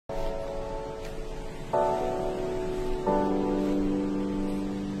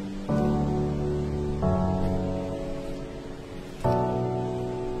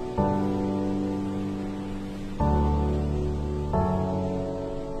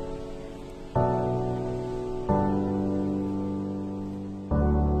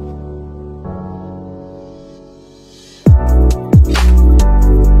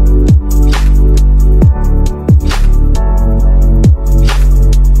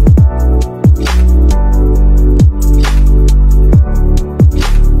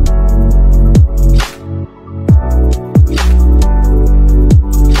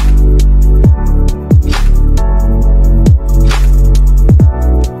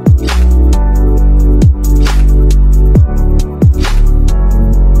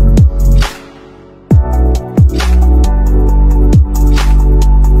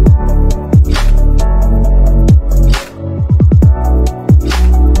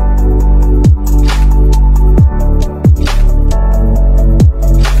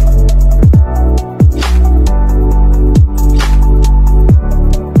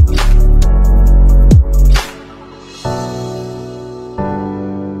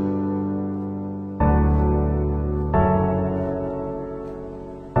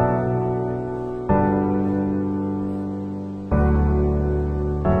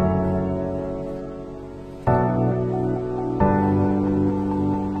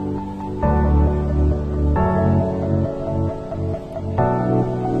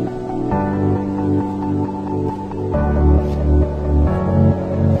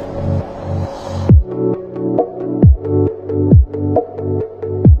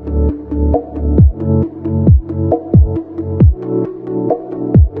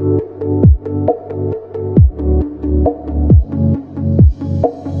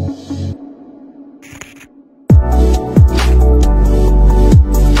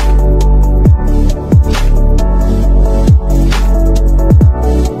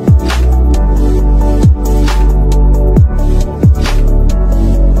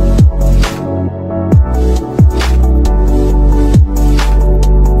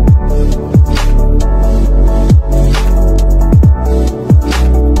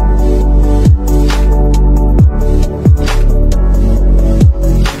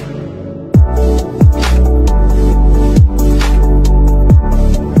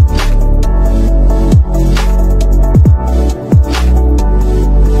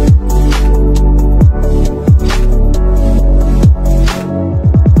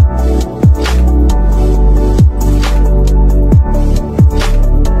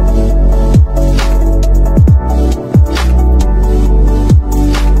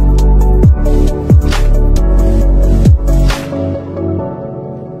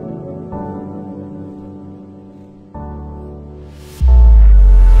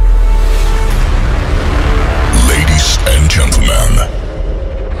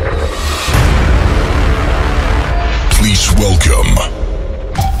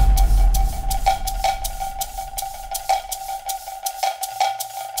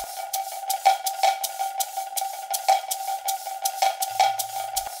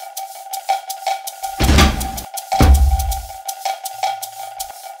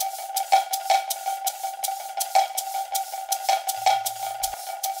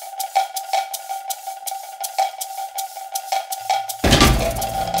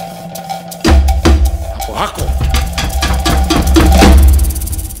trabajo.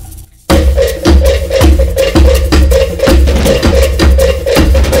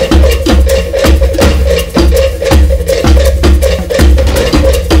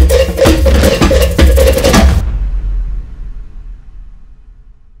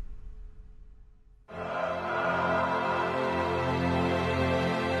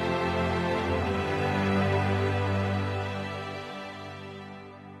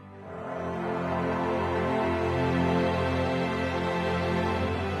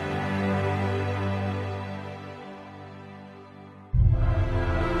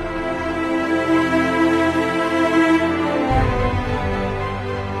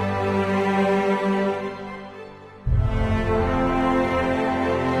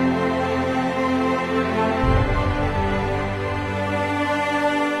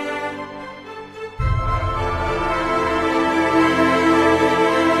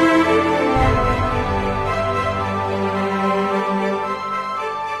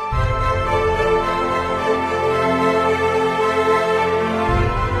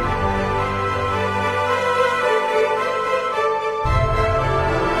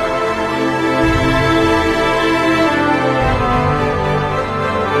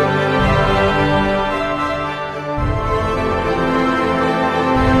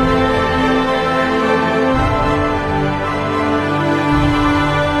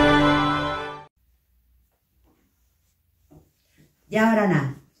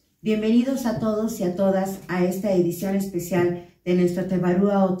 Bienvenidos a todos y a todas a esta edición especial de nuestro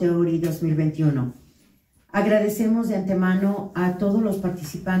Varua O Te Ori 2021. Agradecemos de antemano a todos los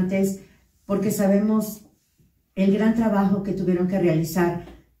participantes porque sabemos el gran trabajo que tuvieron que realizar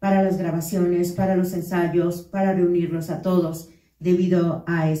para las grabaciones, para los ensayos, para reunirlos a todos debido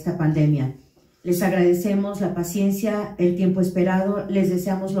a esta pandemia. Les agradecemos la paciencia, el tiempo esperado, les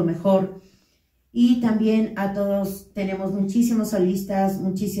deseamos lo mejor. Y también a todos, tenemos muchísimos solistas,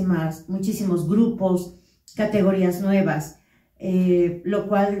 muchísimos grupos, categorías nuevas, lo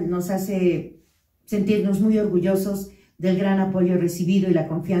cual nos hace sentirnos muy orgullosos del gran apoyo recibido y la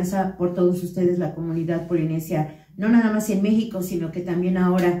confianza por todos ustedes, la comunidad polinesia, no nada más en México, sino que también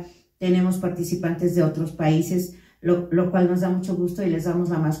ahora tenemos participantes de otros países, lo cual nos da mucho gusto y les damos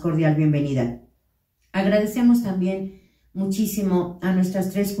la más cordial bienvenida. Agradecemos también muchísimo a nuestras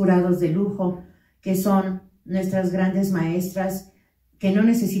 3 jurados de lujo, que son nuestras grandes maestras, que no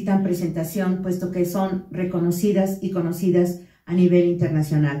necesitan presentación, puesto que son reconocidas y conocidas a nivel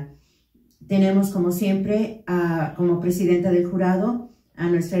internacional. Tenemos, como siempre, como presidenta del jurado, a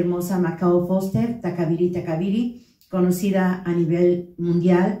nuestra hermosa Macao Foster, Takabiri, conocida a nivel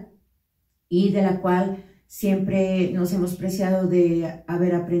mundial y de la cual siempre nos hemos preciado de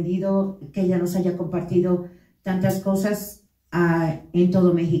haber aprendido, que ella nos haya compartido tantas cosas en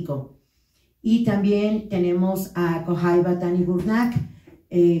todo México. Y también tenemos a Kohaiba Tani Gurnak,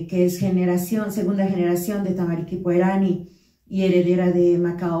 que es segunda generación de Tamariki Puerani y heredera de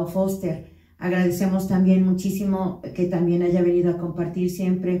Macao Foster. Agradecemos también muchísimo que también haya venido a compartir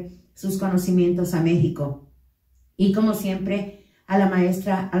siempre sus conocimientos a México. Y como siempre, a la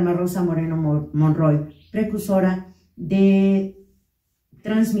maestra Alma Rosa Moreno Monroy, precursora de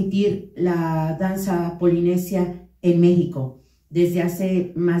transmitir la danza polinesia en México desde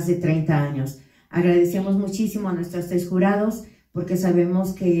hace más de 30 años. Agradecemos muchísimo a nuestros 3 jurados porque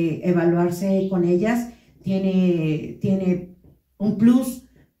sabemos que evaluarse con ellas tiene un plus,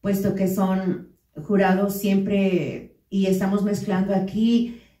 puesto que son jurados siempre y estamos mezclando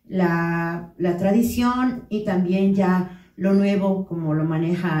aquí la tradición y también ya lo nuevo como lo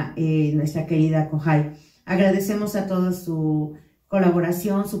maneja nuestra querida Kohai. Agradecemos a todos su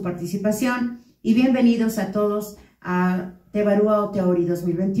colaboración, su participación y bienvenidos a todos a Varua O Te Ori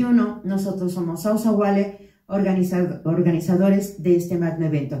 2021. Nosotros somos WALLE, organizadores de este magno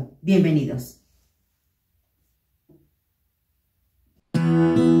evento. Bienvenidos.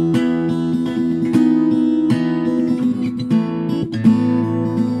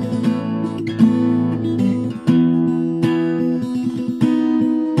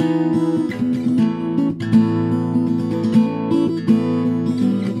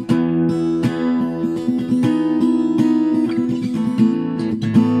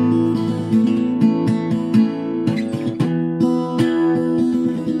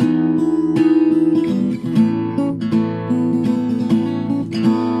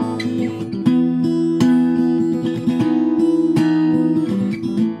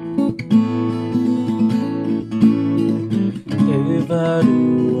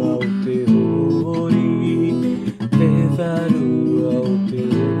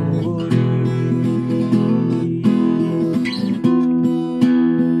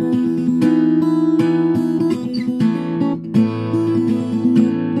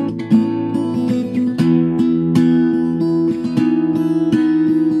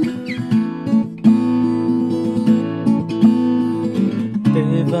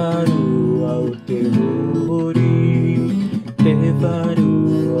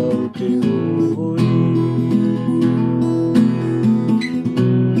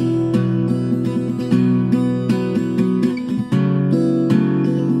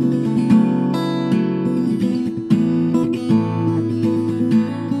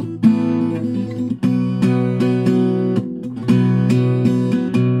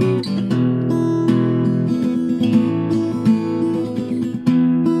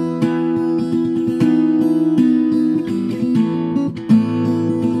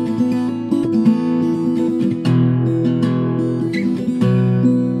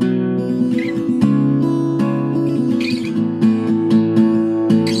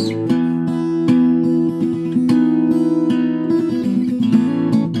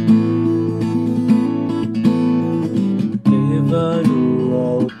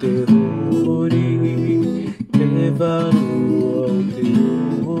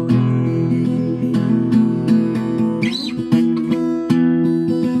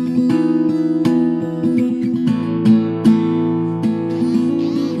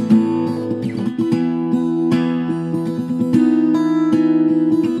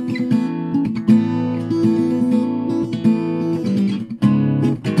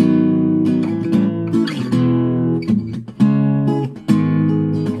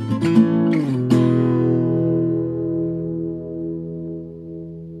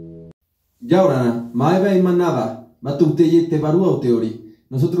 Yaurana, Maeva y Manaba, Matuteye te Varua O Te Ori.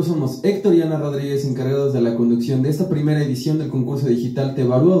 Nosotros somos Héctor y Ana Rodríguez, encargados de la conducción de esta primera edición del concurso digital Te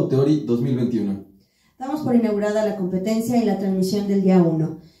Varua O Te Ori 2021. Damos por inaugurada la competencia y la transmisión del día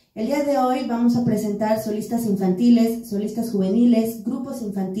 1. El día de hoy vamos a presentar solistas infantiles, solistas juveniles, grupos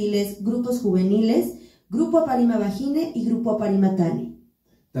infantiles, grupos juveniles, Grupo Aparima Vahine y Grupo Aparima Tane.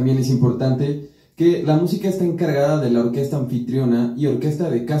 También es importante que la música está encargada de la orquesta anfitriona y orquesta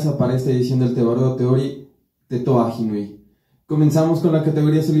de casa para esta edición del Te Varua O Te Ori Tetoa Hinui. Comenzamos con la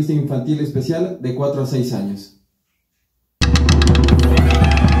categoría solista infantil especial de 4 a 6 años.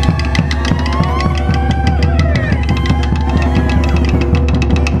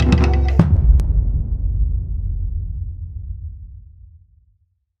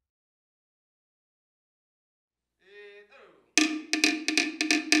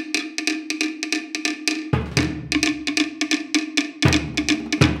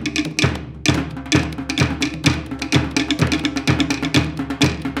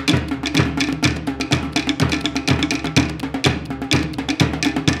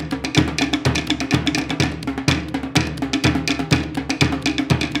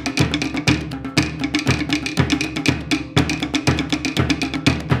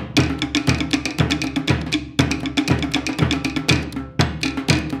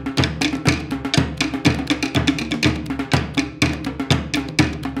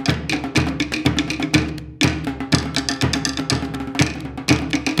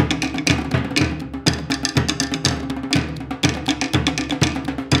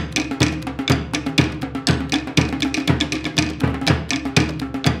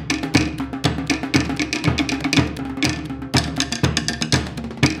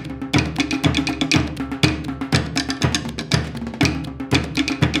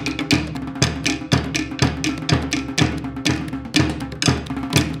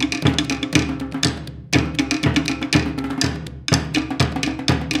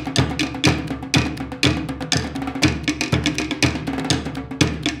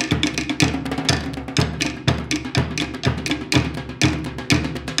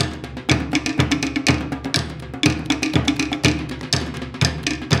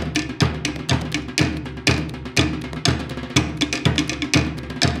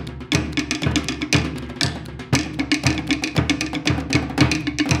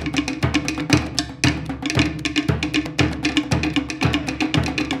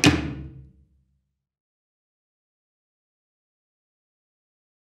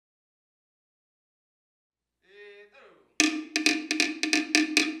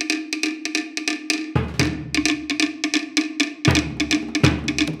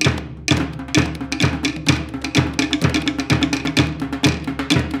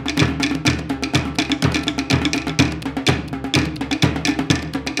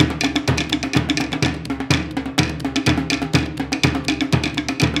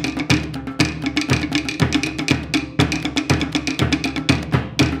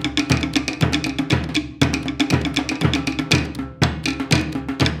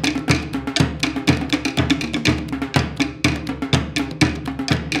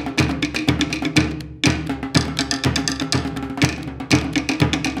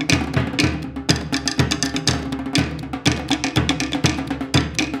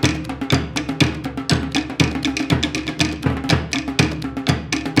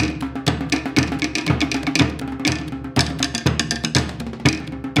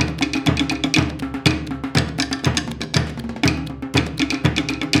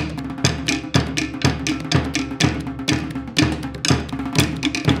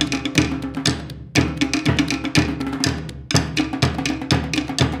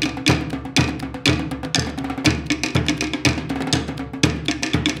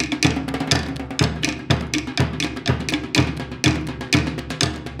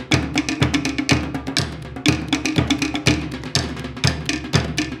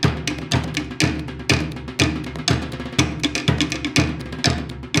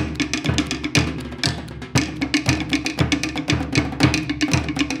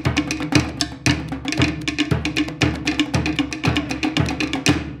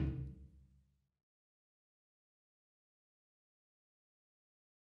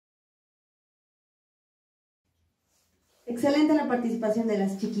 Excelente la participación de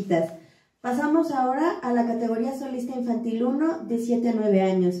las chiquitas. Pasamos ahora a la categoría solista infantil 1 de 7 a 9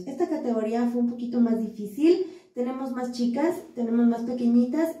 años. Esta categoría fue un poquito más difícil. Tenemos más chicas, tenemos más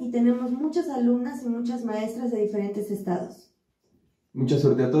pequeñitas y tenemos muchas alumnas y muchas maestras de diferentes estados. Mucha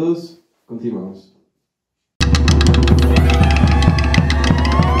suerte a todos. Continuamos.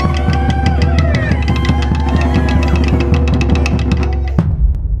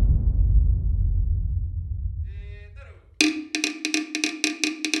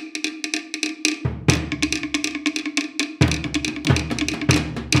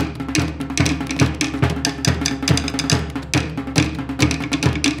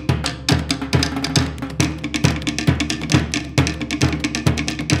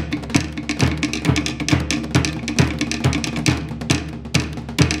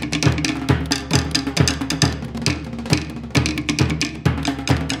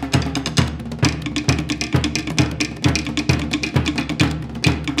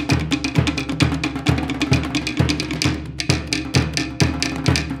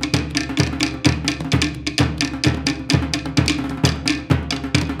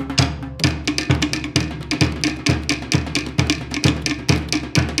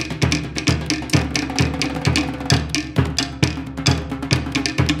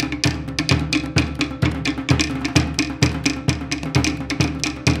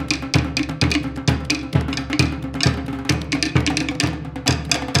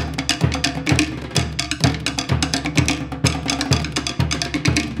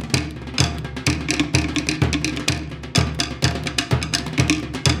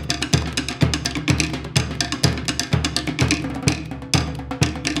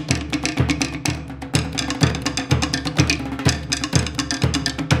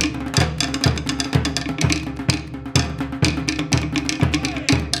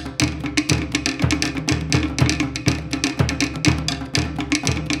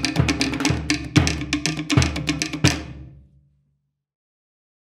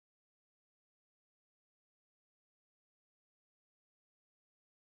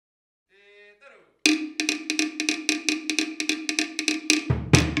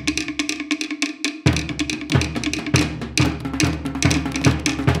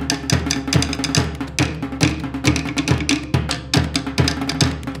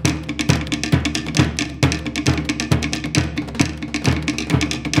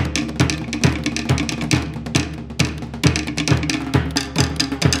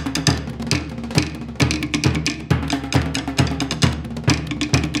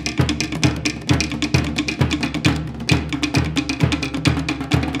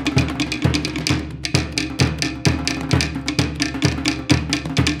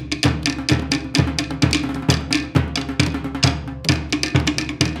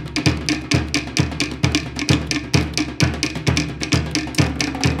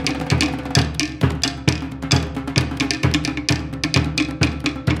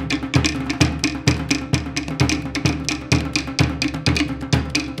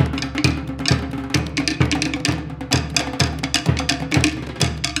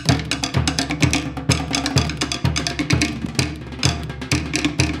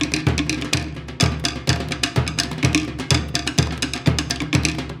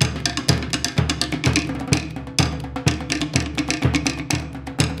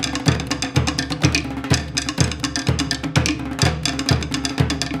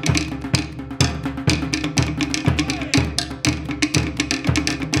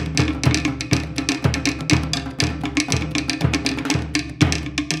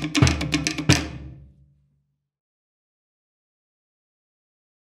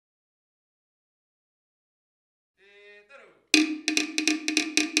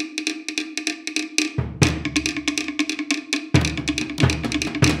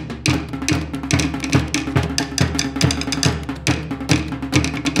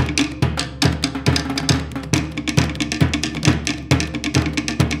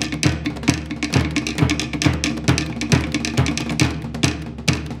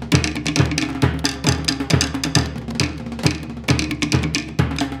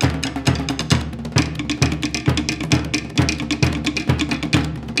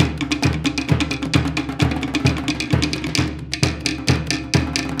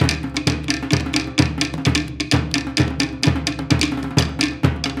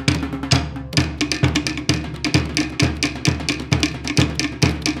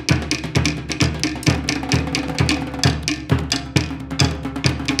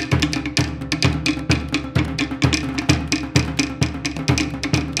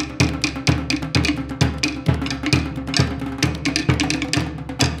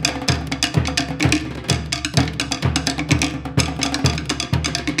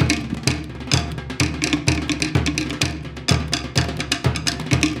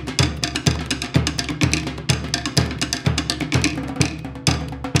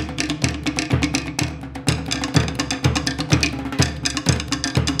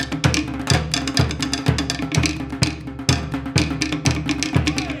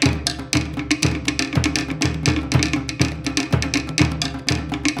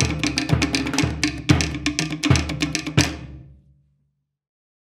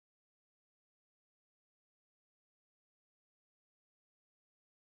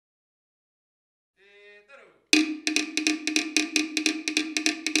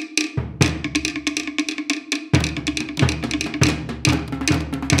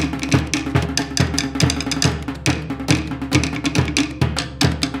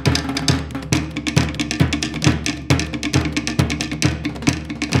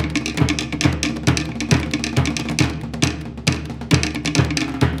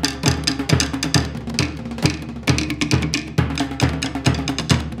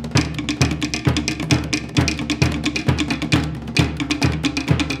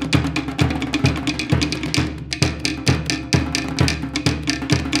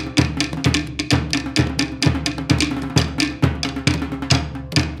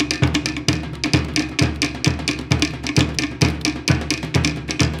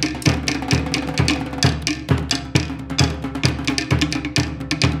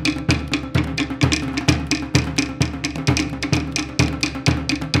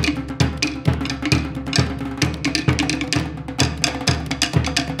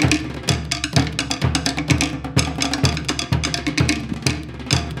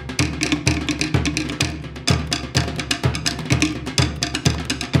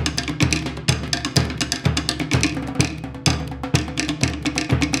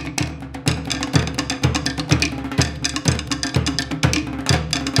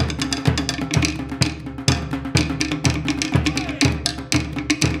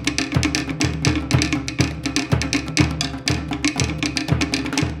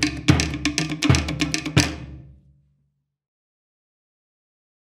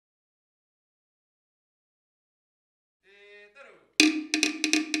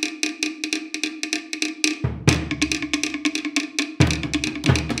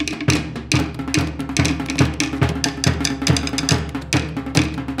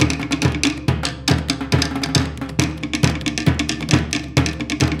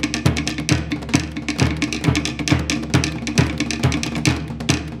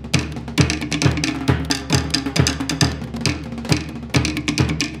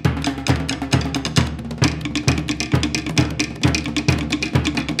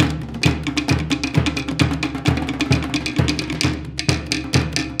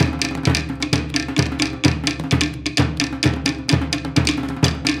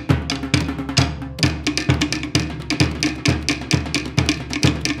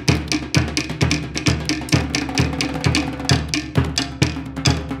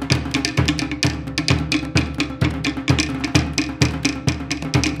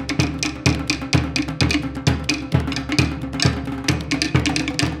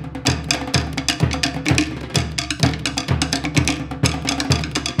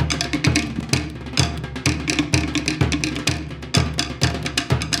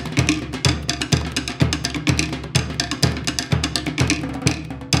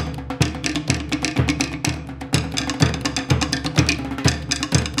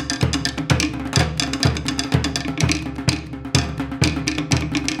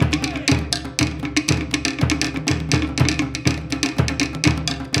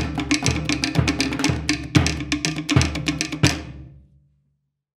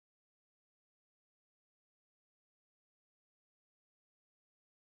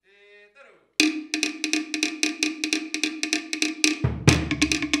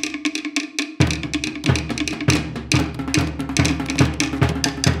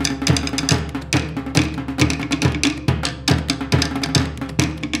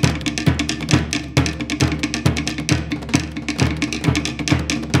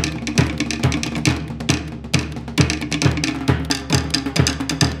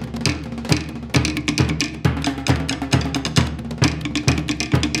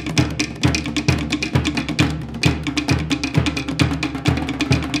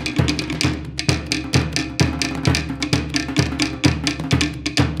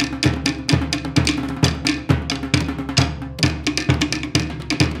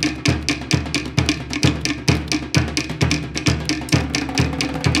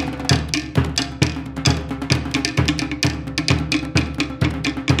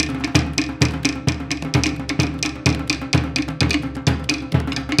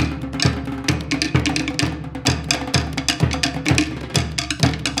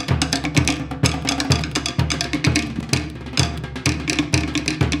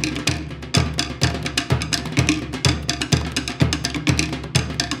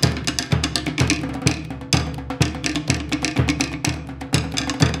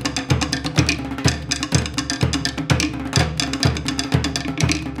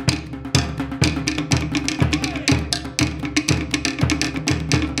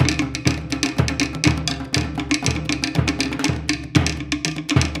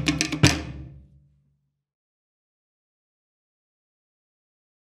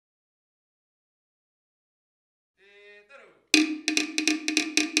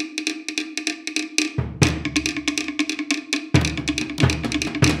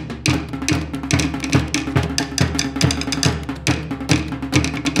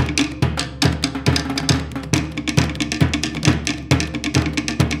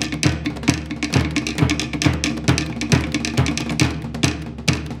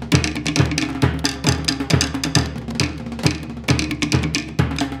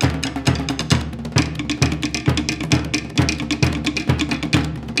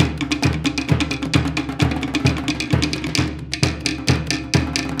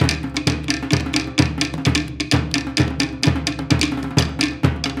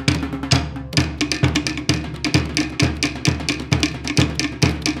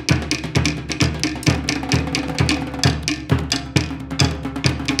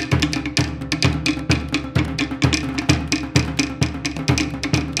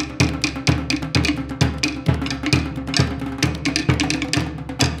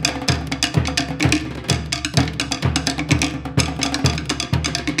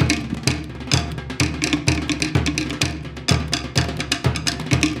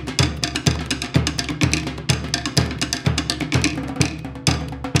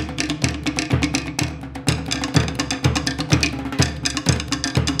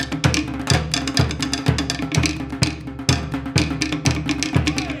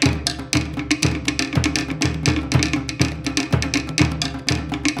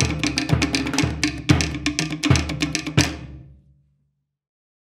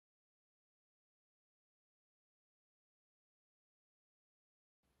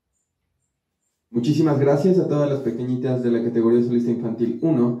 Muchísimas gracias a todas las pequeñitas de la categoría Solista Infantil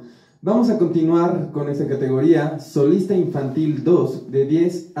 1. Vamos a continuar con esta categoría Solista Infantil 2 de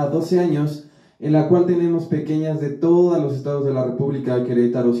 10 a 12 años, en la cual tenemos pequeñas de todos los estados de la República,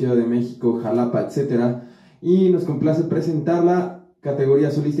 Querétaro, Ciudad de México, Jalapa, etc. Y nos complace presentar la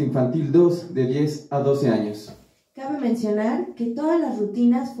categoría Solista Infantil 2 de 10 a 12 años. Cabe mencionar que todas las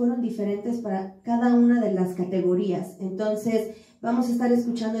rutinas fueron diferentes para cada una de las categorías, entonces vamos a estar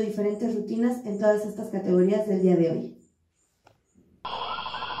escuchando diferentes rutinas en todas estas categorías del día de hoy.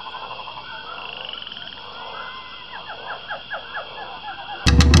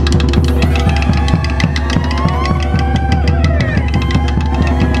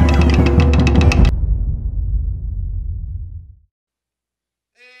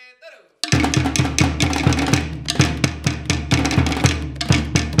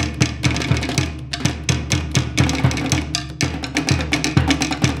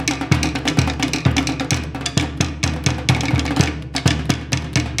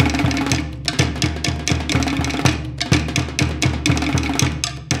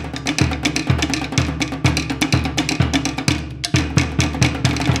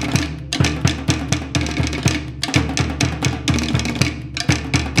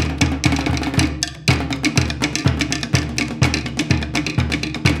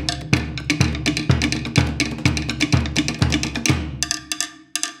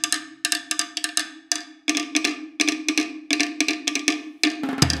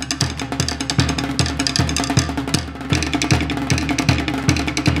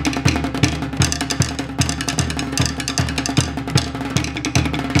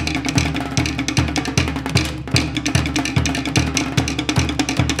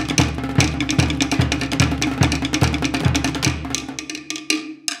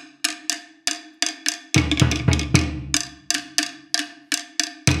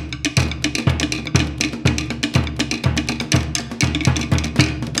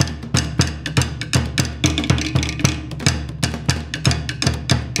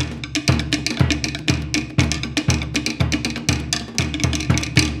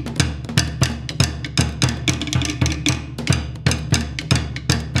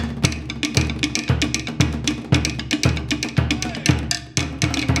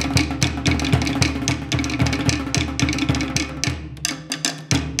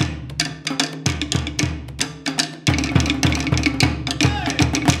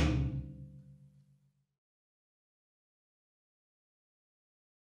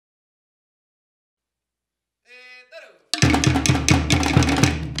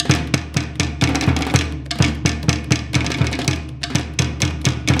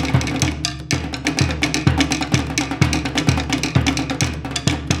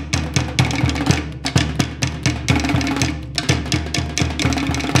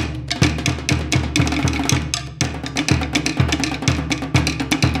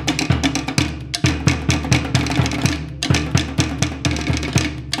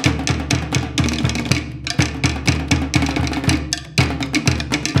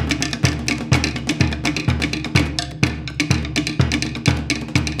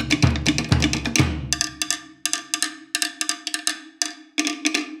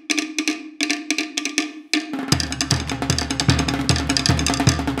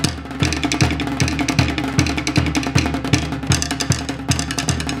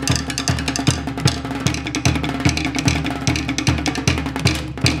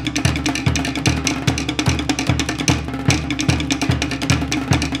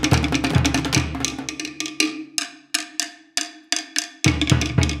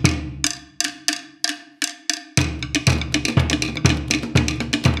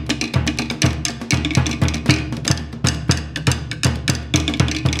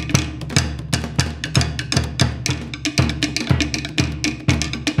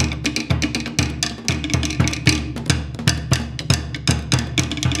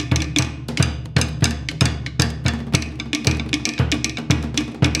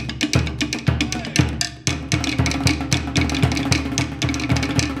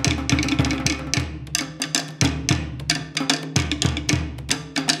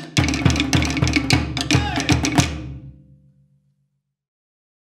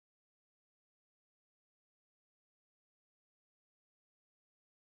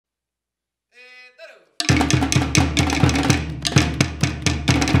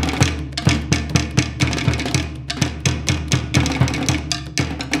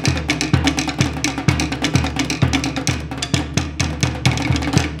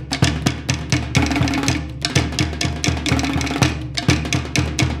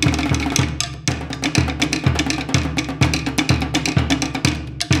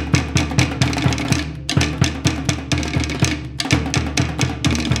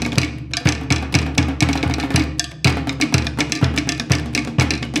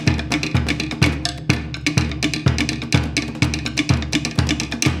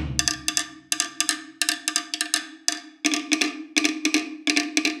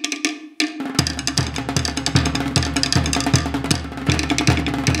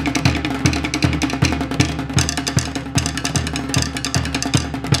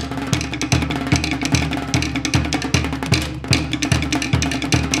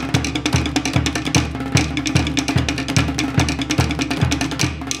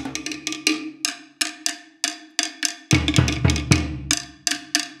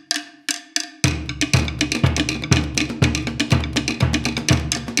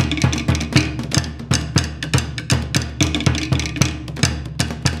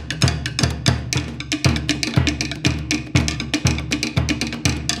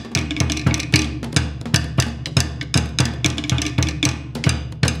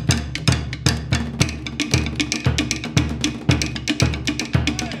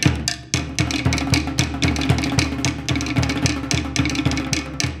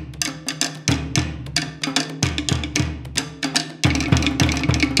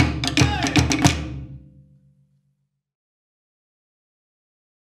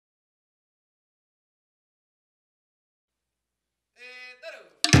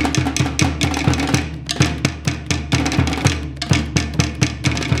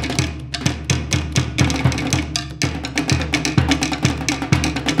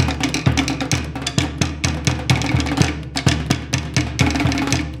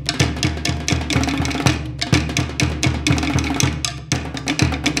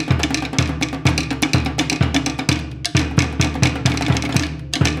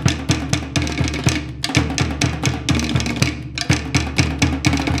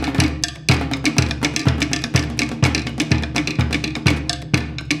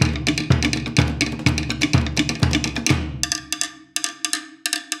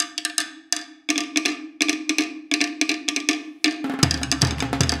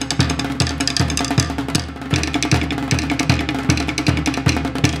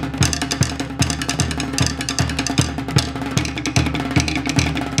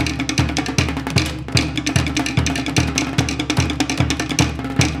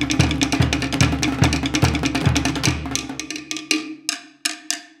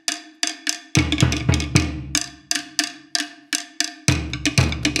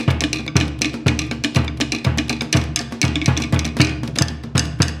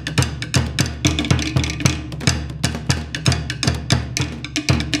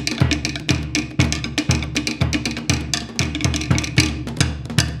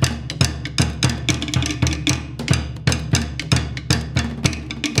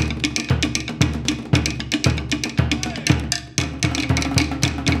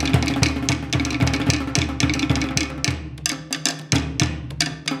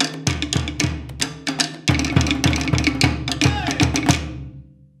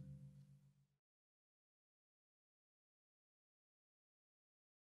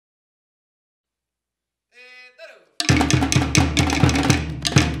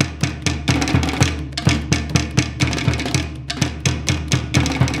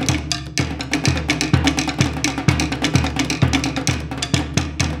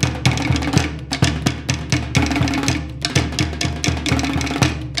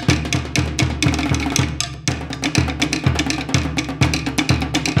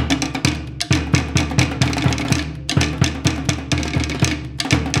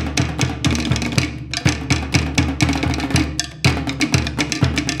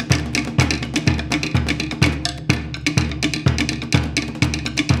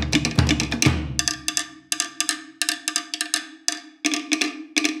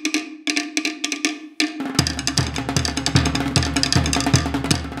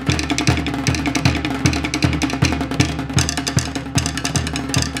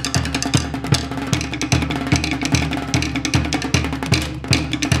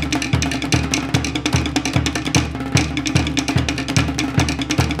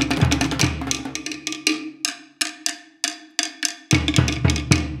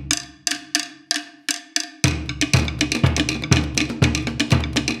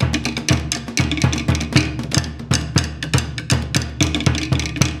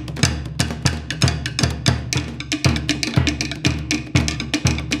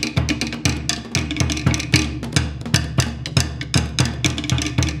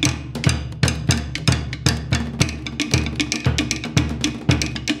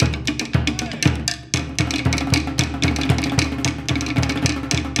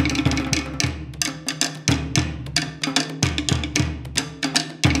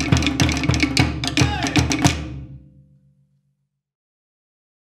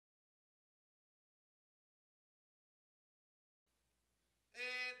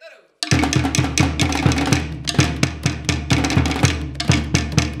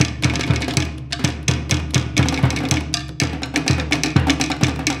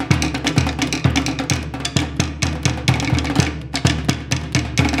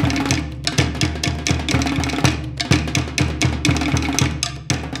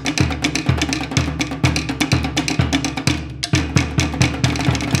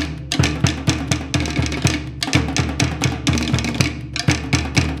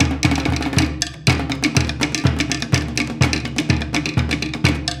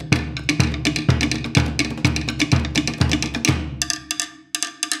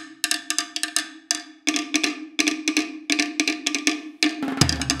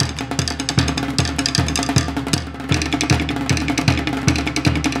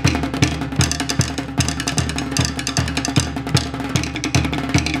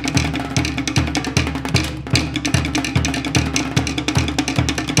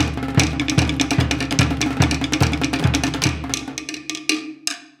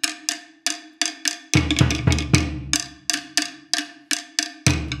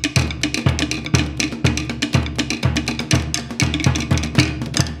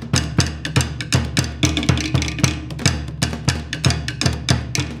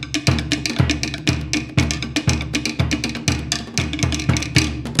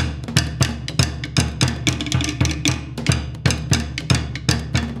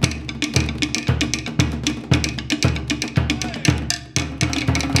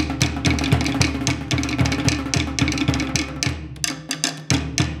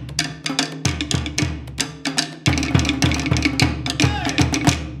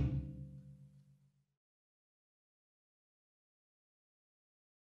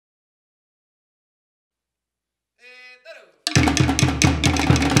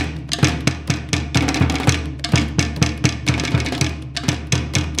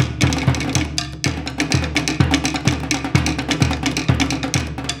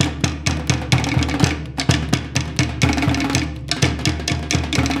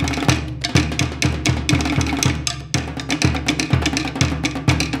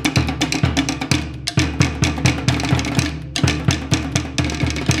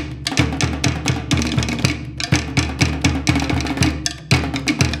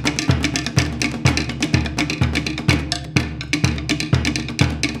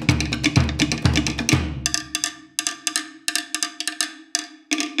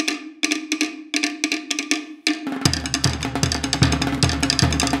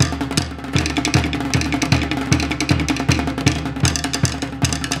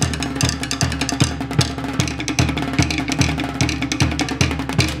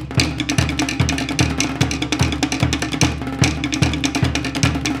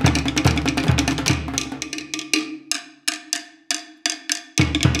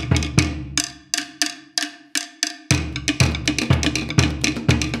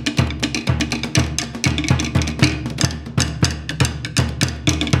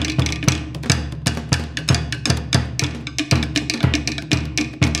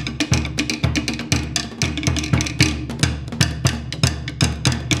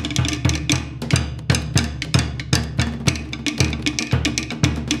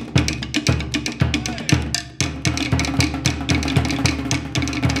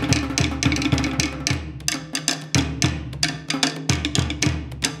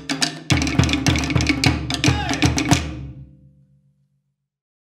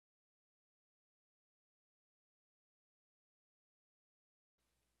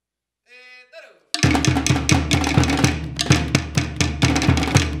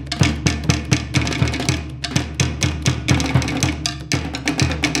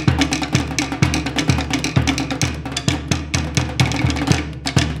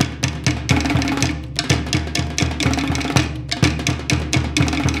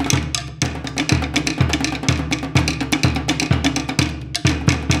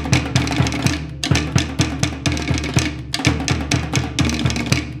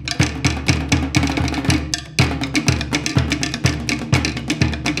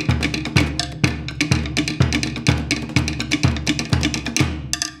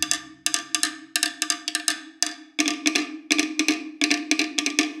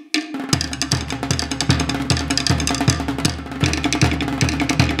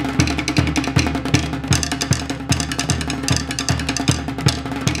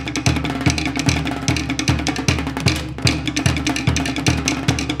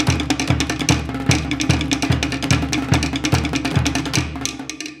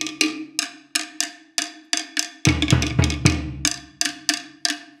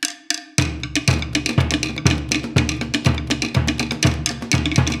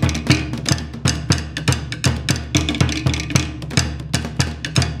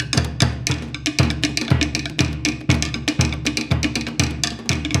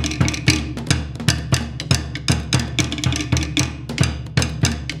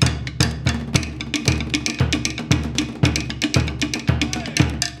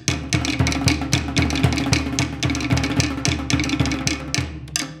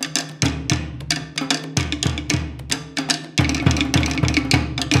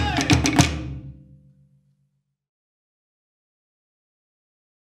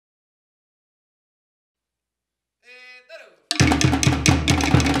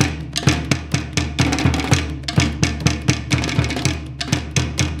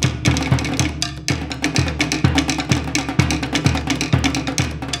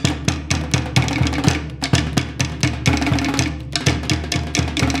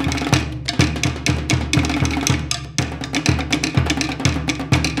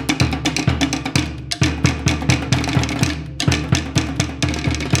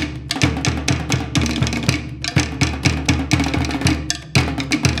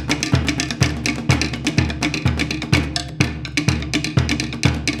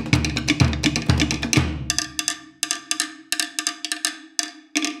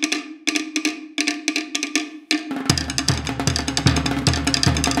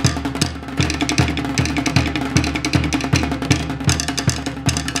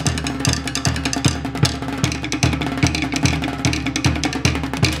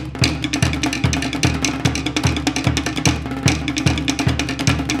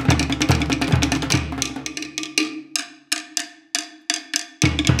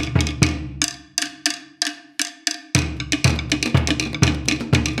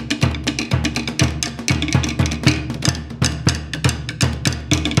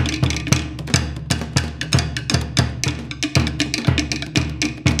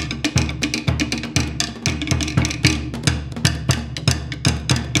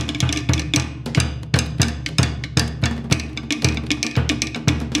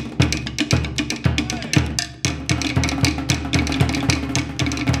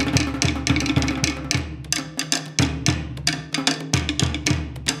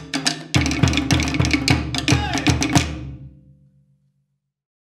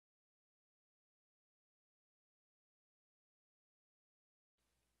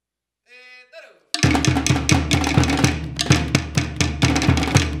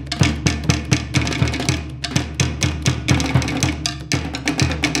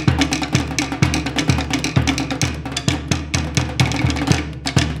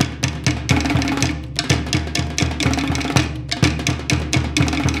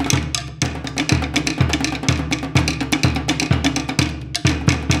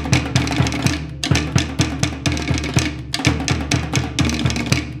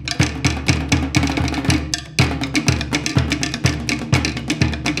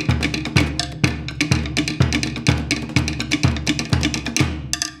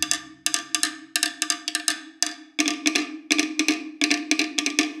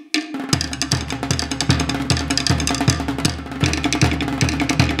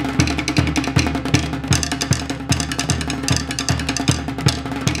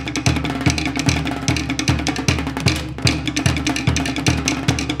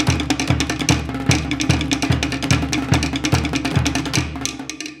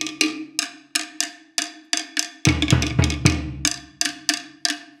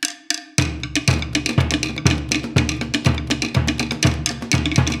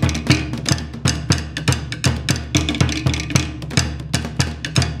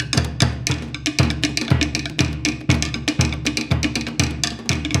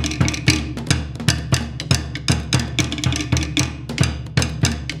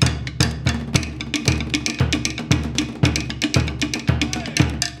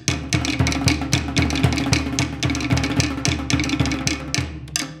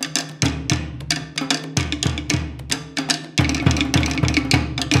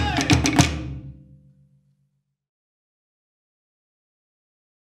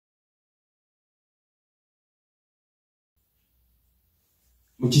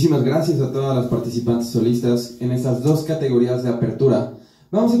 Muchísimas gracias a todas las participantes solistas en estas dos categorías de apertura.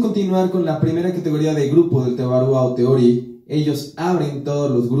 Vamos a continuar con la primera categoría de grupo del Varua O Te Ori. Ellos abren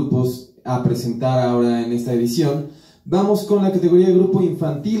todos los grupos a presentar ahora en esta edición. Vamos con la categoría de grupo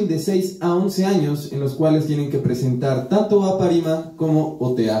infantil de 6 a 11 años, en los cuales tienen que presentar tanto Aparima como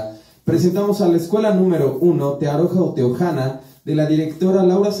Ote'a. Presentamos a la escuela número 1, Te Aroja o Te Ohana, de la directora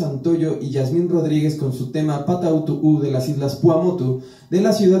Laura Santoyo y Yasmín Rodríguez, con su tema Patautu'u de las Islas Puamotu, de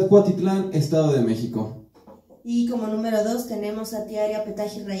la ciudad Cuatitlán, Estado de México. Y como número 2 tenemos a Tiaria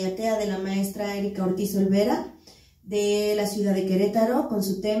Petaji Rayatea, de la maestra Erika Ortiz Olvera, de la ciudad de Querétaro, con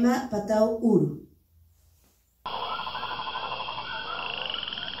su tema Patau Uru.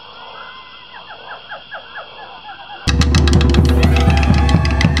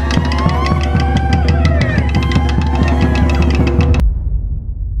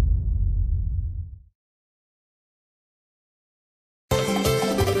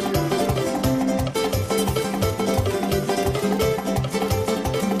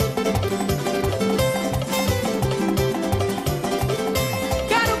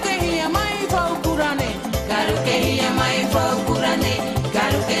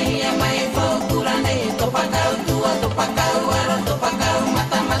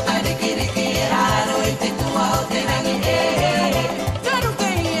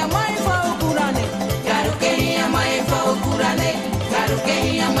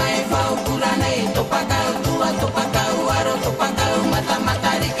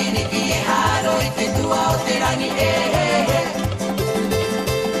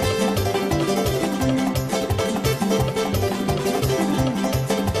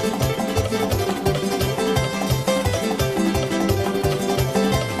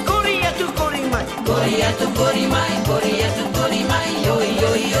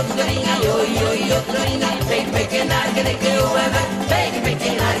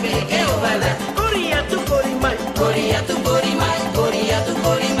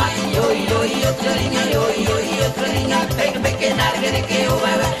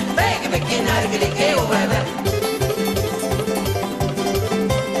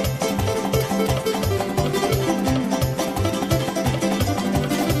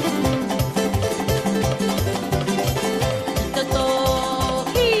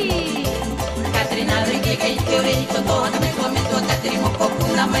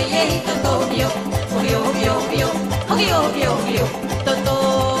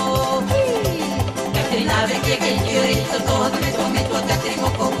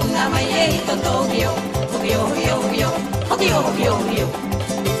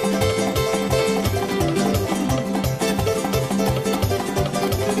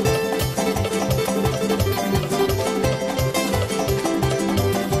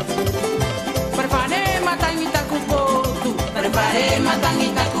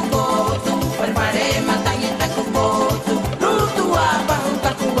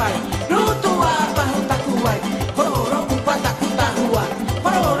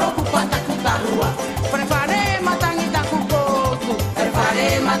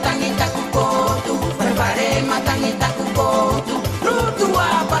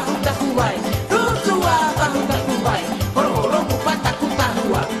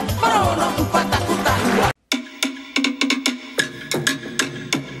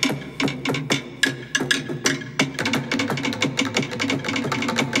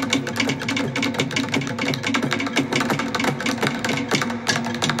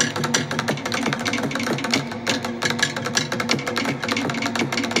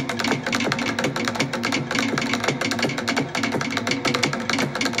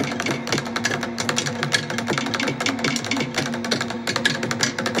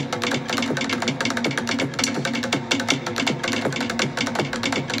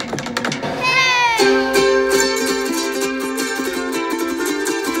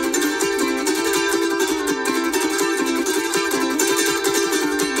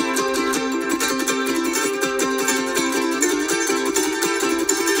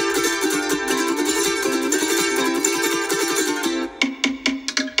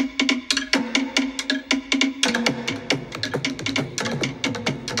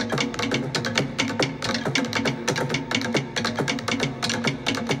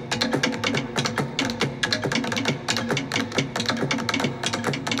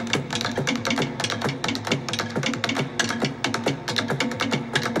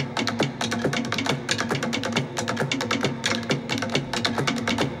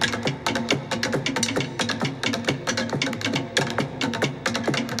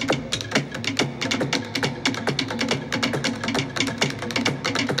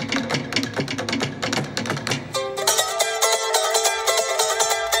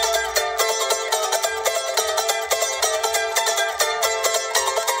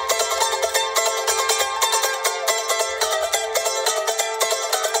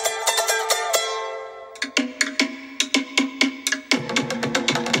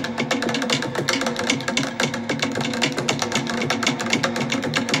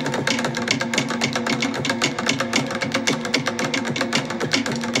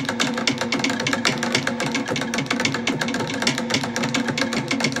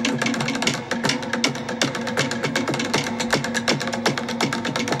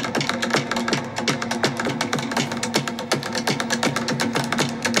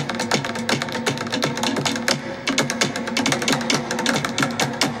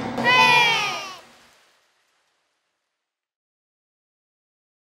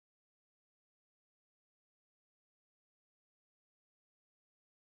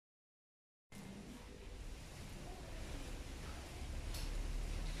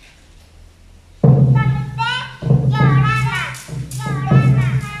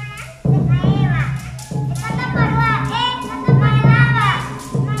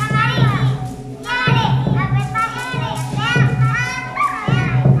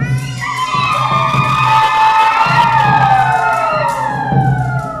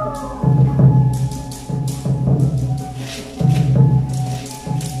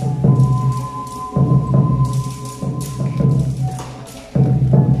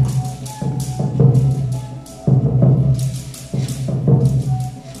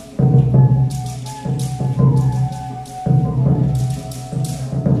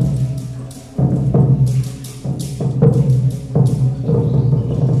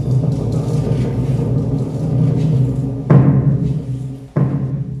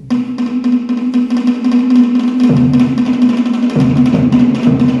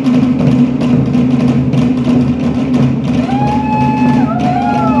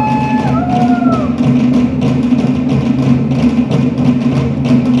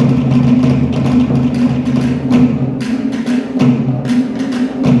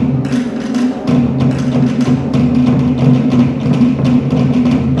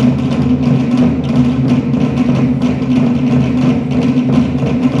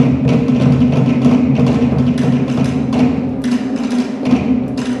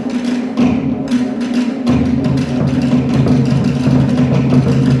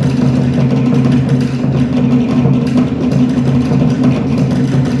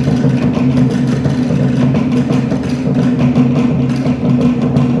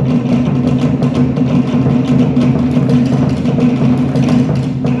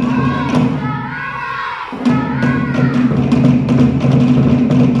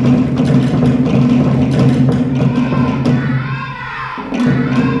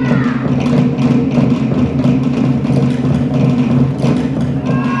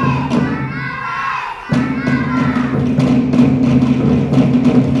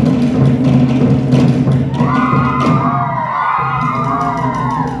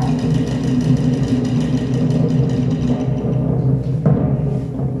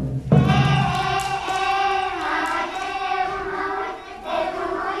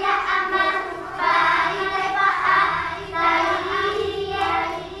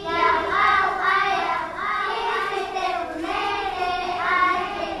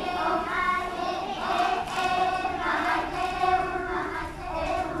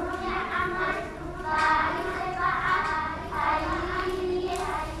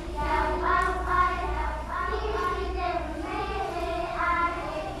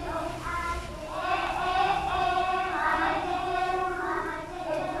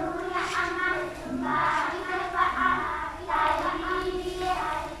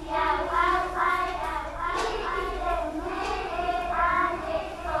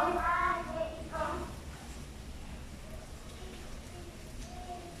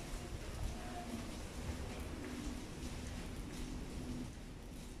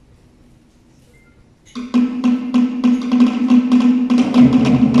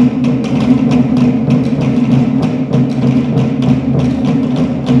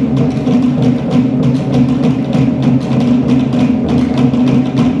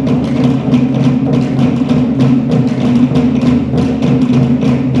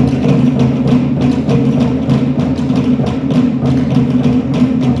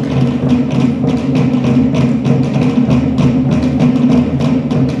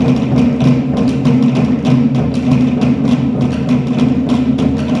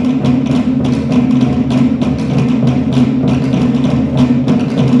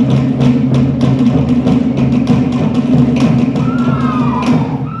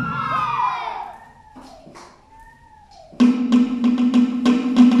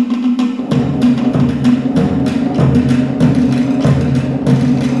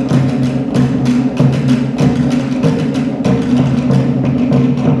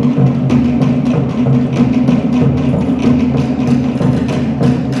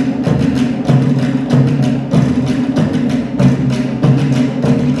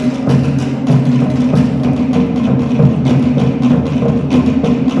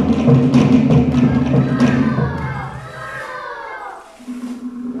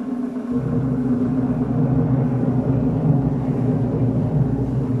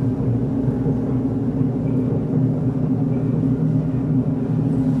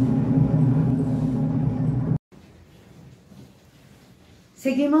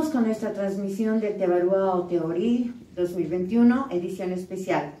 Seguimos con nuestra transmisión del Varua O Te Ori 2021, edición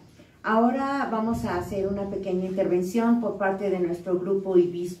especial. Ahora vamos a hacer una pequeña intervención por parte de nuestro grupo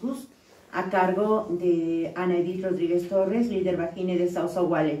Hibiscus, a cargo de Ana Edith Rodríguez Torres, líder Vahine de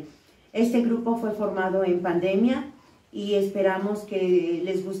WALLE. Este grupo fue formado en pandemia y esperamos que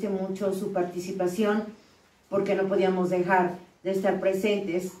les guste mucho su participación, porque no podíamos dejar de estar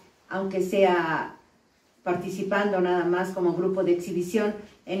presentes, aunque sea participando nada más como grupo de exhibición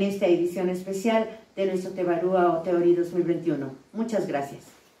en esta edición especial de nuestro Varua O Te Ori 2021. Muchas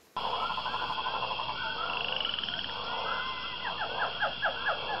gracias.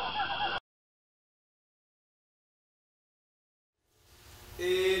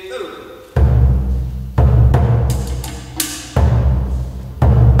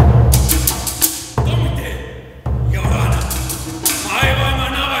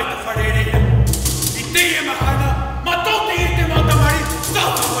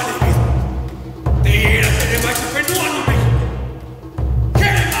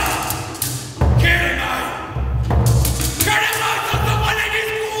 ¿Qué?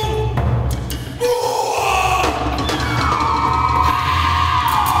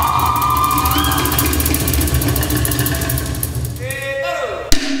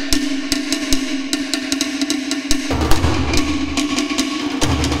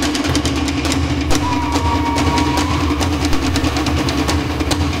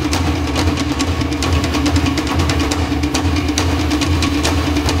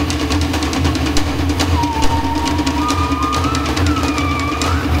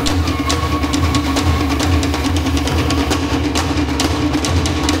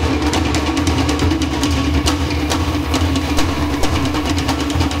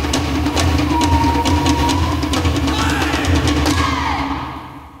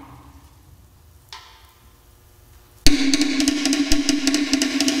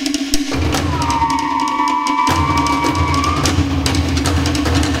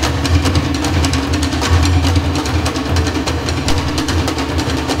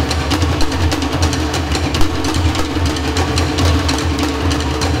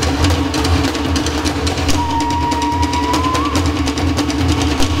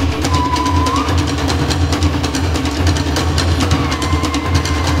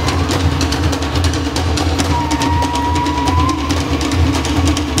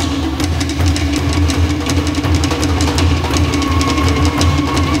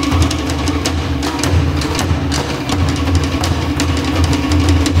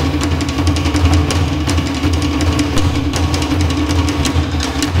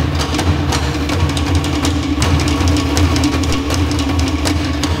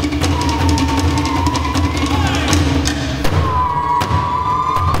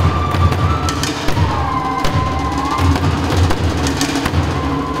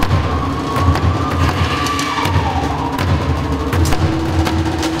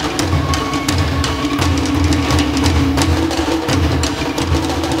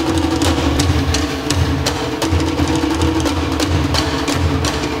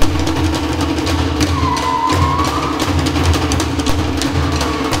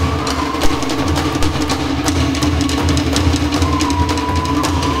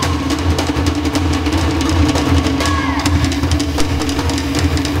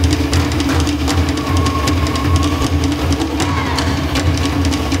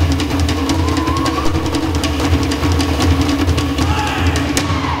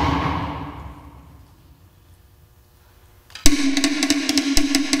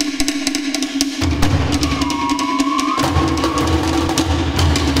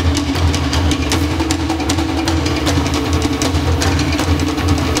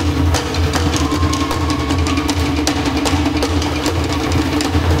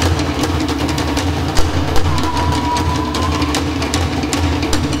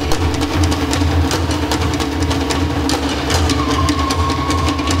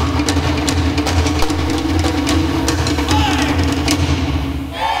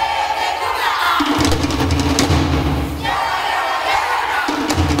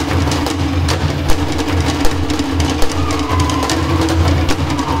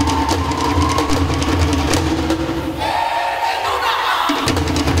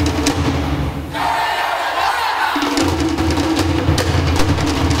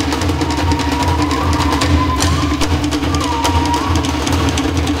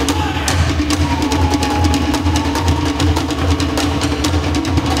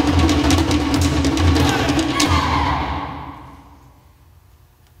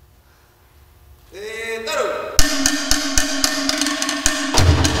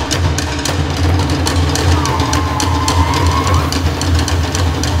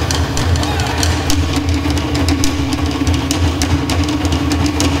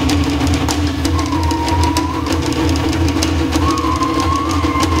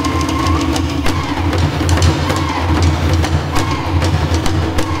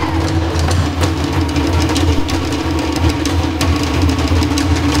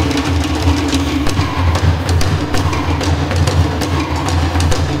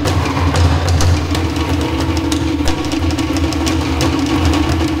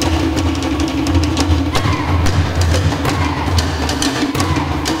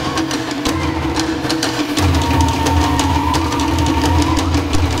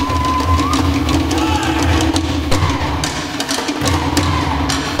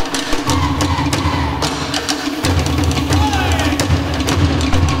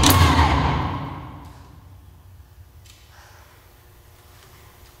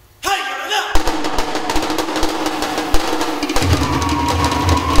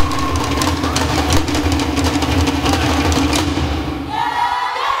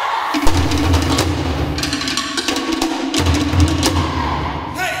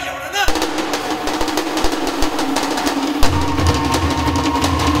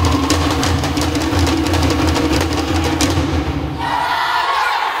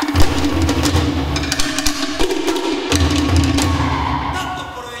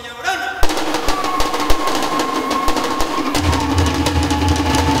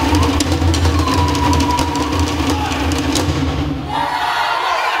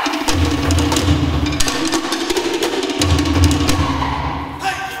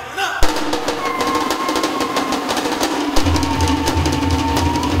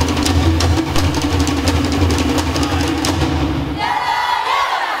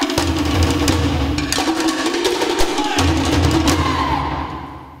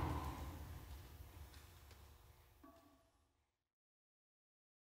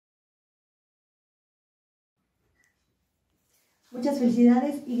 Muchas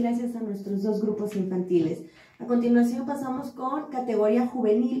felicidades y gracias a nuestros 2 grupos infantiles. A continuación pasamos con categoría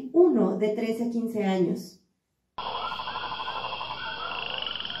Juvenil 1 de 13 a 15 años.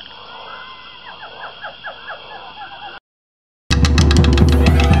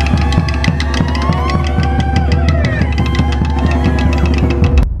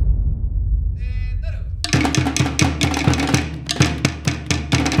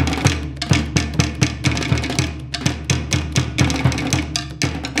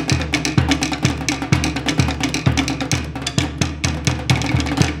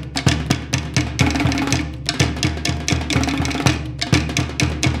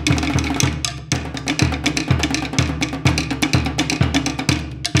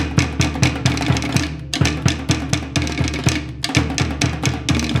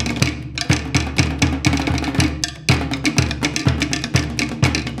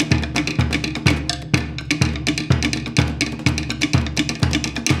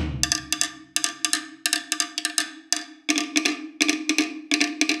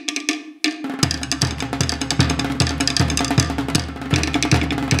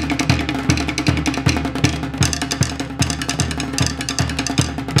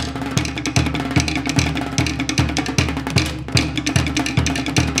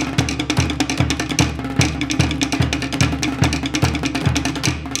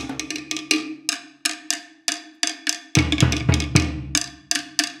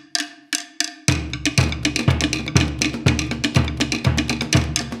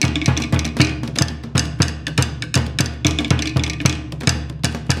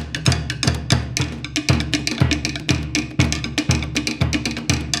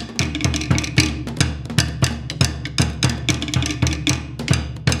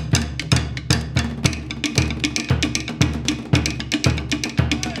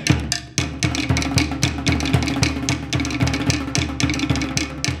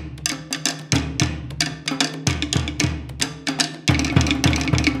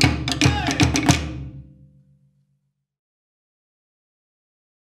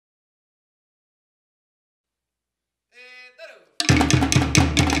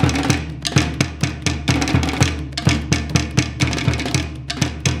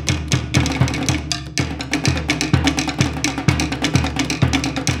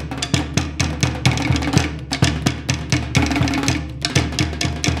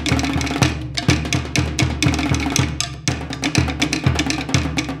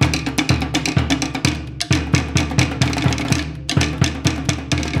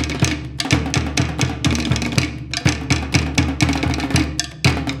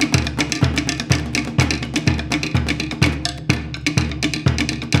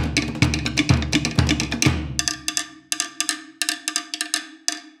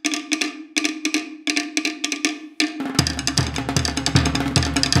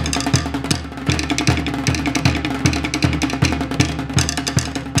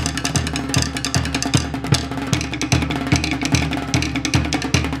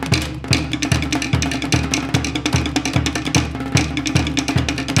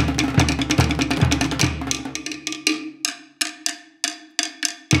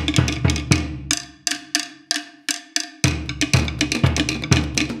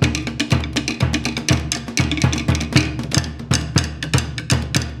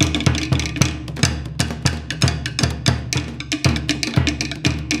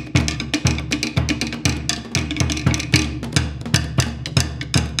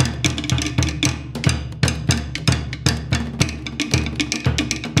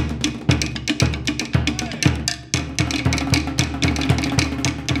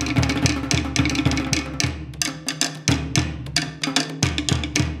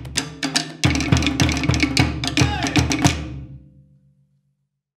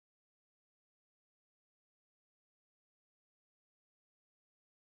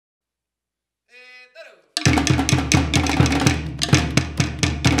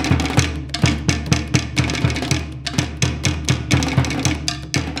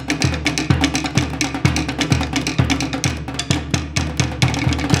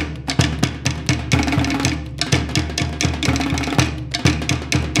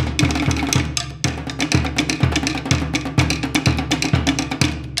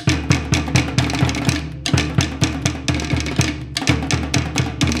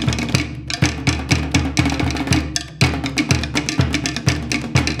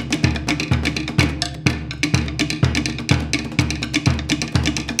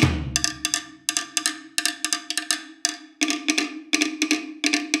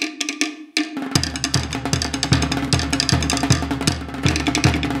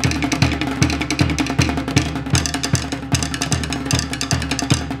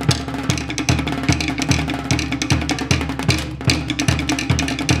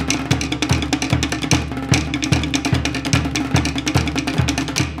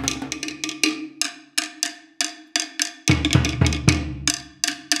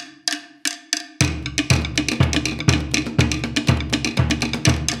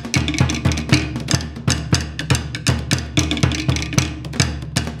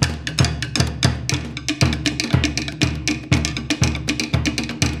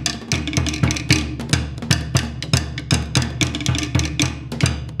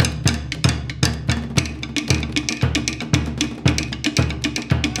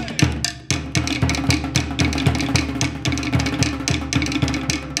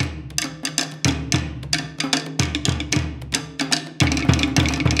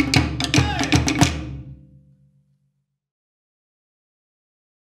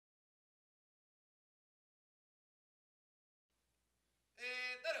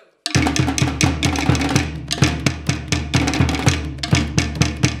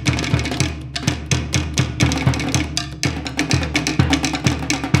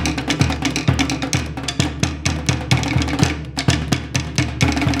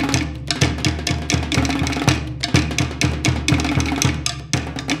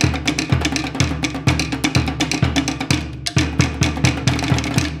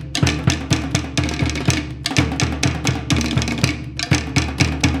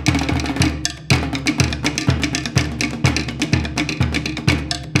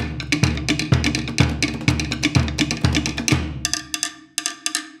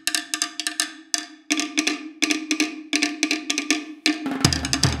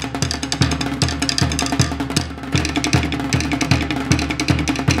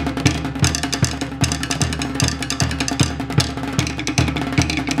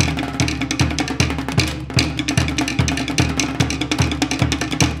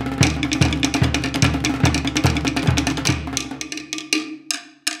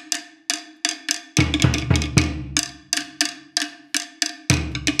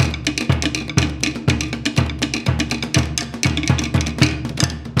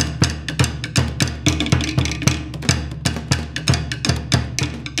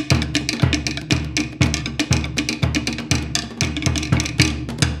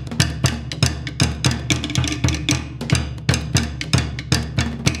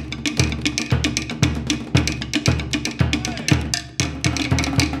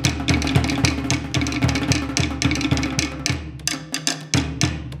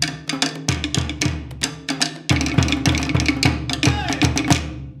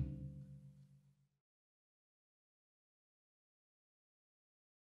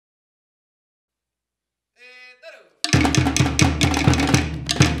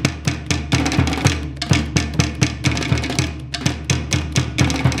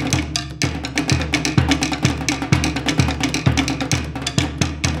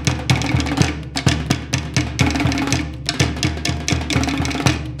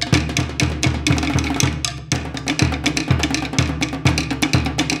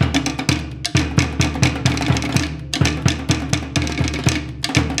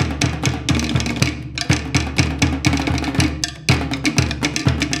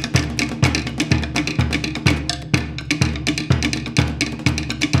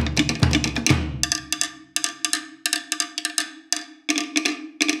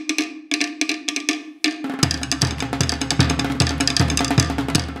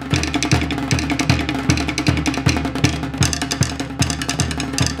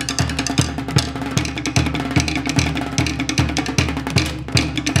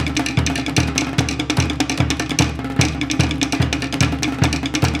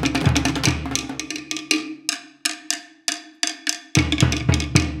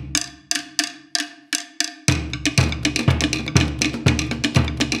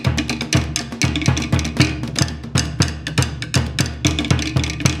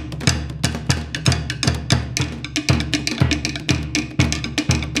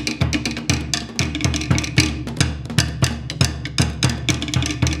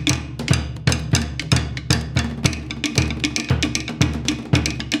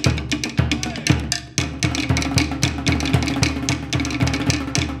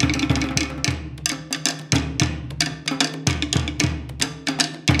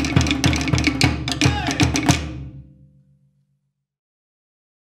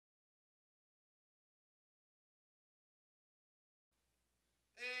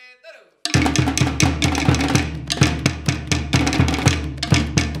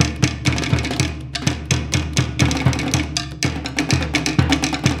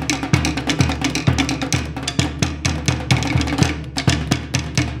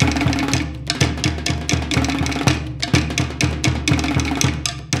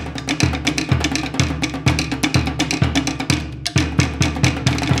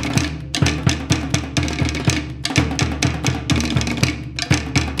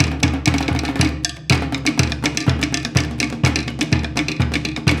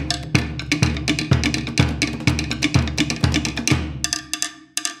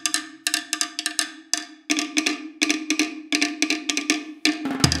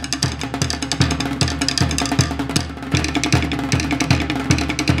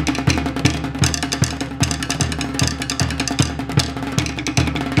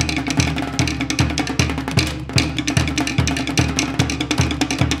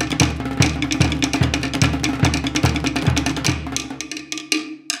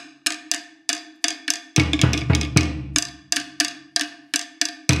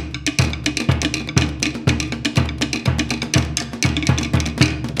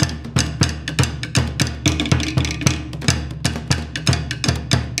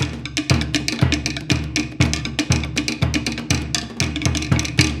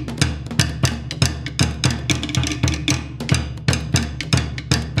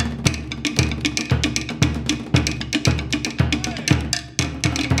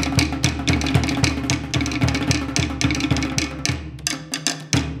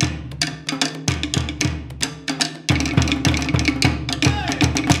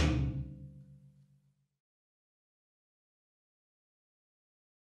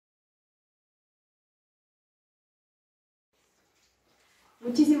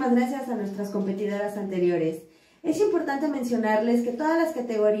 Muchísimas gracias a nuestras competidoras anteriores. Es importante mencionarles que todas las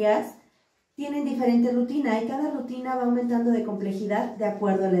categorías tienen diferente rutina y cada rutina va aumentando de complejidad de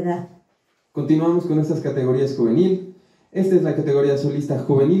acuerdo a la edad. Continuamos con estas categorías juvenil. Esta es la categoría solista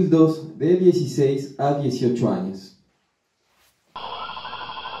Juvenil 2 de 16 a 18 años.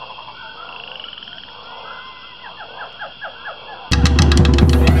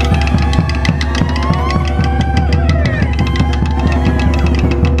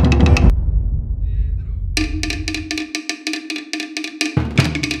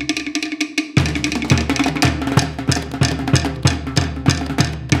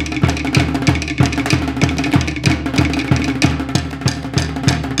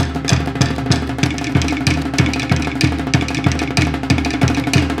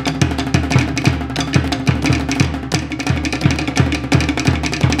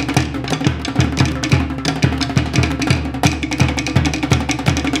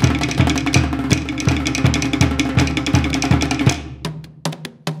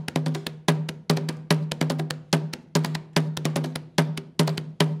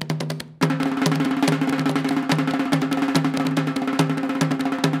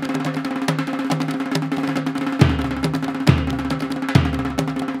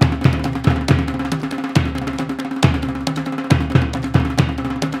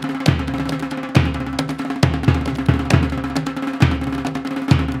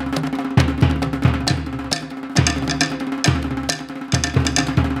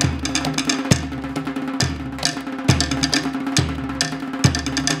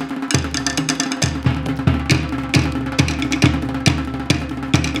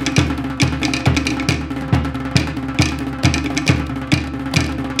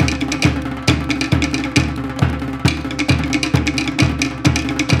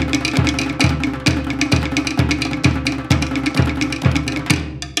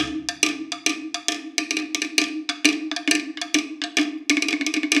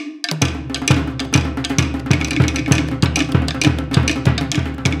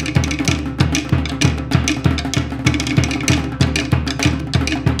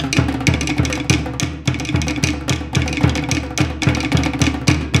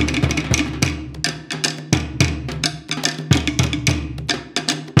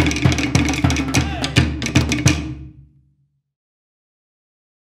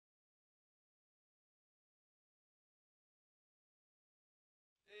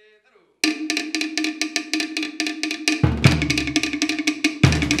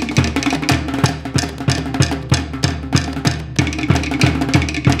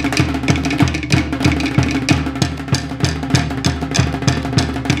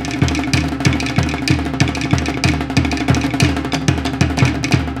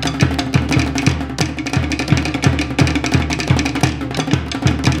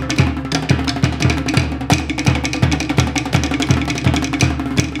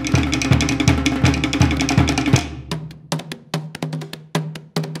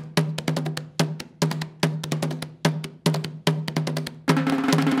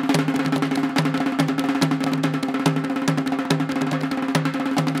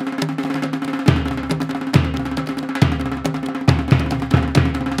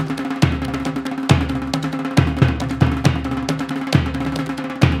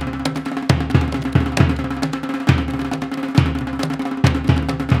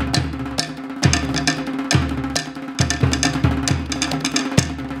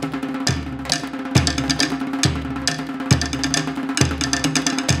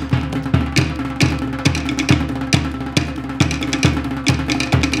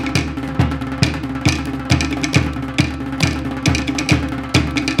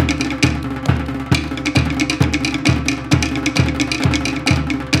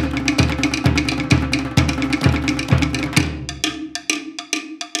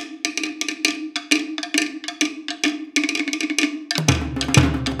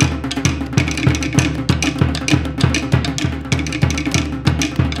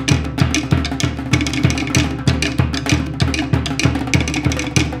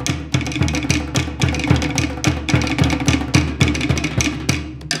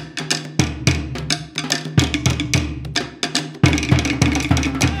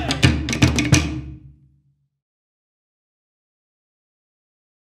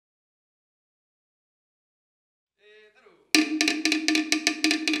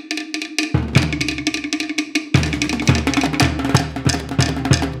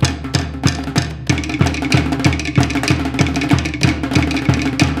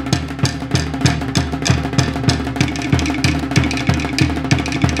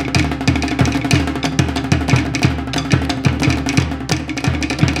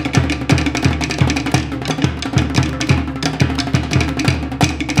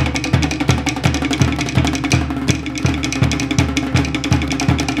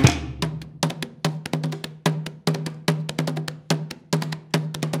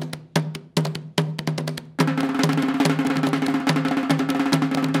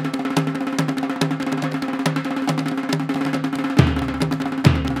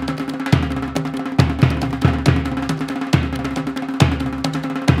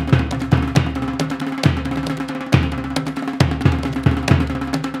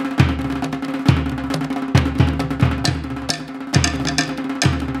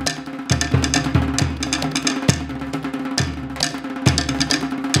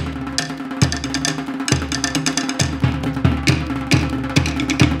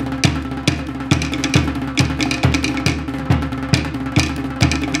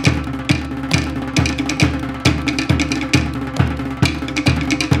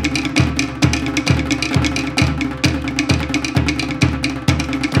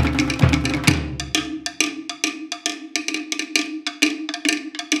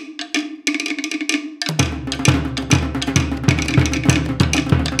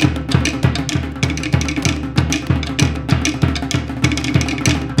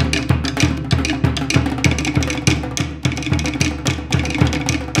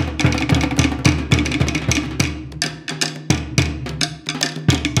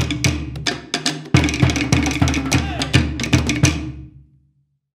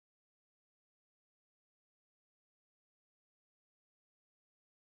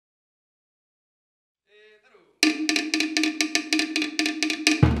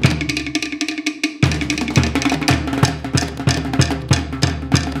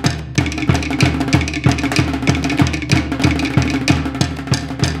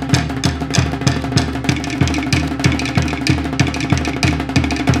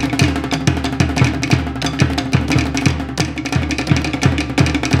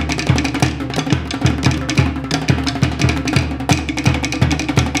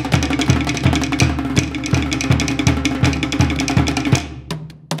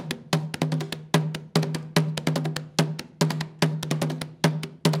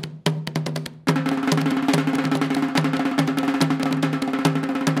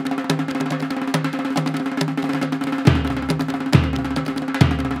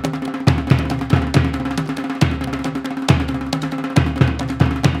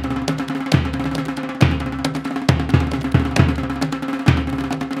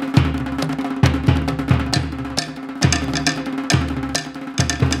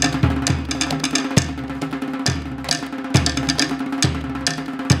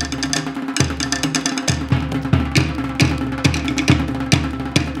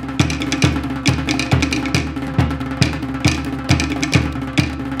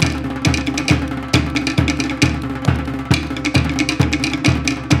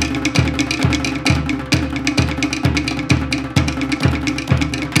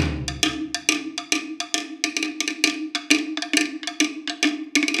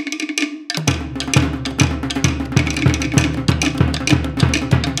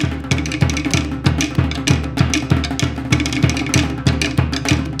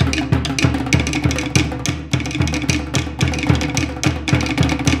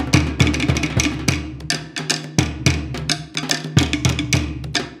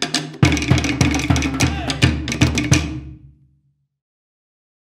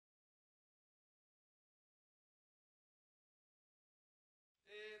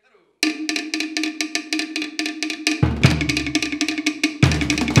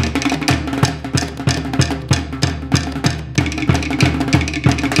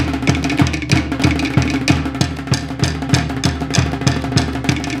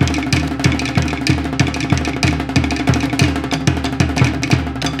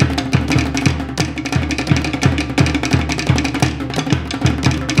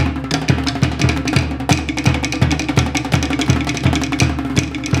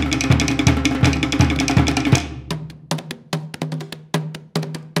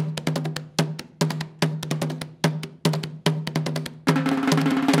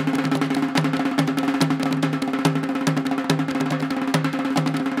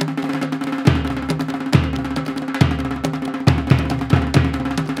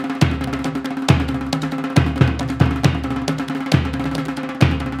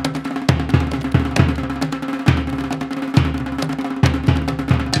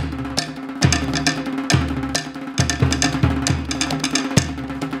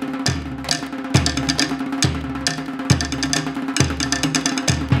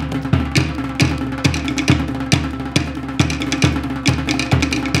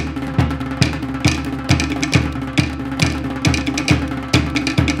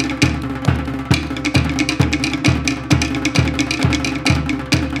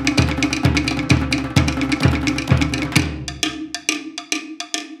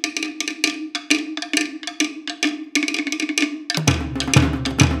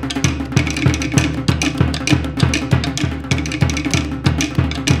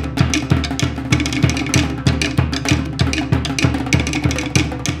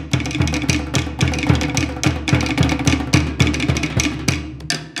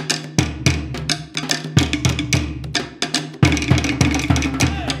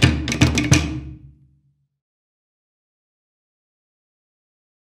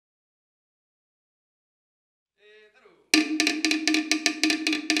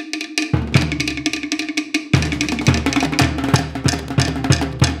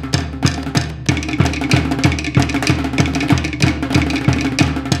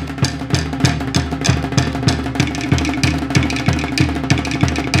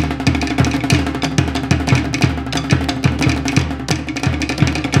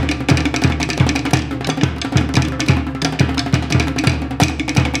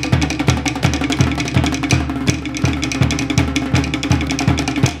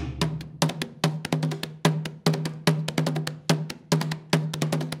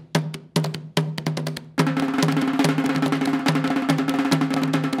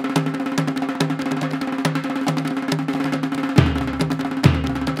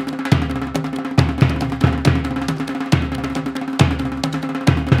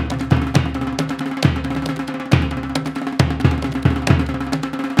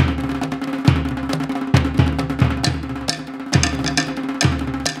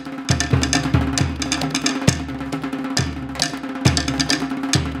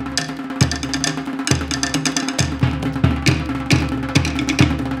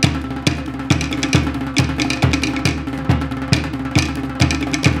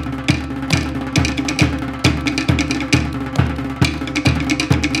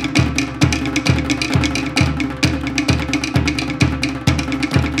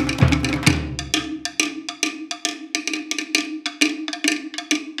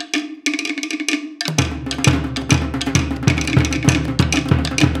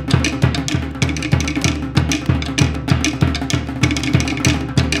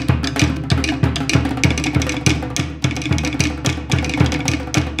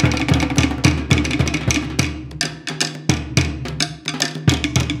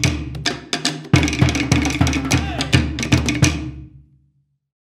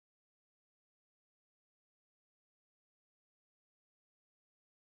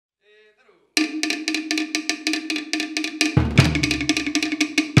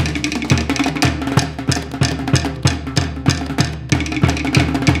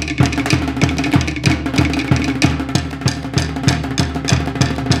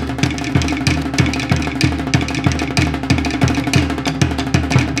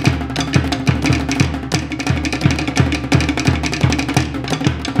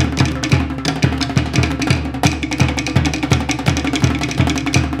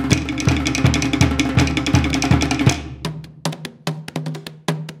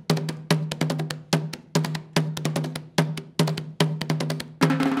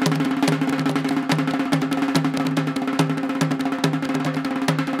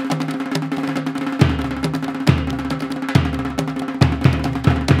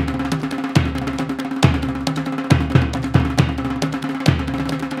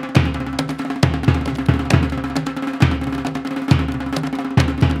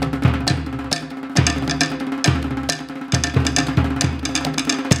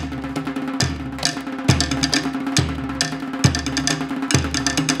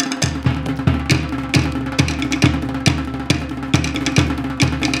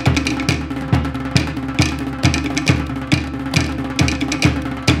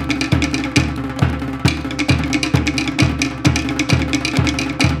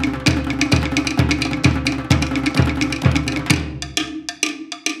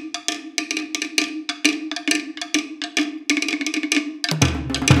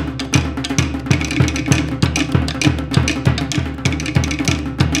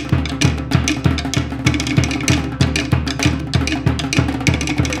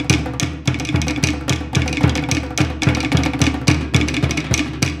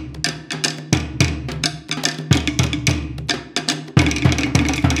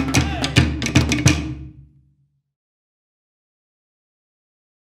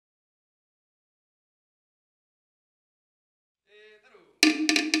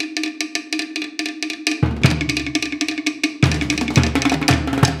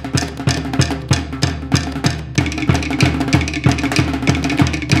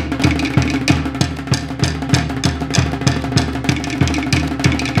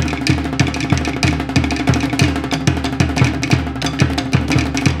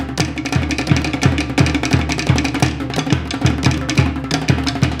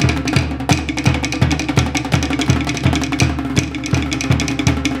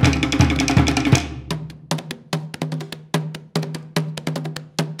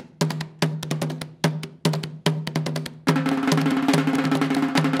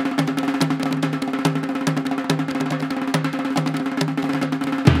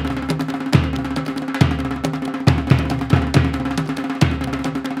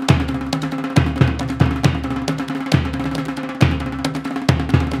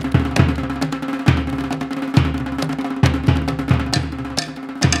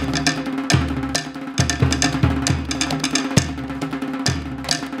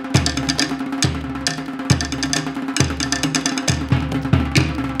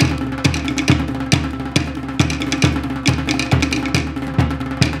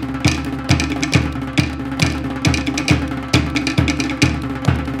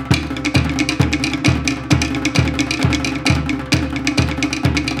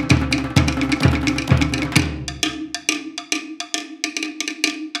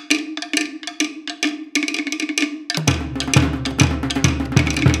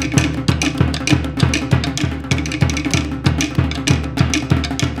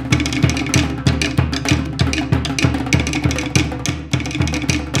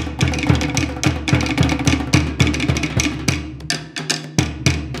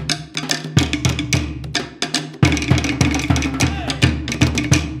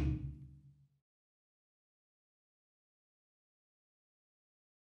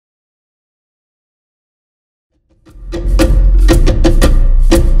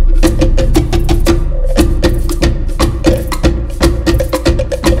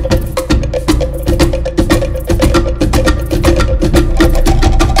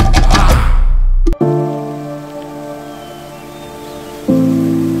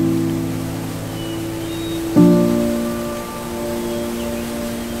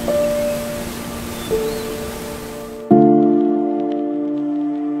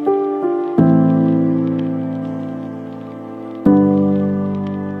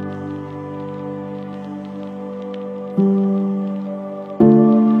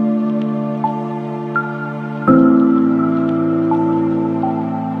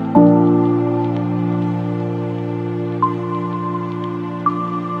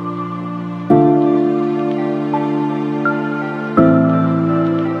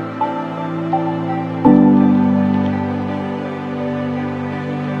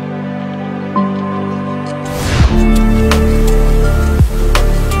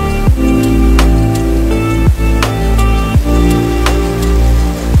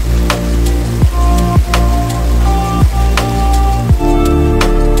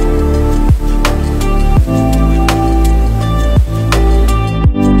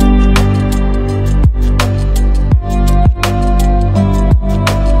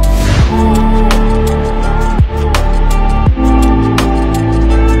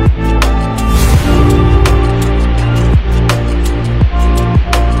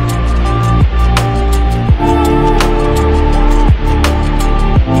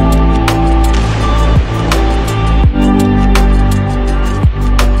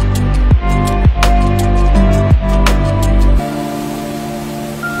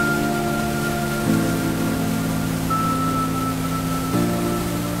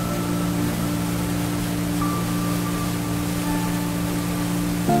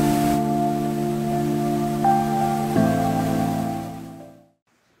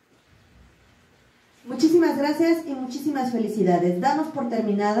 Muchísimas gracias y muchísimas felicidades. Damos por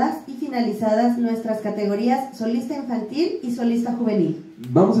terminadas y finalizadas nuestras categorías Solista Infantil y Solista Juvenil.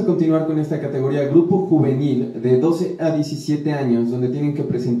 Vamos a continuar con esta categoría Grupo Juvenil de 12 a 17 años, donde tienen que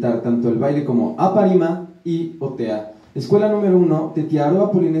presentar tanto el baile como Aparima y Ote'a. Escuela número 1,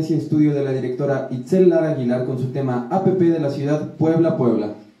 Tetiaroa Polinesia Estudio de la directora Itzel Lara Aguilar con su tema APP de la ciudad Puebla,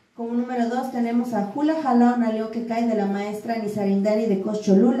 Puebla. Como número 2 tenemos a Jula Jalao Naleo que cae de la maestra Nizarindari de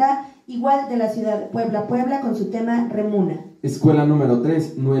Coscholula, igual de la ciudad de Puebla, Puebla, con su tema Remuna. Escuela número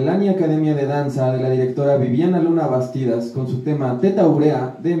 3, Nuelani Academia de Danza de la directora Viviana Luna Bastidas con su tema Teta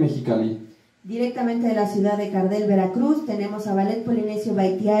Urea de Mexicali. Directamente de la ciudad de Cardel, Veracruz, tenemos a Ballet Polinesio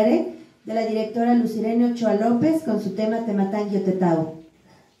Baitiare de la directora Lucirene Ochoa López con su tema Tematangui Tetao.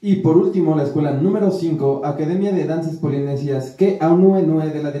 Y por último, la escuela número 5, Academia de Danzas Polinesias Que Aunue Nue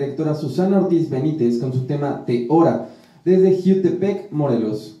de la directora Susana Ortiz Benítez con su tema Te Ora desde Jutepec,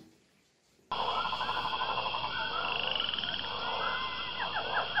 Morelos.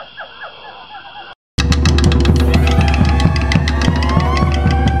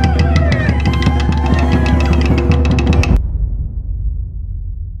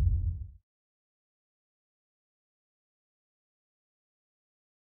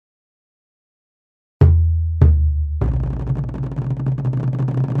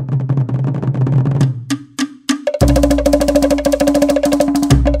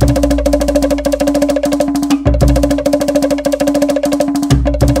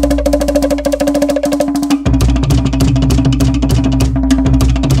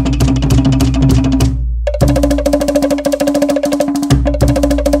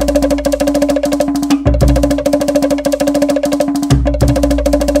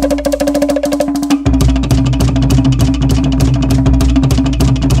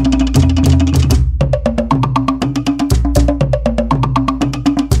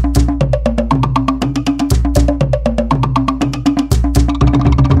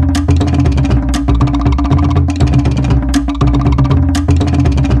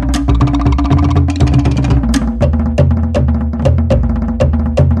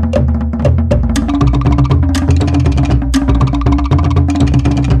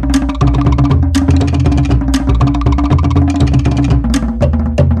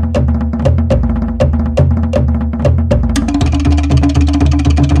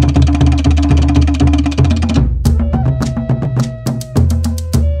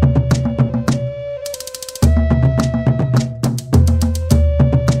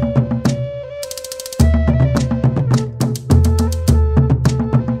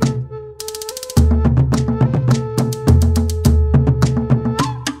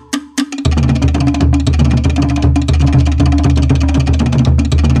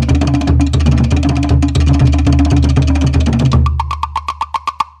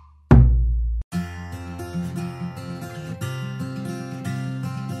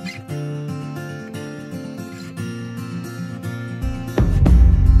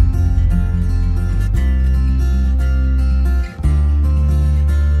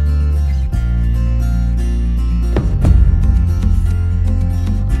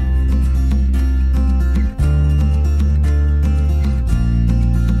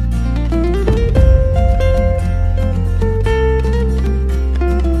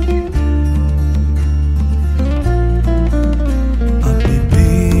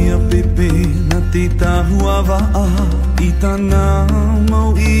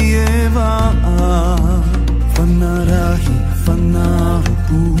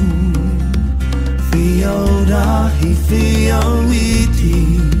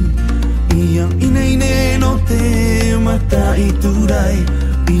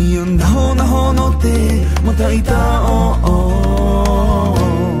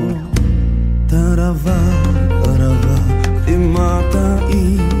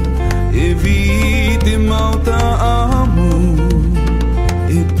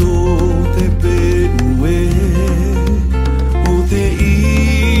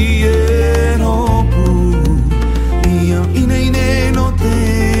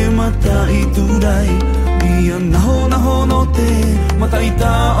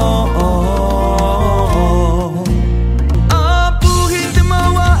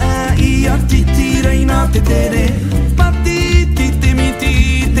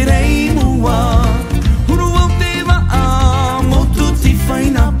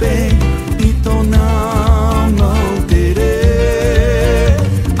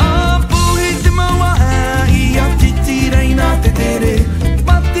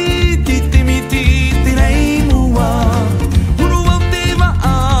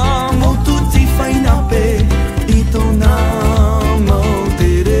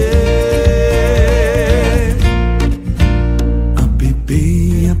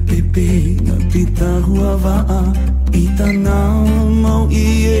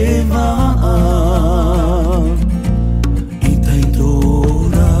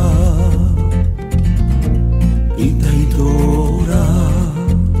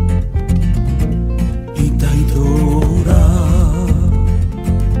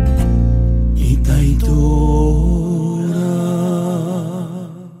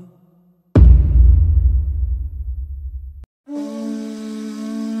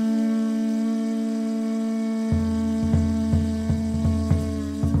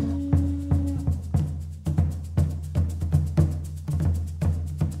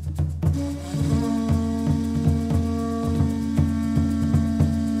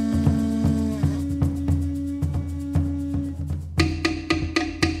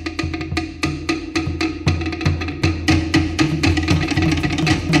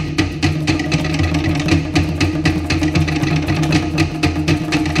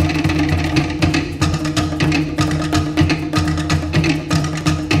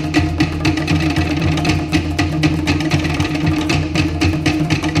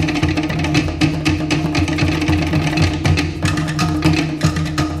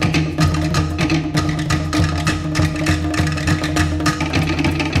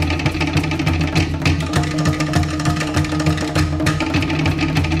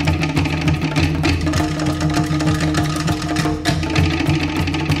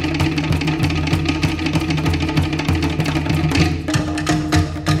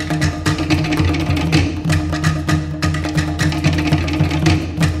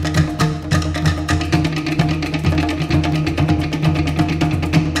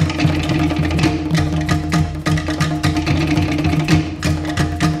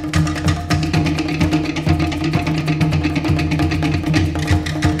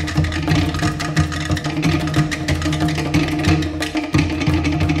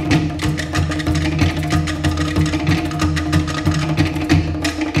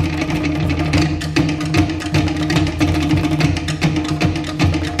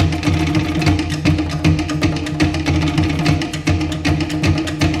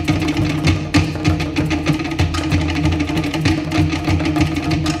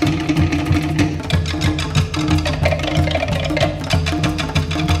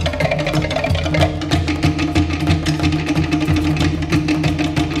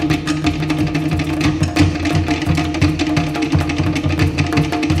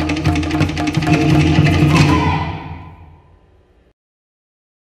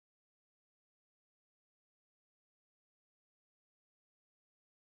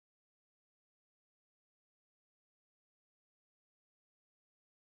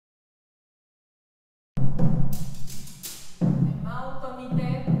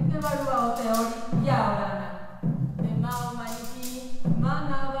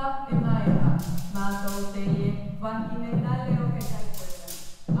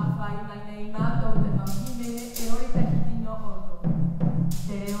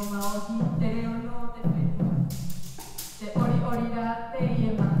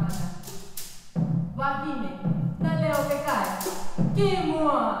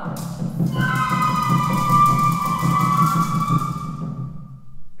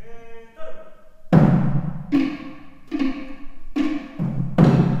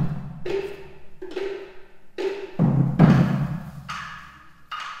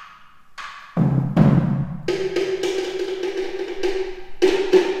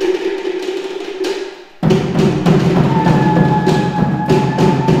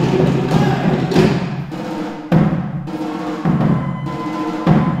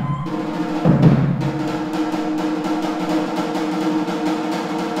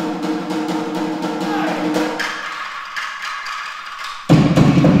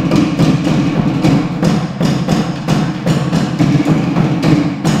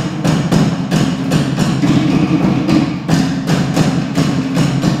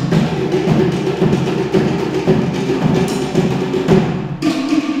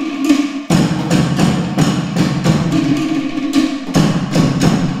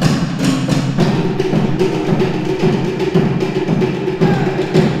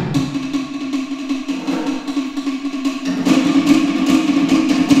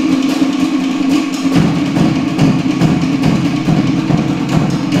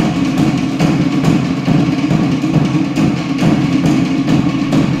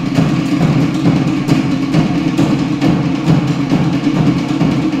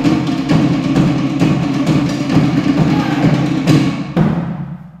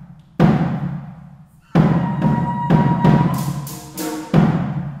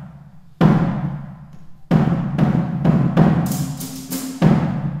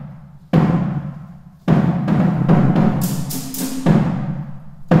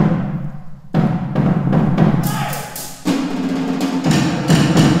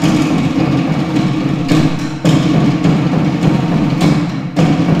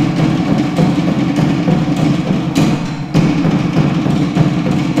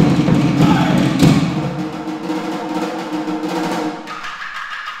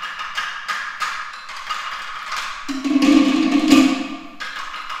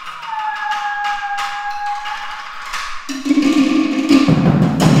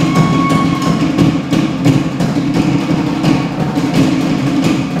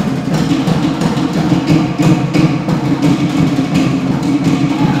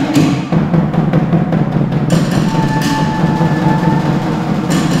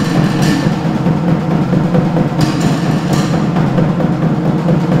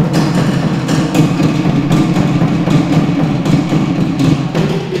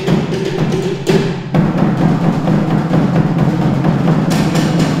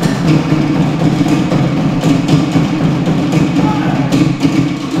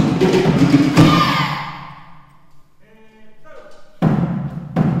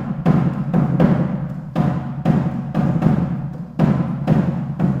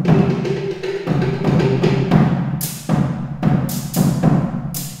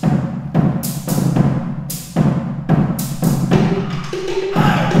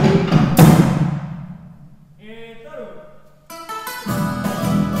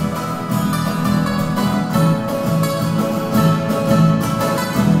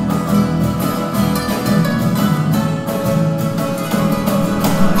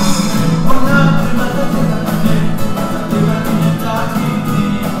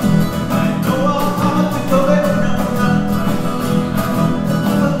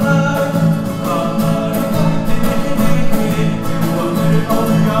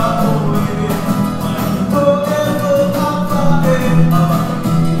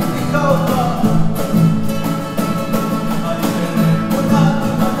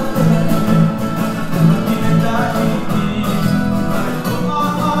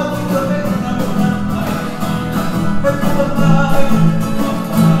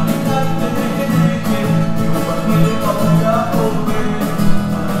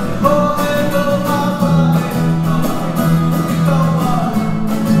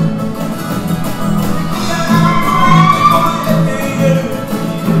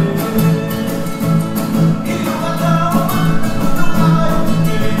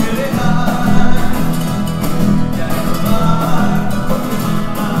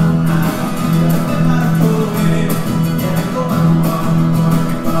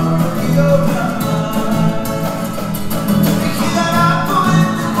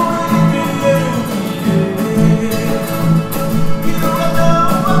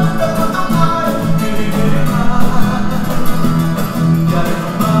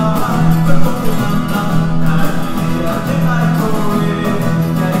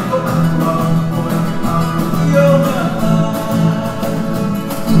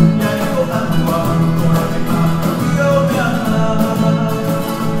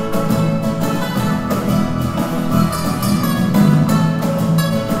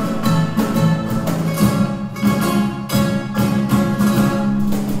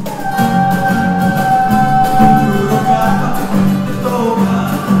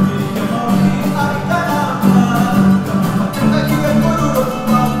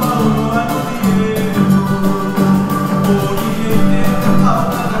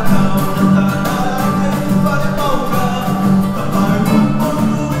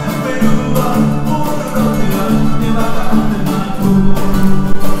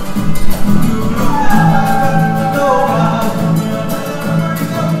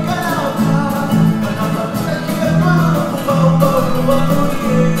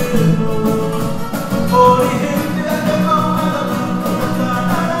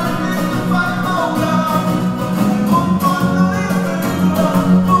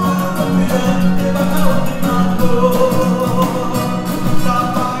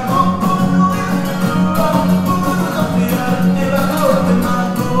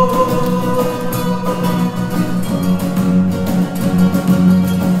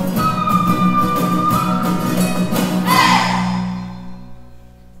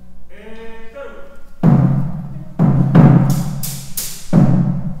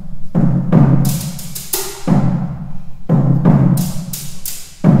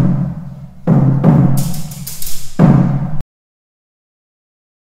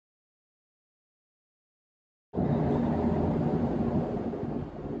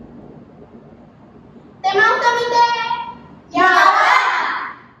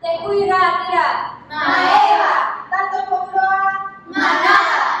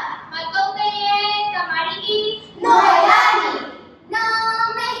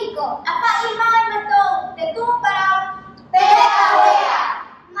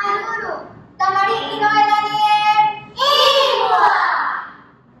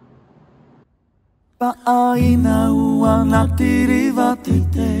 Pa'aina uana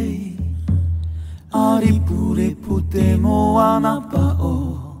tirivatitei Aripure pute moana pa'o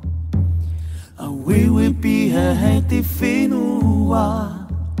Awiwi pihe heti whenua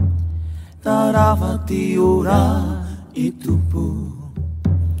Tarawati ora itupu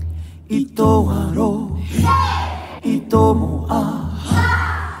Ito aro, ito moa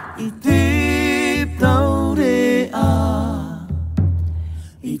Itip taurea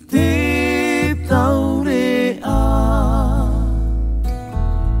Itip taurea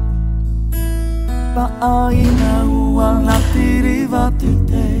Pa'aina uana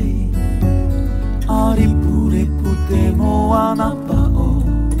tirivatitei Aripure pute moana pa'o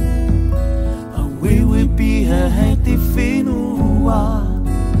Awiwi pihe heti whenua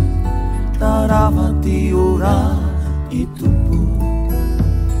Tarawati ora itupu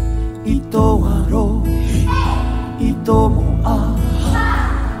Ito aro, ito moa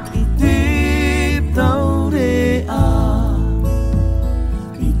Itip taurea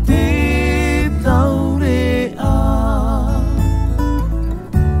Itip taurea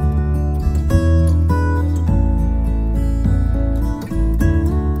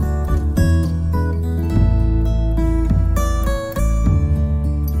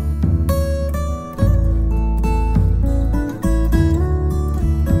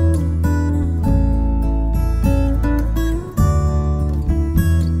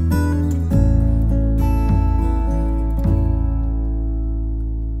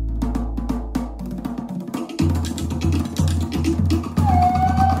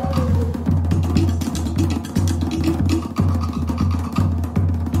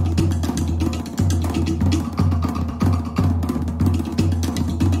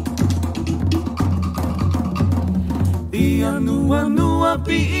Nua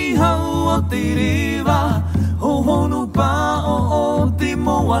pi hau o te rewa Ho honu pa o te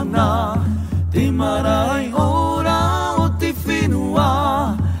moana Te marae ora o te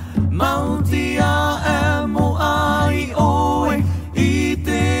whenua Mautia e moa i oe I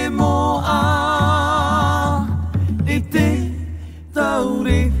te moa I te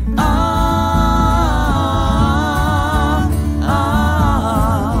taure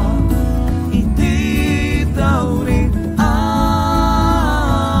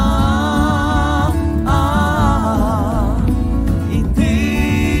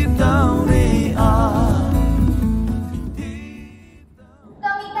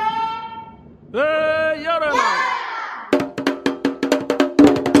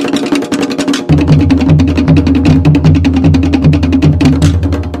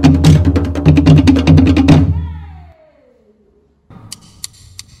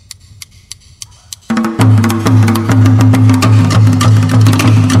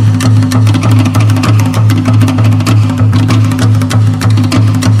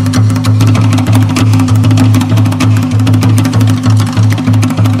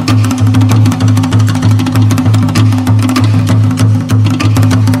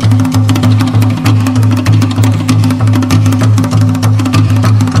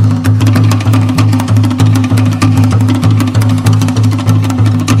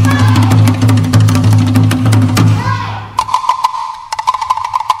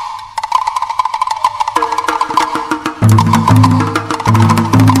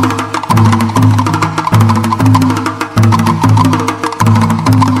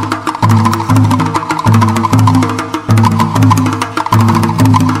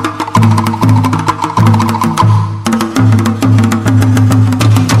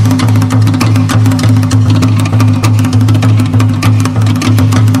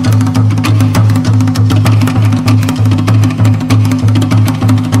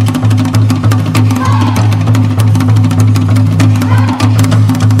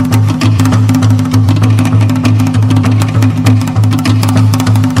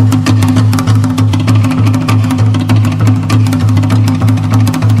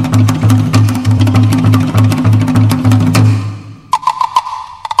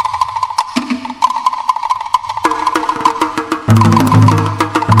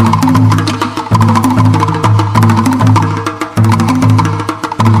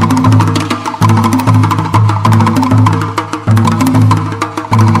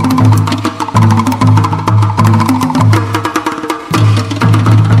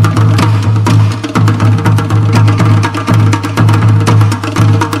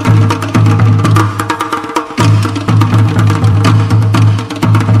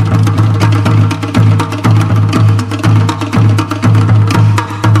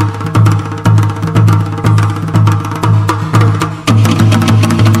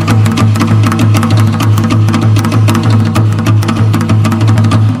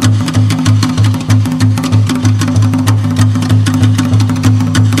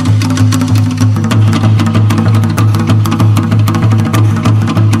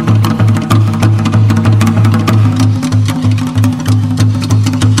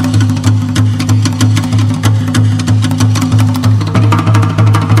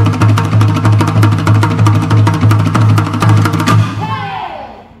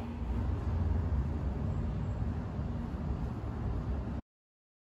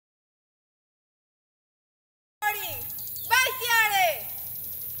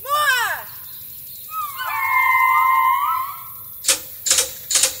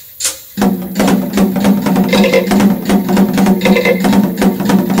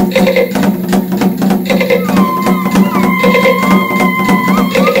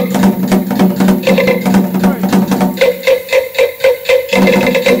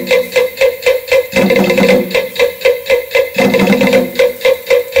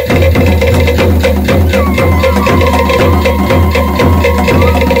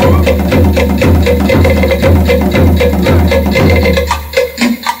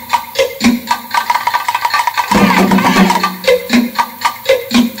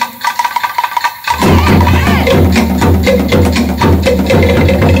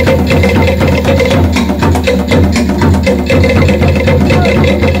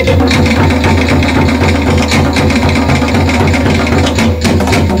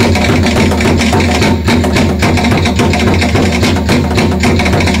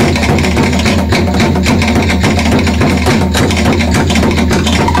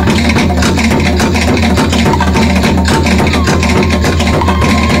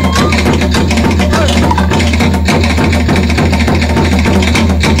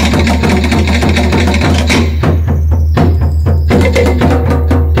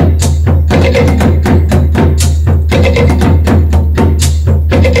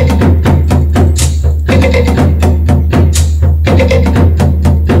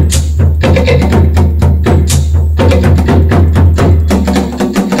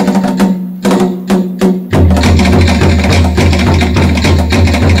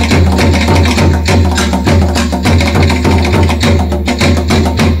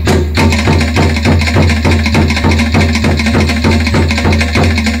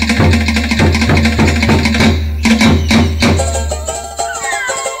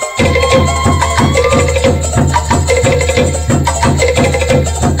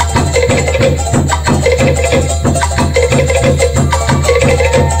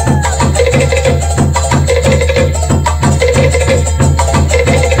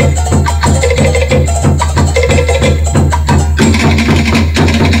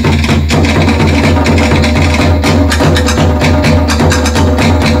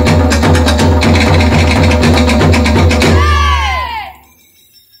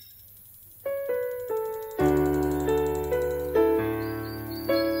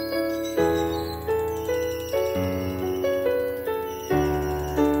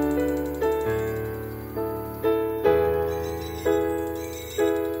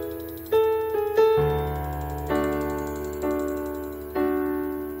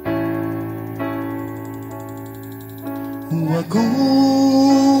Wakura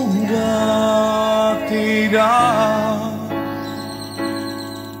tira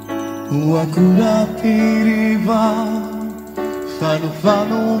Wakura tiriva Fano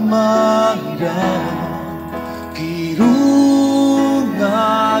fano maira Kiruna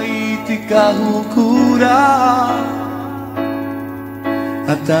itika hukura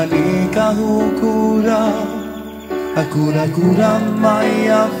Atani kahukura Akura kura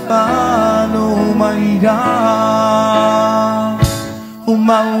maya fano maira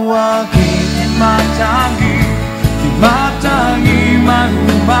Umawa ki matangi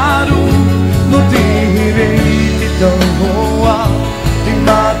maru maru No tihire tito hoa Ti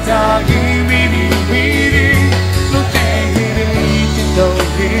matangi miri miri No tihire tito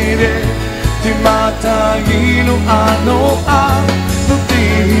hire Ti matangi no ano a No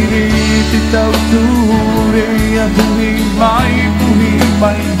tihire tito ture A puhi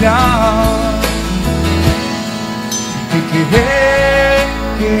mai da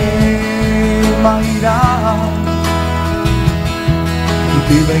Ke mai da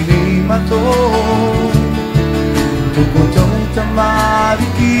Vahine mato Toko tong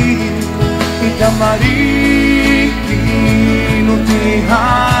tamariki Itamariki no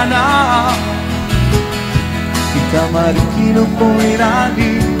tihana Itamariki no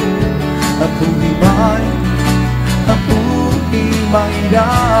poirani Apuhi mai da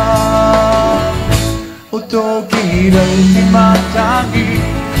Otokira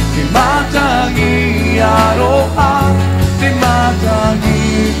Timatangi aroha Timatangi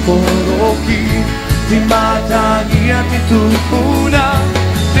koroki Timatangi atitukuna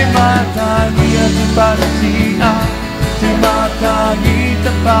Timatangi atipasia Timatangi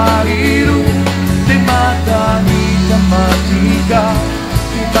tapariru Timatangi tamatika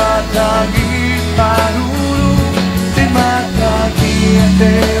Timatangi paruru Timatangi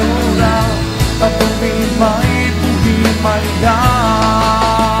ateura Puhi mai da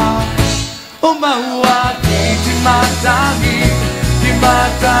Umawa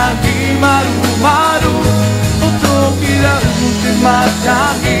Timatangi maru maru Otokira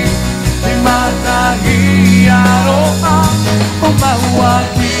Timatangi aroha Umawa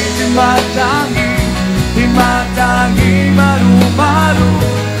Timatangi maru maru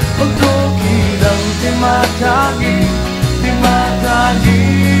Otokira Timatangi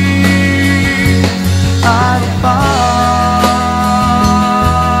aroha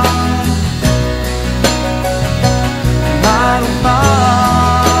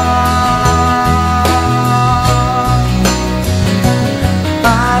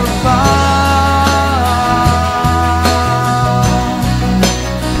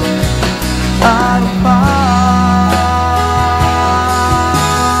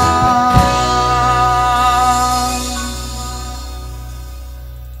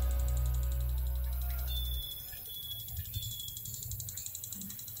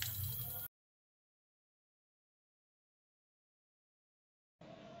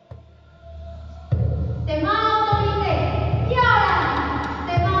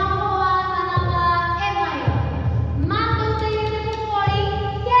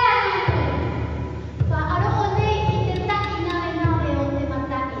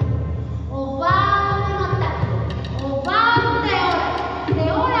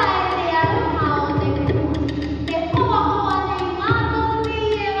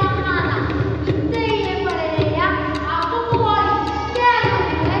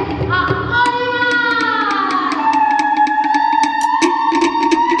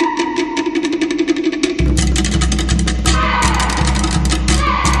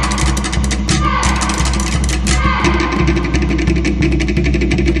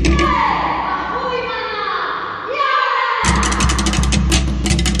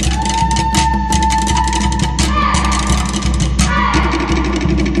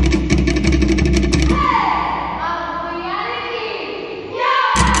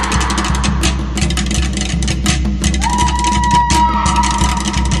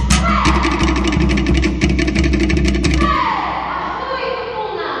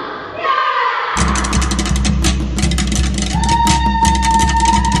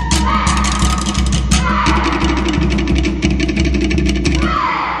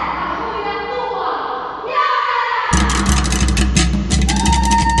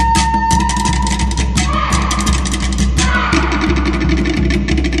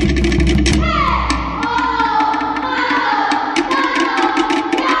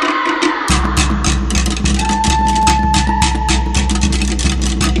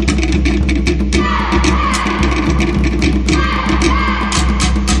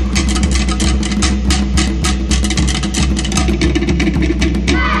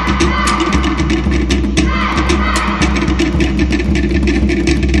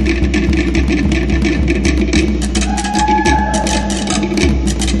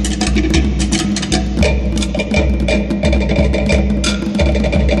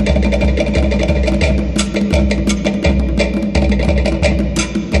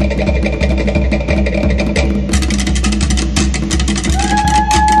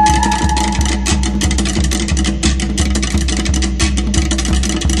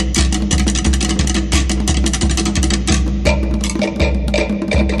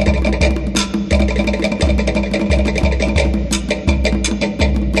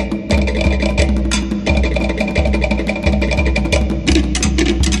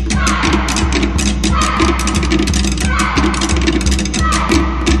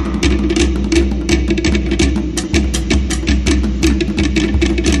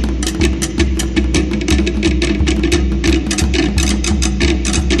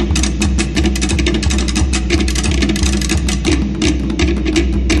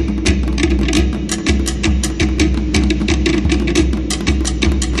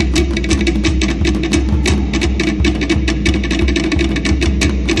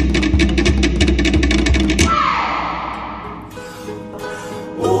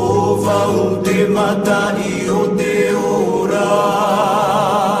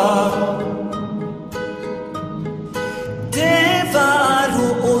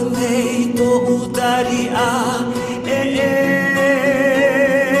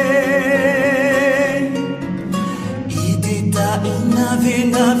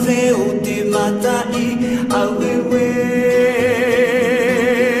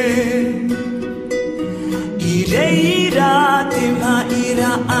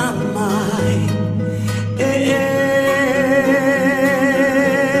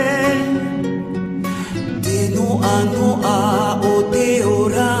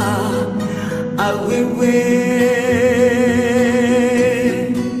awewe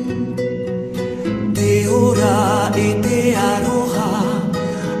te ora e te aroha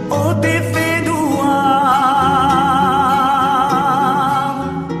o te whenua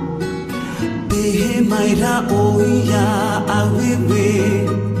te he maira o ia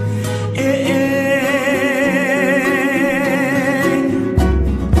awewe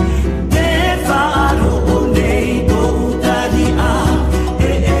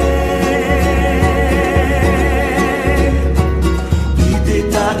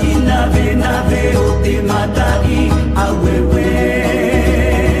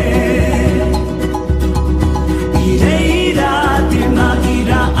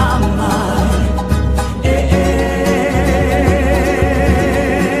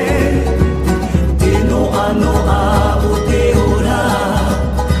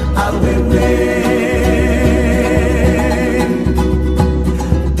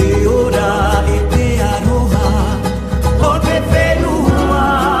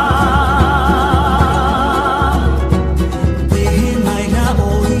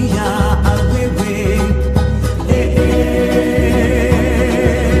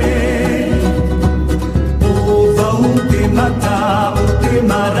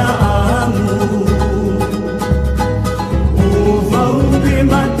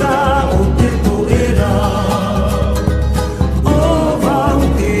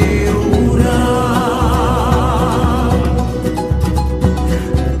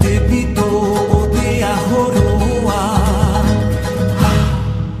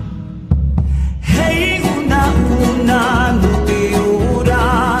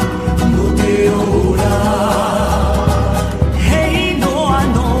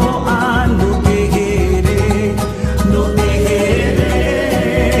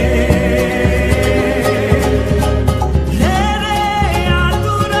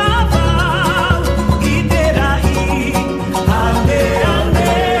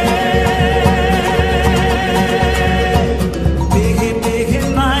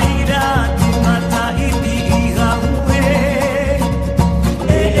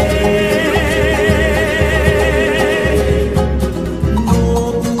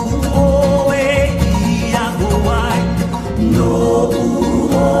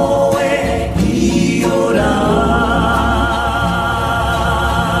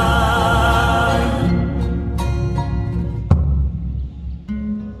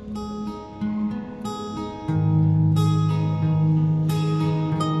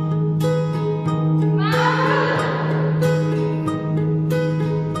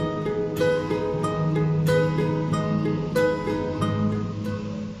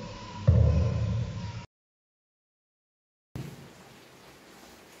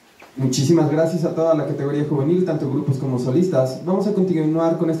Muchísimas gracias a toda la categoría juvenil, tanto grupos como solistas. Vamos a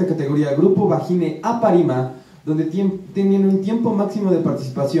continuar con esta categoría Grupo Vahine Aparima, donde tienen un tiempo máximo de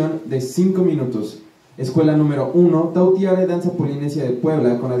participación de 5 minutos. Escuela número 1, Tautiare Danza Polinesia de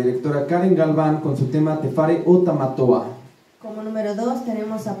Puebla, con la directora Karen Galván, con su tema Tefare o Tamatoa. Como número 2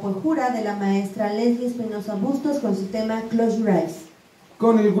 tenemos a Puejura de la maestra Leslie Espinosa Bustos, con su tema Close Your Eyes.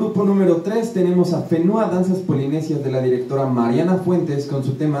 Con el grupo número 3 tenemos a Fenua Danzas Polinesias de la directora Mariana Fuentes, con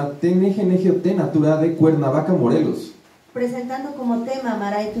su tema Tenegeneje o Tenatura de Cuernavaca, Morelos. Presentando como tema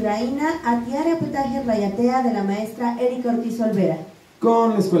Maray Turaína a Tiare Putaje Rayatea de la maestra Erika Ortiz Olvera.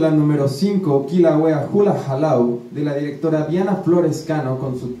 Con la escuela número 5, Kilauea Hula Halau, de la directora Diana Flores Cano,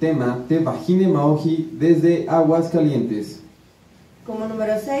 con su tema Te Vahine Maoji desde Aguascalientes. Como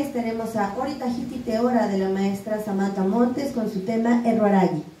número 6 tenemos a Oritahiti Teora de la maestra Samantha Montes, con su tema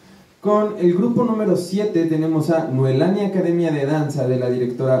Erruaragi. Con el grupo número 7 tenemos a Nuelani Academia de Danza de la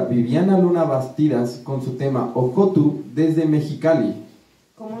directora Viviana Luna Bastidas, con su tema Ojotu desde Mexicali.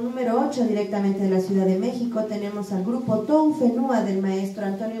 Como número 8, directamente de la Ciudad de México, tenemos al grupo Tou Fenua del maestro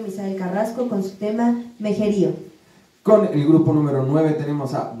Antonio Misael Carrasco, con su tema Mejerío. Con el grupo número 9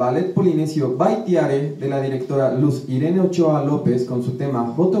 tenemos a Ballet Polinesio Baitiare de la directora Luz Irene Ochoa López, con su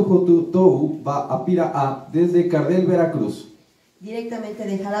tema Joto Jotu Tou Va Apira A desde Cardel, Veracruz. Directamente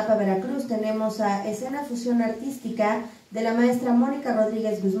de Jalapa, Veracruz, tenemos a Escena Fusión Artística de la maestra Mónica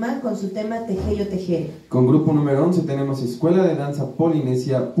Rodríguez Guzmán, con su tema Tejeyo Tejere. Con grupo número 11 tenemos Escuela de Danza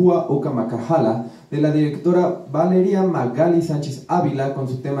Polinesia Pua Okamacajala de la directora Valeria Magali Sánchez Ávila, con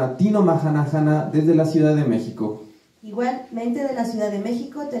su tema Tino Mahanajana desde la Ciudad de México. Igualmente de la Ciudad de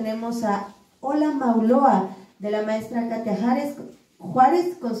México tenemos a Hola Mauloa de la maestra Katia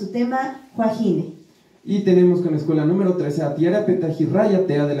Juárez, con su tema Juajine. Y tenemos con la escuela número 13 a Tiare Petaji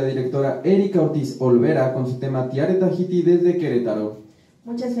Rayatea de la directora Erika Ortiz Olvera, con su tema Tiare Tajiti desde Querétaro.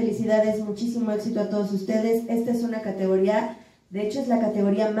 Muchas felicidades, muchísimo éxito a todos ustedes. Esta es una categoría De hecho, es la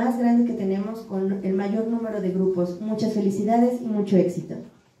categoría más grande que tenemos con el mayor número de grupos. Muchas felicidades y mucho éxito.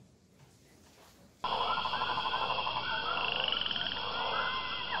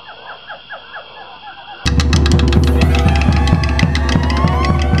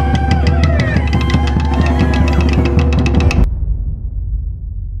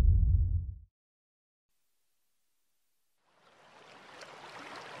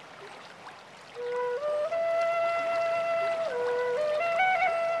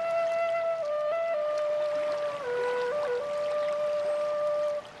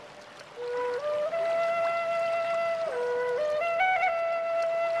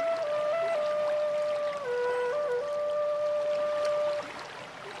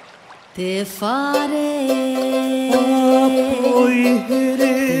 Te whare Apoi here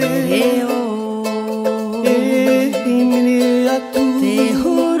te reo E himini atu te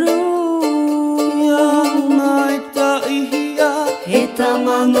horo Ia mai ta ihia he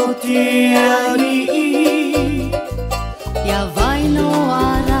tamano te ari ia vai no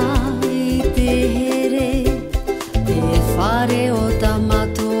ara I te here te whare o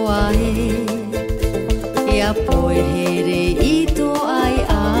tamatoa he ia poe here I to ai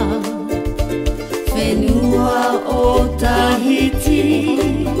a Whenua o Tahiti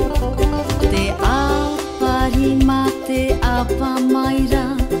Te Aparima te Apamaira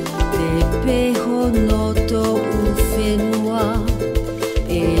Te peho no tōu whenua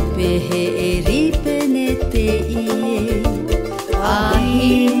E pehe e ripene te ie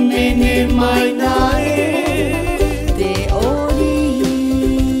Ahi mene mai na Te ori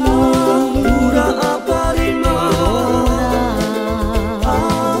Ahura Aparima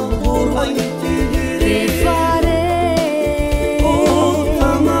Ahura I te here Te whare O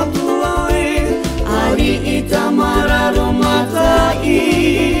tamatua Ari I tamararo matai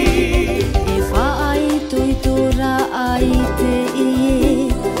E whaai toitora ai te ie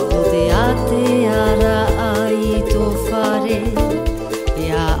O te ate ara ai tō whare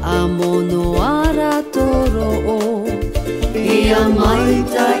Ia a mono ara toro o Ia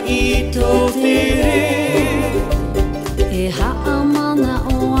maita I tō tere E haa mana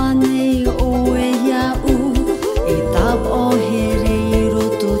o anei o e iau E tap o here I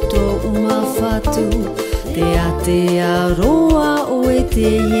roto tō umawhatu Te ate aroa o e te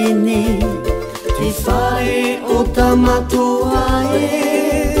iene Te whae o tamatoa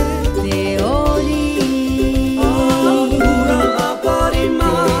Te ori Ahura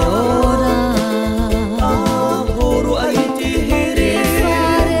Aparima Te ora Ahura I te here Te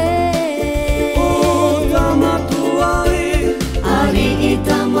whare O tamatua Ari I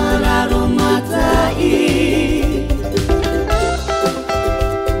tamararo matai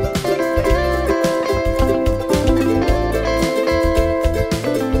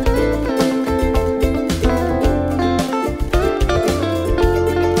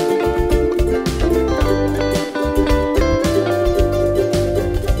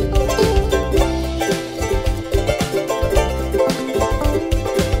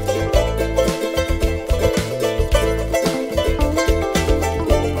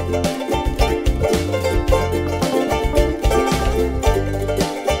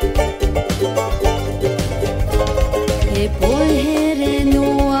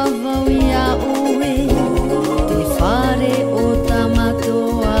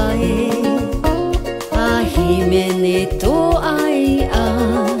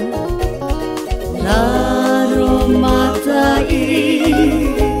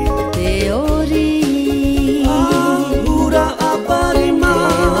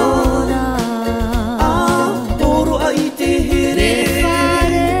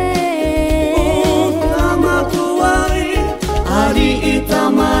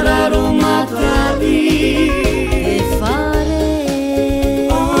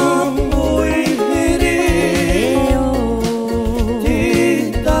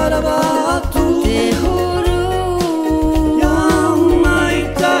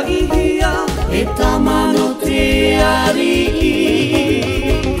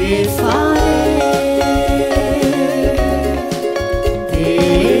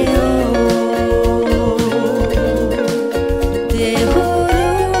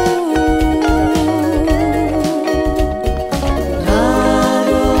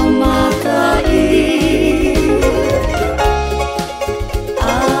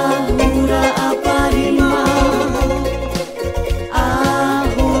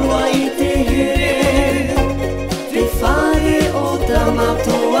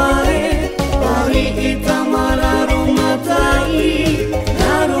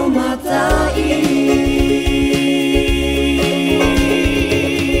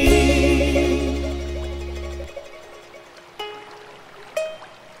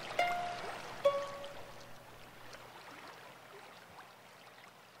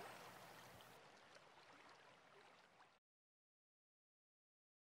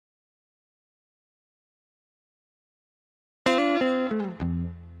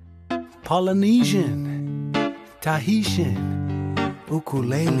Polynesian, Tahitian,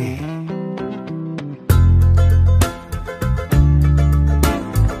 ukulele.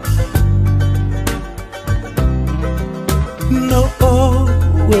 No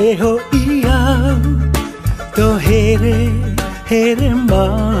weho ia to here ma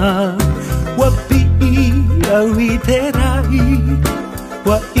wapi awi terai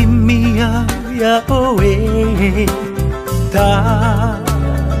wa imia ya oe ta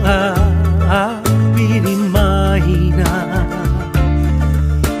piri maina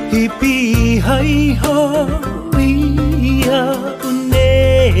hipi hai ho ia une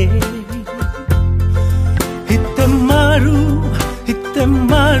hitemaru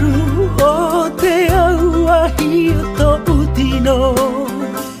o te aua hi to utino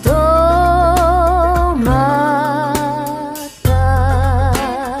Tō mata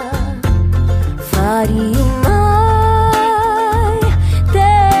whari mai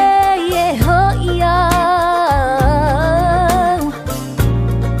te e hoia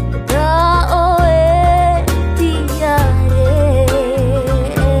Ta oe tiare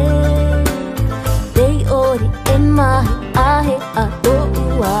Te ori e mahi ahe a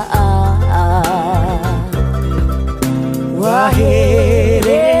oua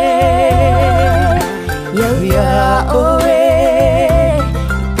Wahere Ia oe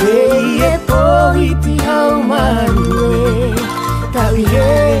Te e pohiti hau marue Tawi he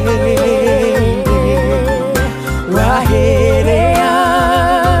Wahere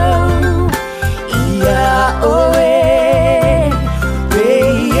au Ia oe Te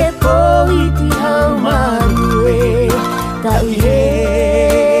e pohiti hau marue Tawi he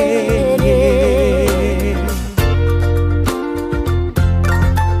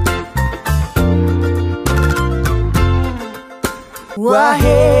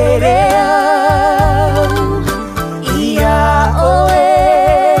Wahere au Ia oe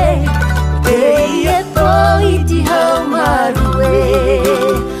Te e pohiti hau marue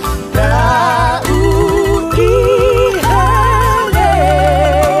Ta uki hele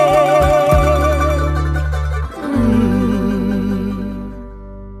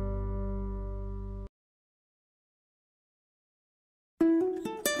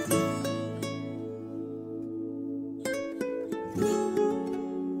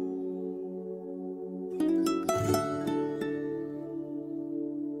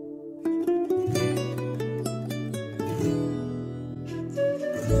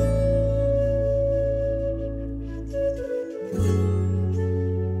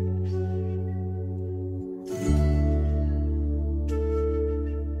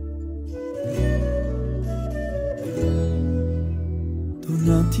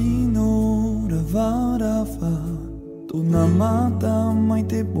Tōna tino rawa rawa Tōna mata mai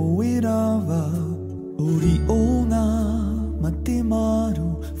te poe rawa Ori ona ma te maru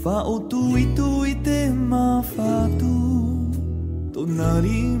Whao tui tui te mawhatu Tōna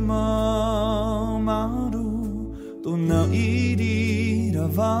rima maru Tōna iri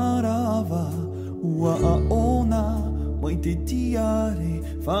rawa rawa Ua a ona mai te tiare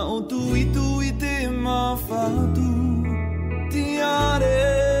Whao tui tui te mawhatu Tiare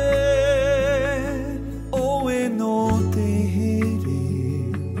oe no te here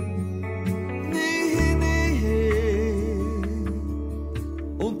Nehe nehe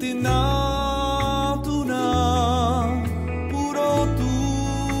o te nātuna Purotu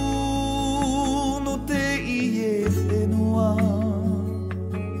no te ie whenua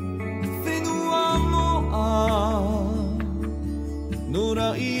Whenua moa Nora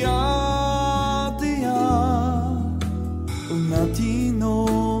ia te a Tōna tino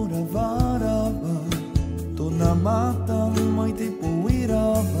rawa rawa Tōna mata mai te poe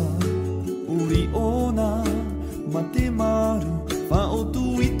rawa Uri ona ma te maru Whao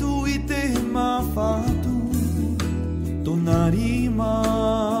tui tui te mawhatu Tōna rima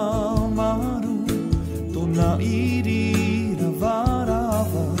maru Tōna iri rawa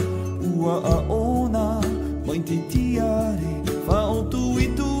rawa Ua a ona mai te tiare Whao tui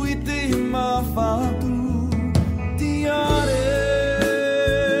tui te mawhatu Tiare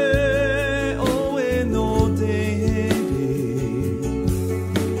oe no te here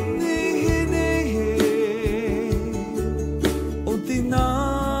Nehe nehe o te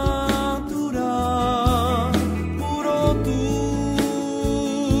nātura Purotu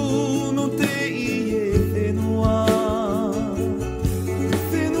no te ie whenua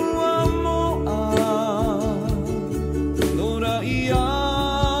Whenua moa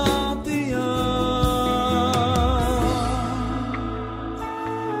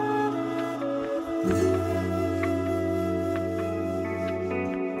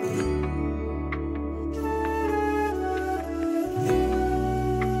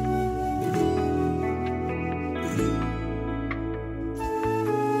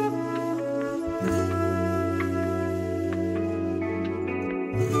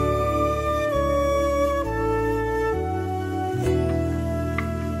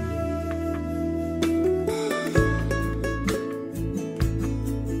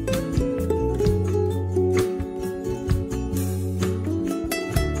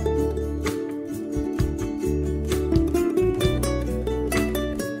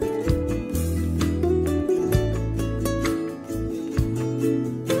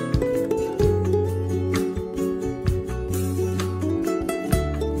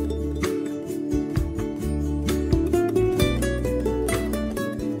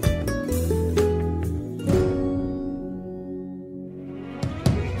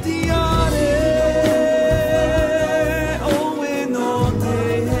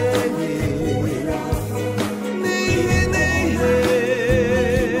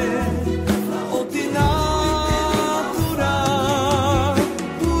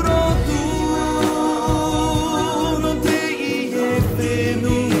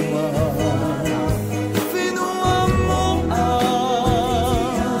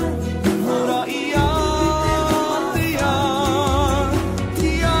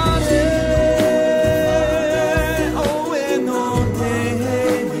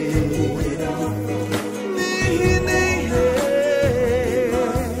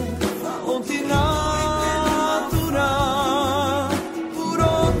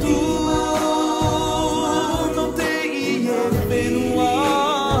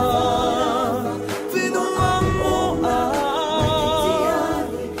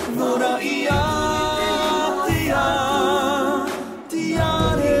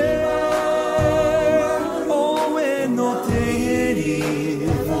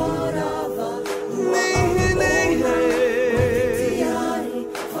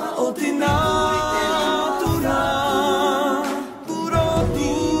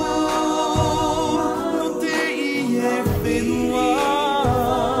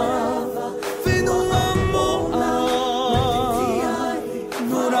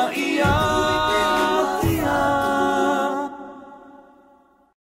ia ia.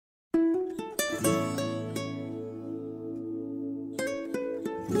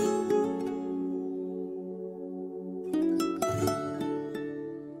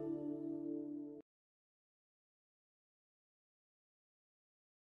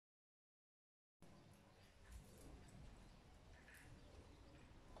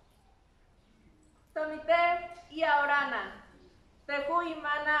 Tomite y Aurana, Teju y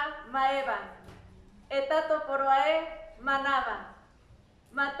Mana Maeva, Etato Poroae Manaba,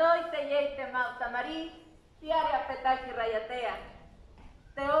 Mató y Teye y Temau Tamari, Tiaria Petaki Rayatea,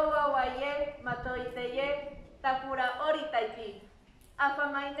 Teowa Waye, Mató y Teye, Tajura Ori Taiti,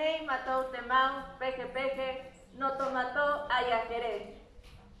 Afamainei Mató Temau, Peje Peje, no tomató Ayajere,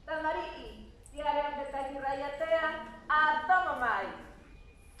 Tamari, Tiaria Petaki Rayatea, Atomomai.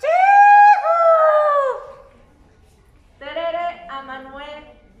 Terere Amanue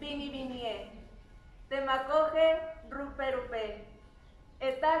Vini Vinie, Temacoge Rupe Rupe,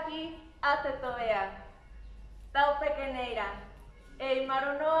 Etaji Atetoea, Tau Pequeneira,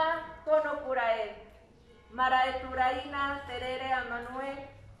 Eimaronoa Conocurae, Maraeturaina Terere Amanue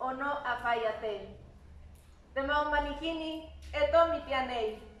Ono Afayate, Temaumanikini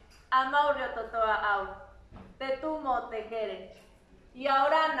Etomitianei, Amaurio Totoa Au, Tetumo Tejere, y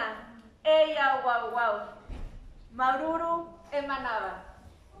Aurana, ella guau guau, Maururu emanaba.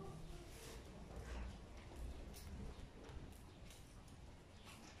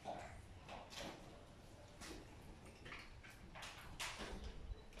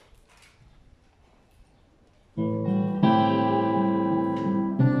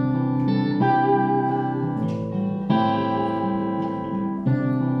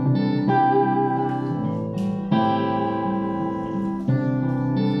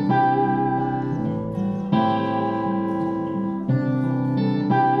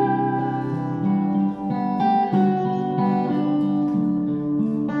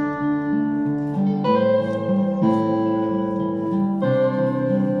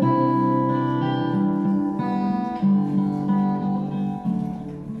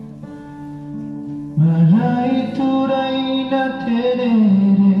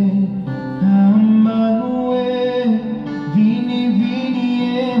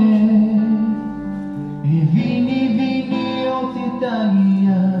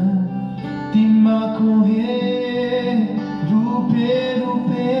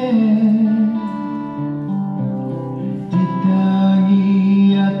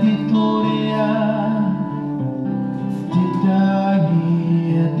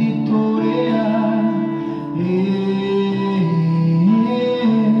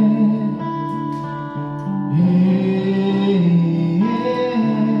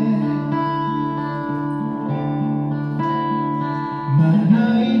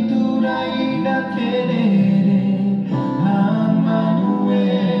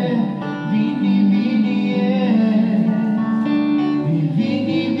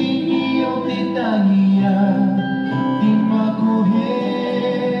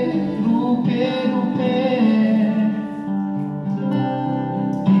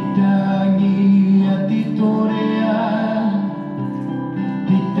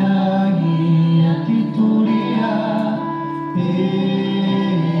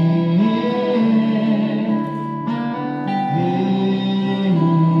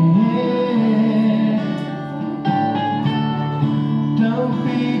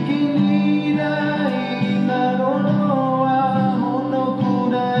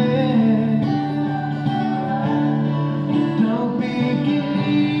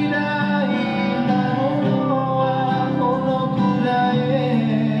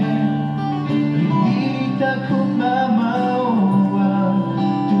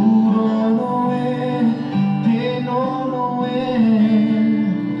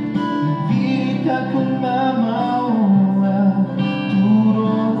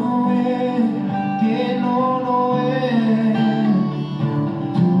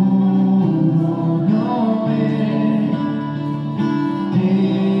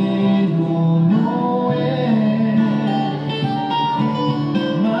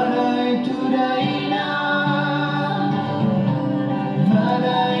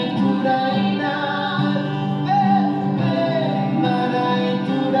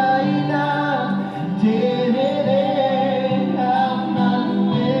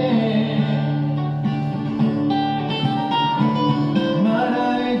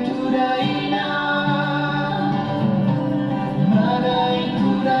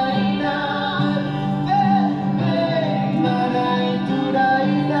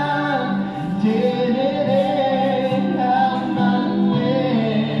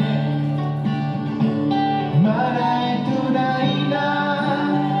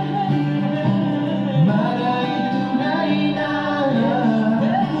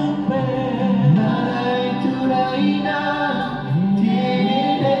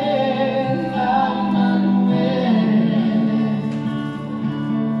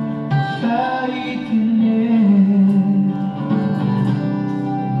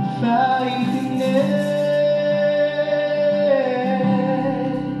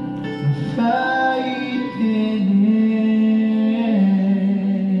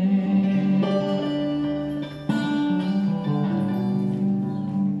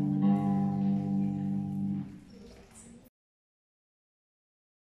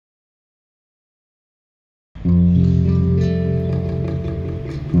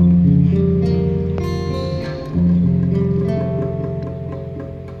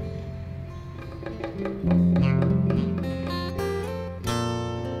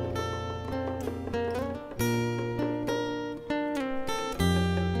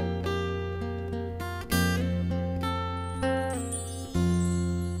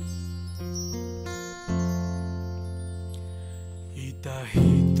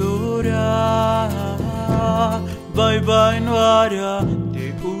 vai vai no área te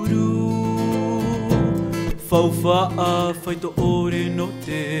uru Faufa'a fai to ore no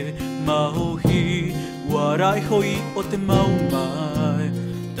te maohi Warai hoi o te maumai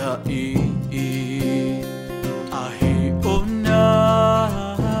Tai Ahi ona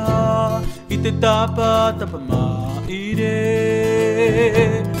I te tapa maire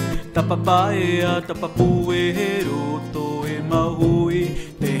Tapa paea tapa pue he roto e mahui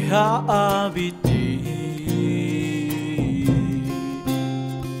Te haawiti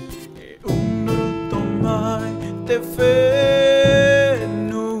Te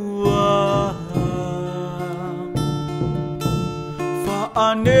whenua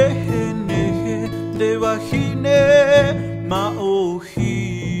Whaanehe nehe te wahine maohi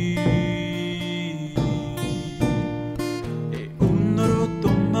E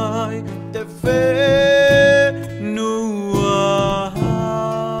unoroto mai te whenua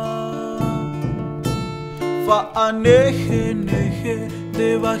Whaanehe nehe te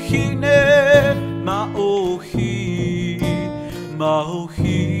wahine maohi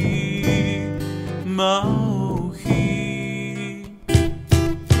Maohi, maohi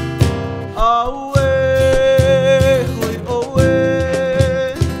Aue, hoi oe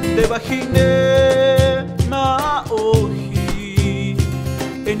Te wahine maohi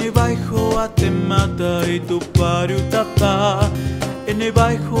Ene waiho a te mata I tu pariu tapa Ene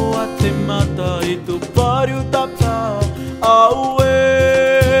waiho a te mata I tu pariu tapa Aue,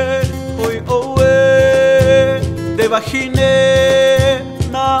 hoi oe Te wahine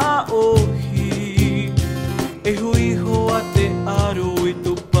maohi E huiho a te aro I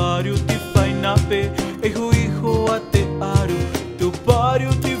tu pariu ti whainape E huiho a te aro Tu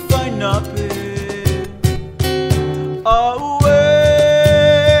pariu ti whainape Aue,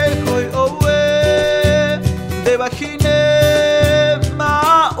 hoi oe Te wahine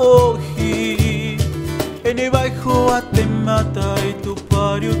maohi E ne waiho a te mata I tu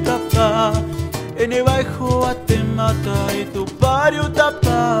pariu tapa E ne waiho a te mata I tu pariu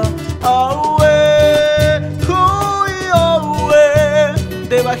tapa Aue, hui oue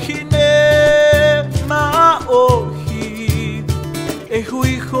Te wahine maohi E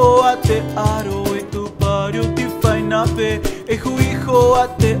huiho a te aro I tu pariu ti whainape E huiho a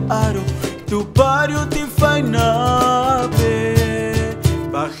te aro Tu pariu ti whainape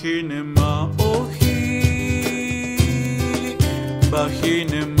Vahine maohi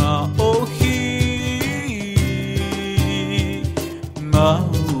Vahine maohi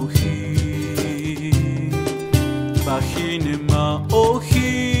Maohi Vahine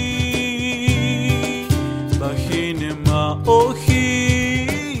maohi Vahine maohi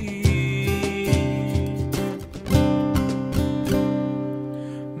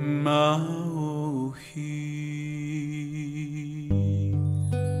Maohi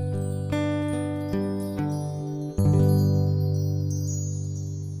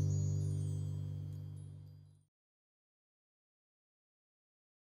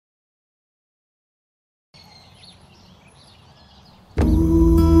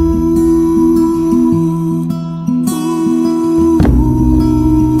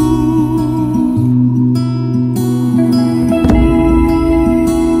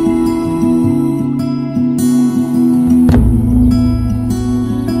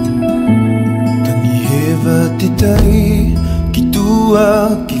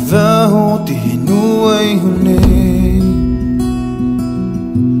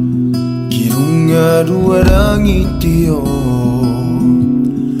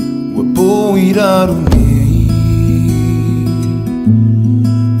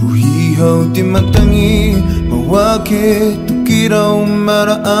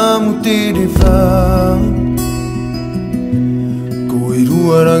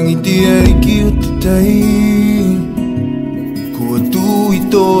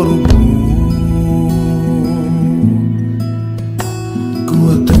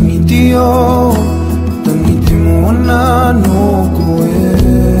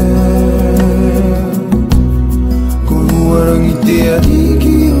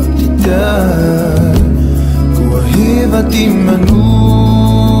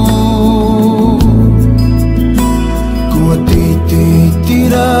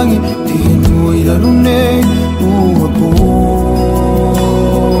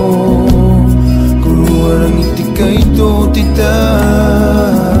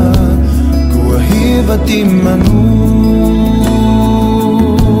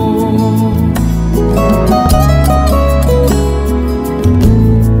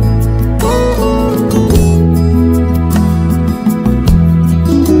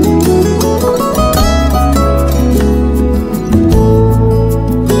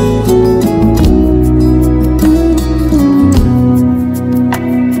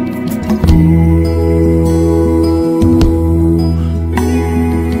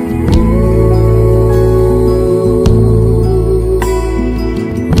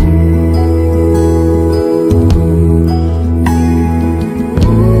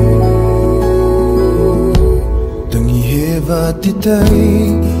tai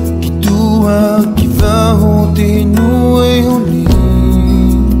ki tua ki vaho te nui honi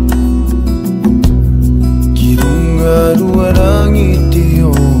ki runga ruarangi te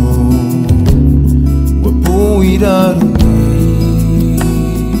o wa puiraruni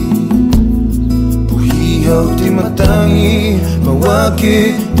puhi hau te matangi ma wake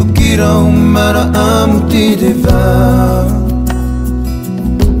tukira umara amu te dewa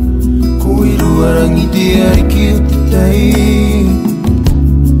koi ruarangi te ariki o te tai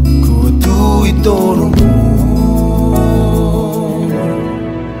ko tu i toro mo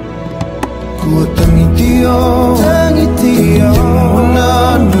ko tangi te o te moana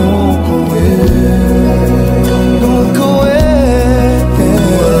no koe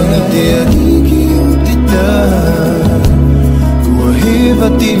ruarangi te ariki o te tai ko hewa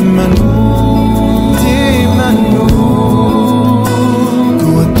te manu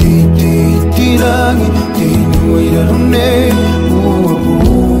rangi te nui rarone ua po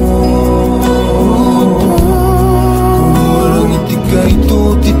kua rangi te kaito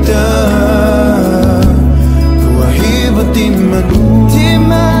te tā kua hewa te manu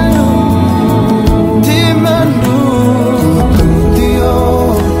kua tangi te o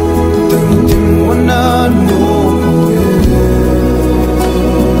tangi te moana no koe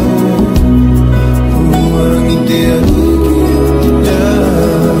kua rangi te ariki te tā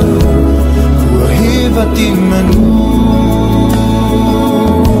Vati manu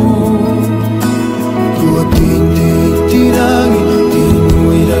kua tinte tirangi te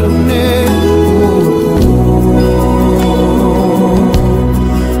nui rarune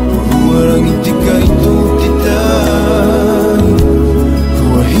kua rangi te kaito te tai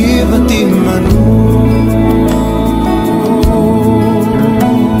kua he vati manu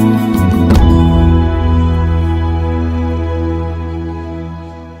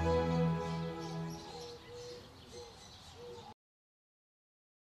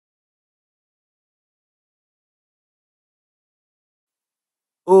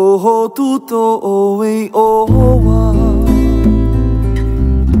Oho tuto oe oa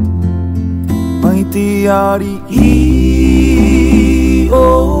mai te ari I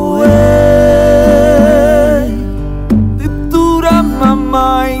oe te tura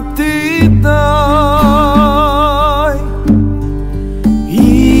mamai te tai I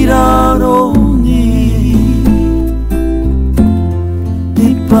raro ni te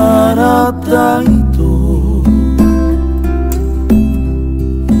paratai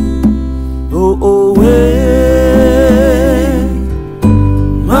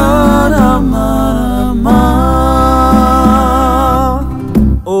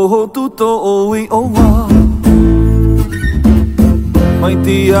mai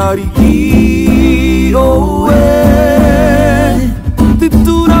te ari I oe te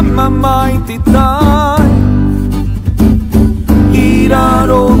tura mamai te tai I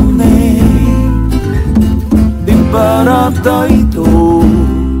raro nei te parataito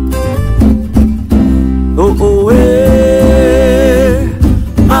o oe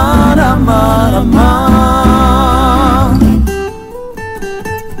mara mara mara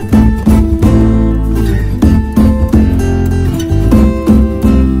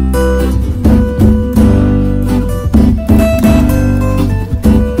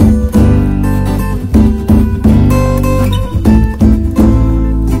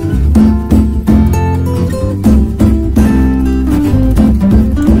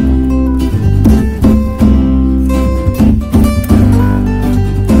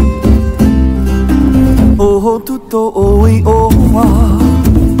tuto oe oa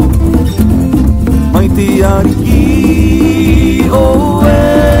mai te ari I oe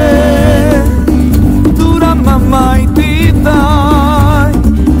tura mamai te tai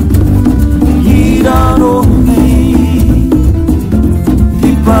I raro nei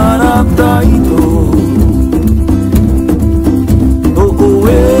te parataito o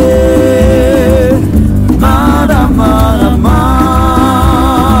oe mara mara mara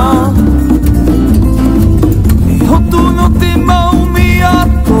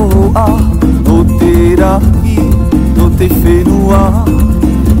no te whenua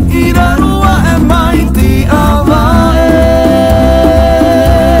I rarua e mai te awa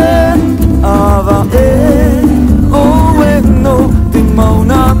e oe no te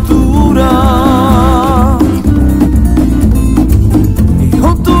mauna tura I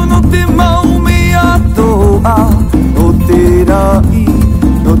hotu no te maumi atoa o te rai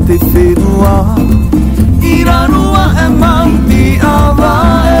no te whenua I rarua e mai te awa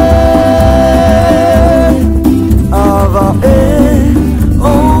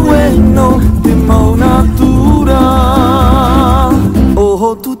oe no te mauna tura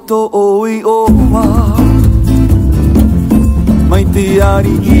oho tuto oi oa mai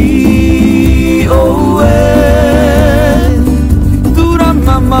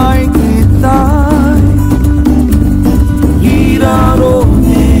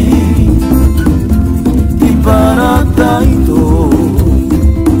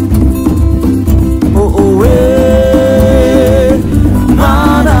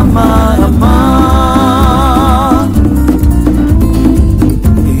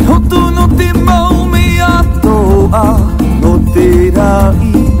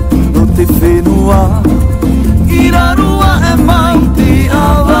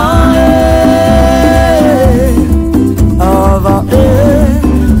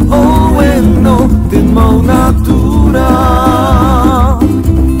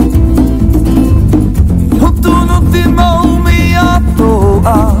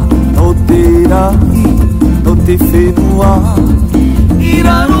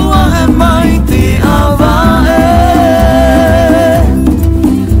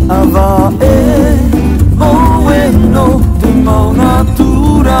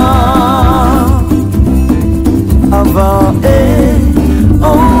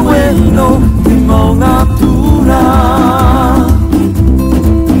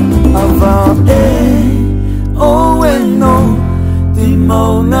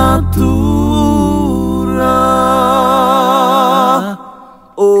natura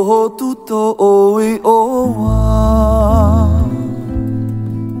o tuto oi oa.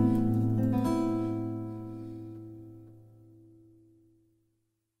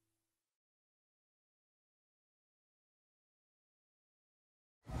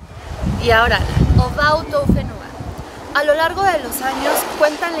 Y ahora, adulto. A lo largo de los años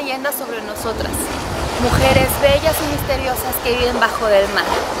cuentan leyendas sobre nosotras, mujeres bellas y misteriosas que viven bajo del mar,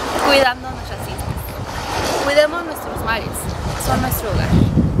 cuidando nuestras islas. Cuidemos nuestros mares, son nuestro hogar.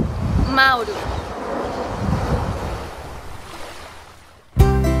 Mauru.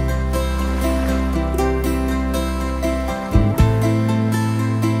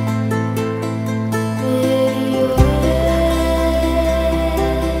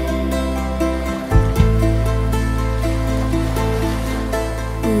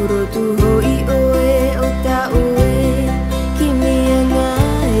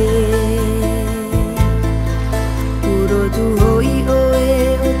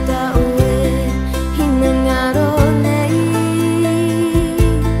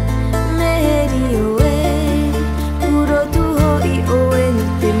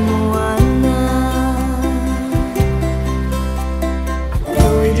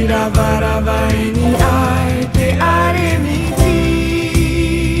 Vahine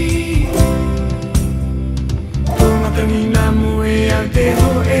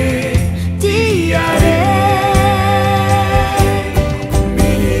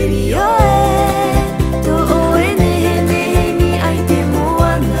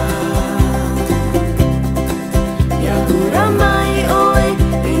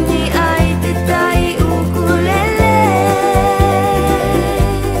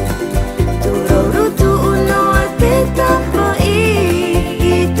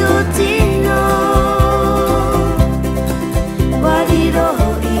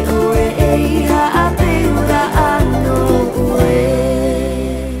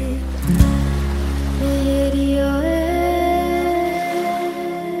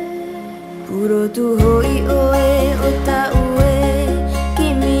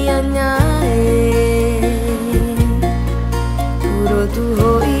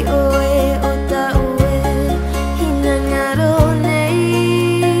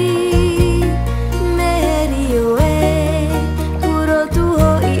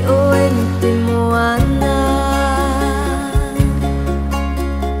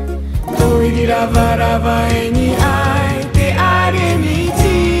Te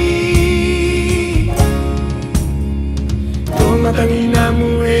Aremiti Tomata ni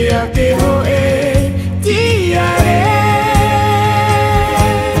namu e a te hoe Tiare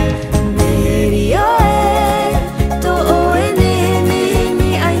Merio e To oe ne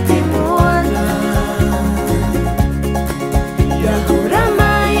ni ai te moana Yahura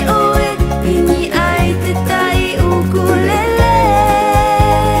mai oe Ini ai te tai ukulele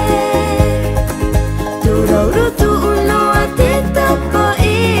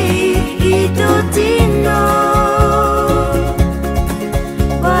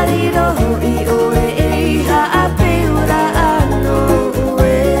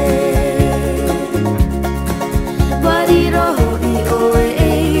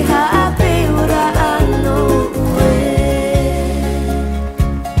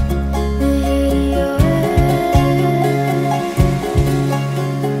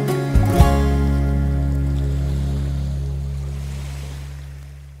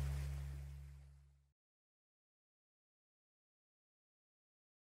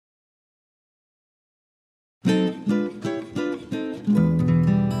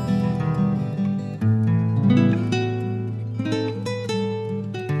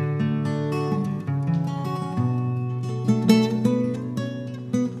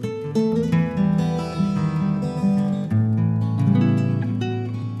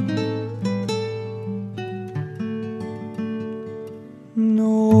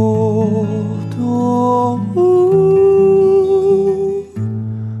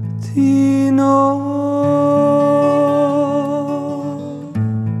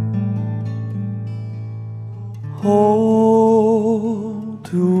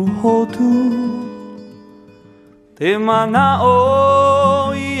Te mana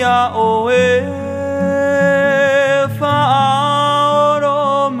o ia o e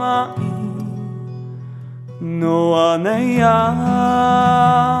whaoro mai No anei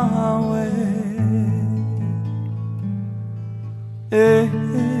awe E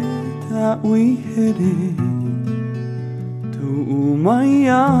ta uihere Tu umai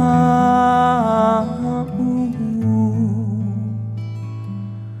au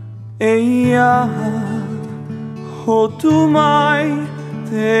E ia Ho tu mai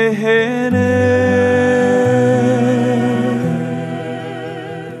te here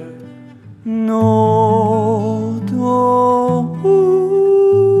no to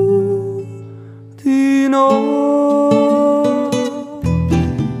tino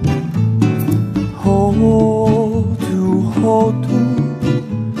hotu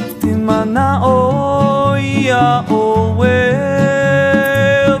timana o ia o we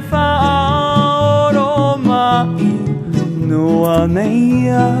whaoro mai no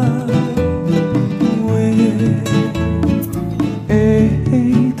aneia we e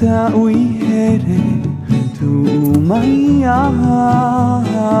ta ui here tu mai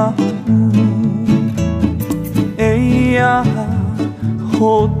aha eia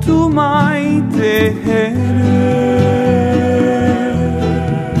hotu mai te here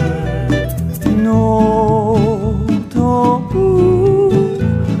no to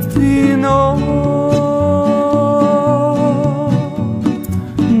tino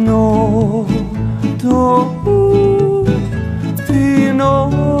no to tino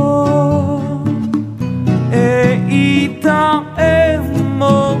e ita e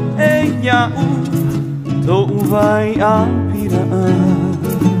mo e iau to vai apira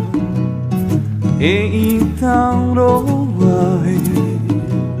e ita roai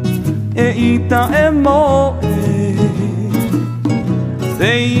e ita e mo e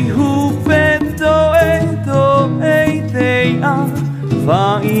sei hupeto e to e te a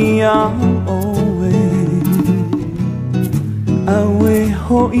vai a oe awe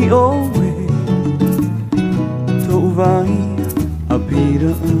hoi oe to vai a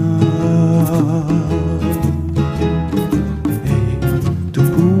pira e tu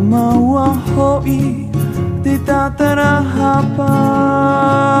pumaua hoi te tatara hapa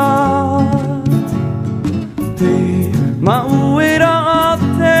te mauera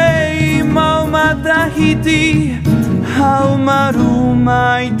te mau matahiti hau maru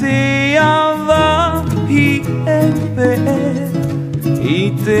mai te awa hi e pe i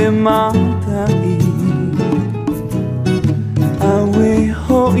te matai awe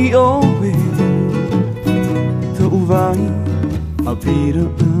hoi oe to vai a pira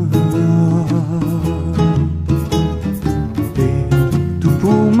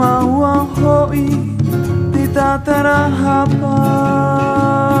maua hoi te tatara hapa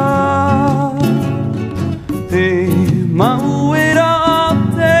te mauera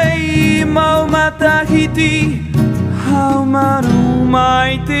te mau matahiti hau maru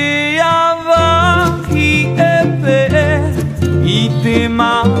mai te awahi e pe i te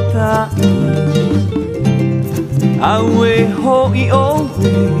matai aue hoi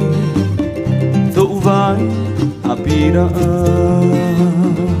oe to vai a pira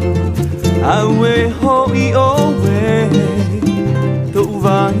aue hoi oe to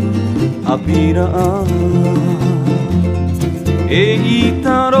vai a pira e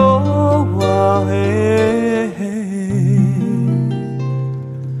itaroa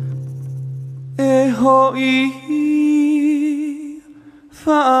e hoi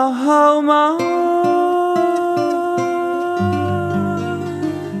whahauma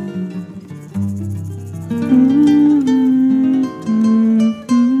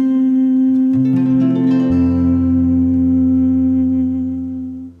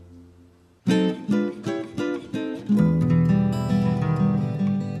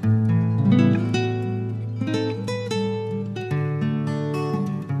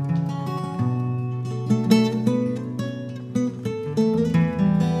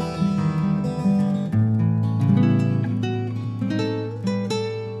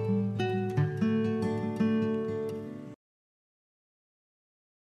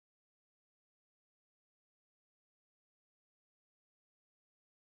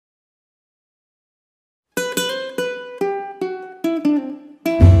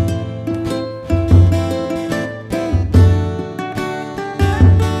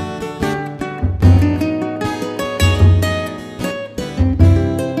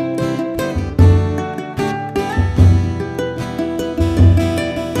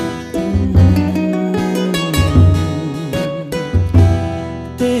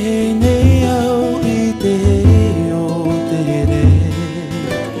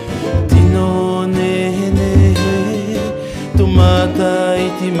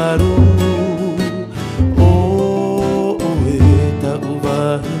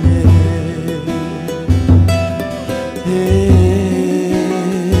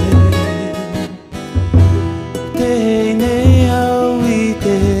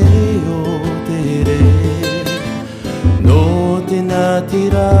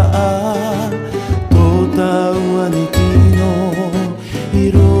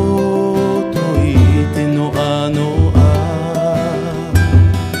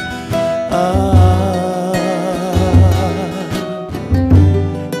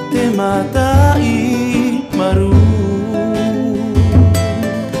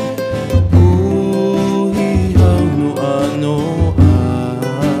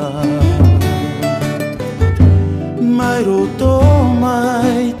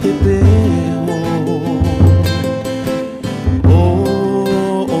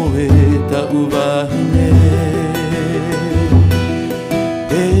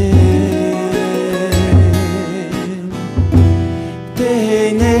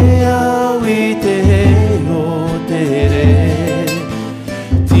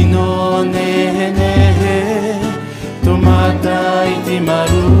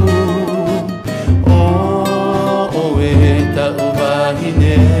maru o e tau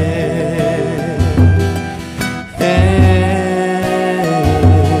wahine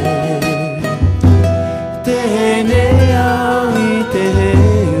Tene au I te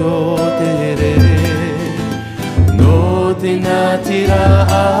heo te re No te natira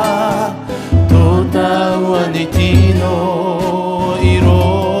a Tō tau ane tino I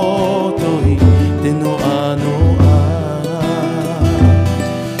roto I te no ano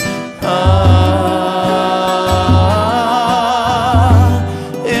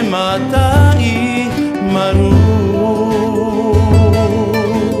E matai maru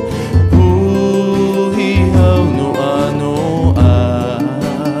Puhi hau no ano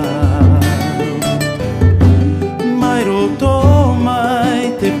Mai roto mai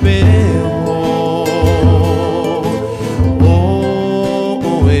te peo O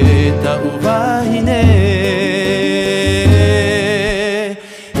e tau wahine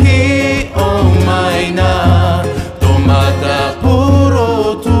Hi o mai nā Tomata puro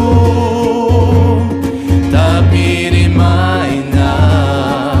tu Tapiri mai nā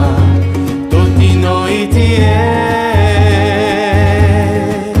Totino iti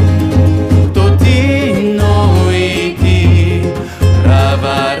Totino iti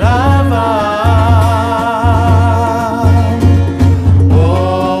Rava rava O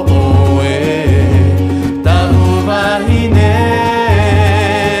e tau wahine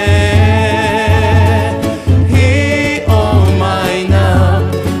Hi o mai nā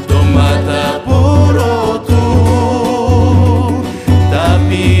Tomata puro tu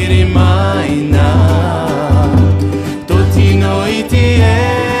Tapiri mai nā Totino iti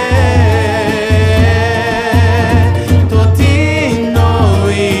Totino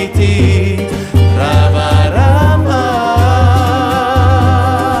iti Rava rava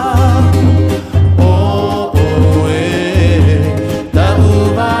O e tau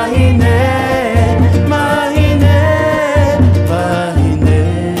wahine Mahine Wahine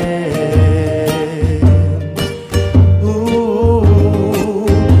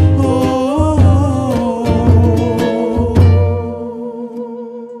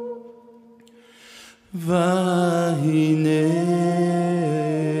Vahine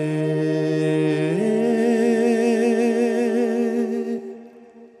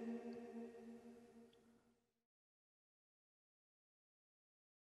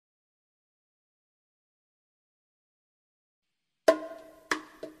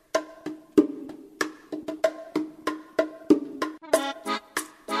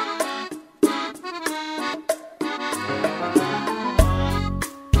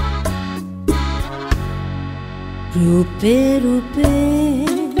Rupe rupe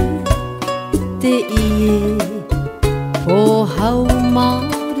te ie po hau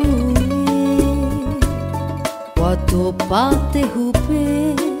maru Wato pa te hupe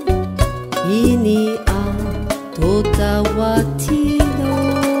ini a tō tawatino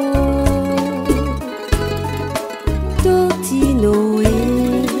Tō tino e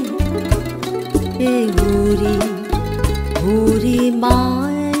huri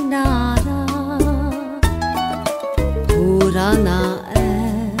mai nara Hurana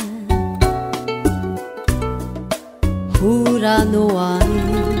Hurano ai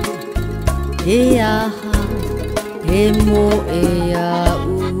E aha E mo e au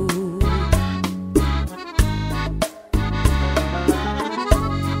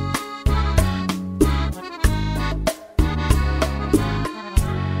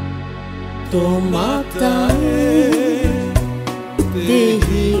Tomata Te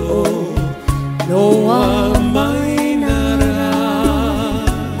hi o Noa mai nara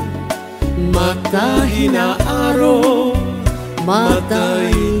Mata hina aro Mata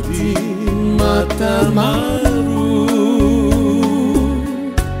iti Mata maru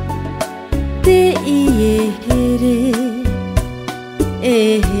Te ie here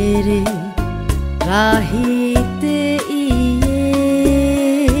Rahi te ie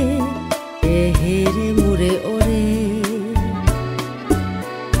here mure ore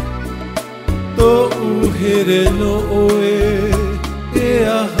Tō uhere no oe E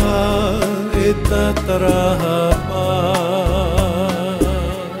aha e tataraha pa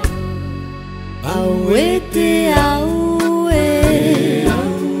Au e te au e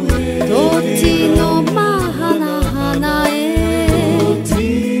Tō tino mahana hana e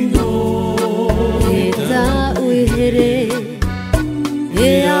E tā uihere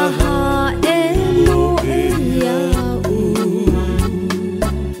E aha e mo e iau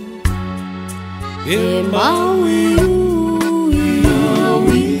E maui ui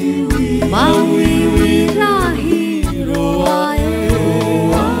Maui ui rahi roa e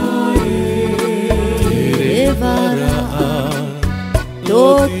E vara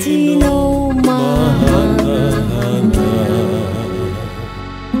Toti no mahana.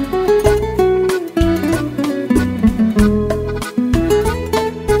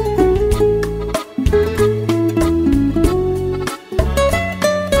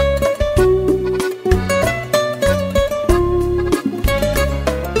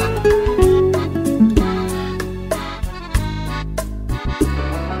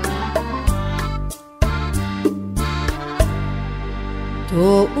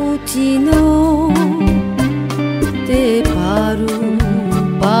 Toti no te paru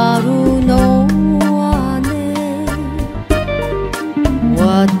paru no ane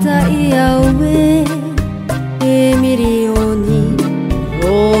watai aue e milioni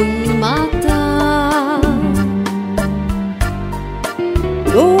roi mata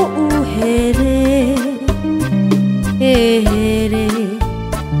do uhere e here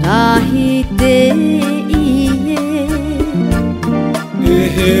nahite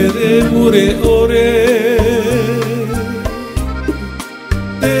Ehere mure ore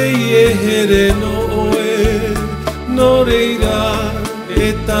Ei ehere no oe No reira e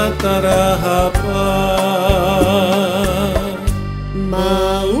tatara hapa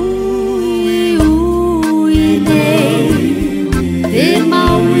Maui ui nei Te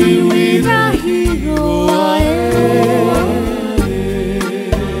maui ui rahiro ae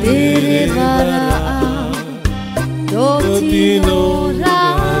Tere varaa Toti no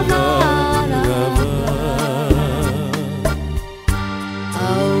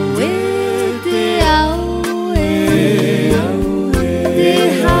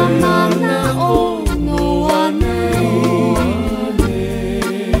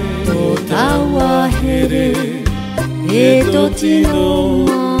Toti no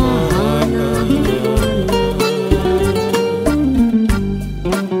mahana.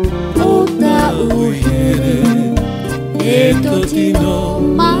 Ota uhere e toti no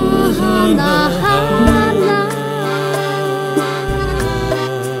mahana.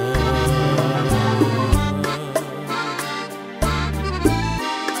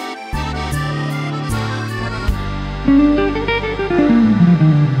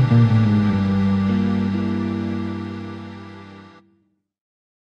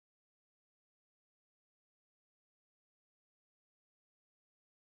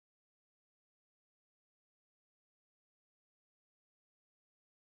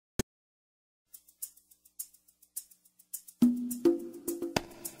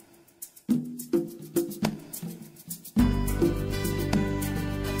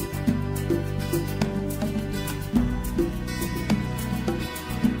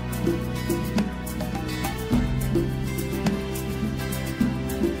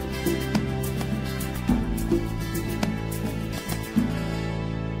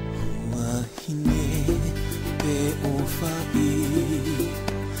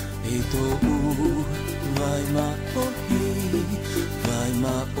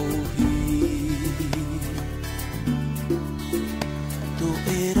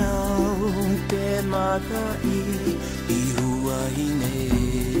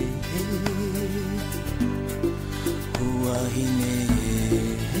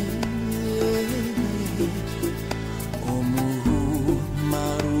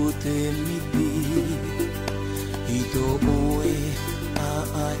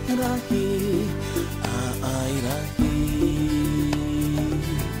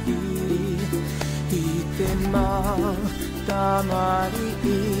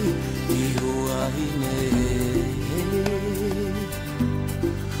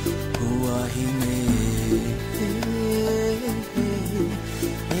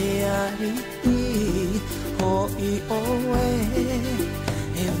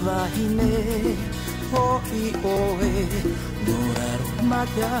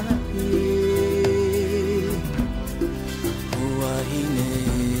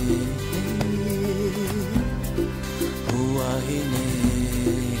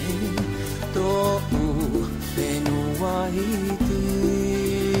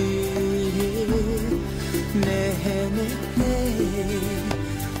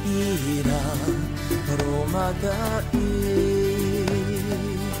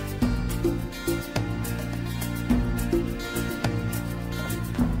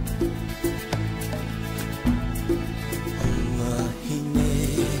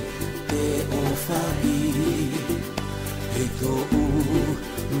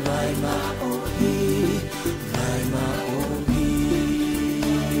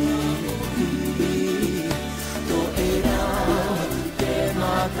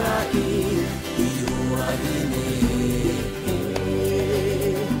 Iu Vahine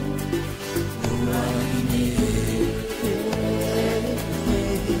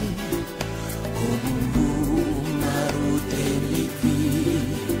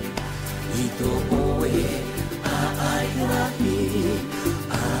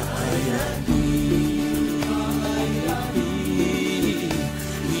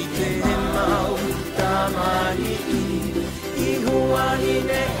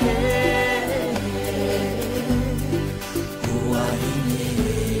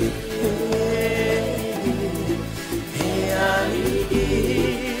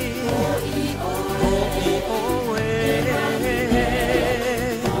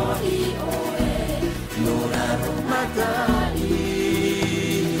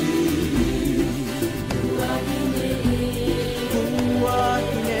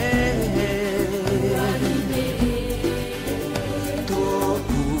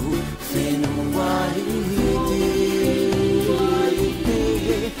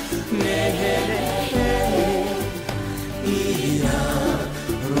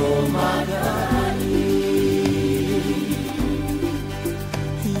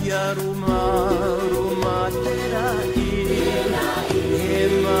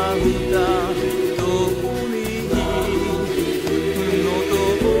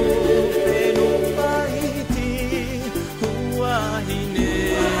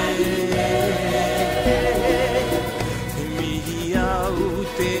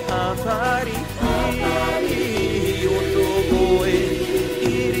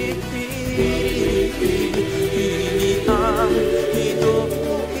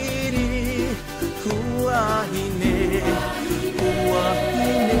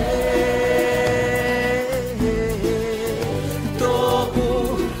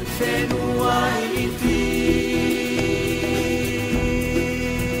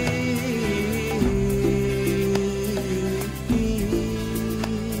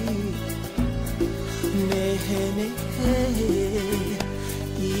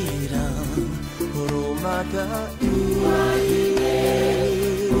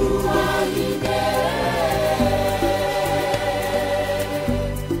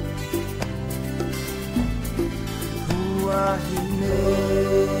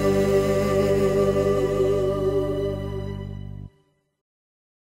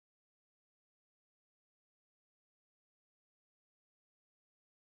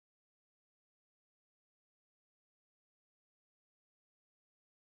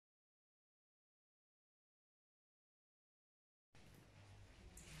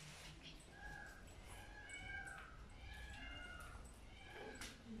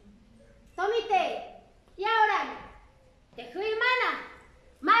Tomite, y ahora, te fui mana,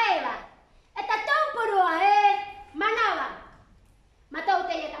 maeva, esta tompurua, manaba, mató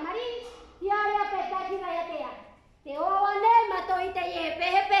usted y tamarín, y ahora petachi vayatea, te oane, mató y te ye,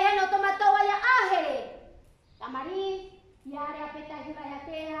 peje, no tomató vaya ájere, tamarín, y ahora petachi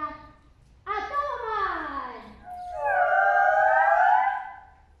vayatea, a tomar.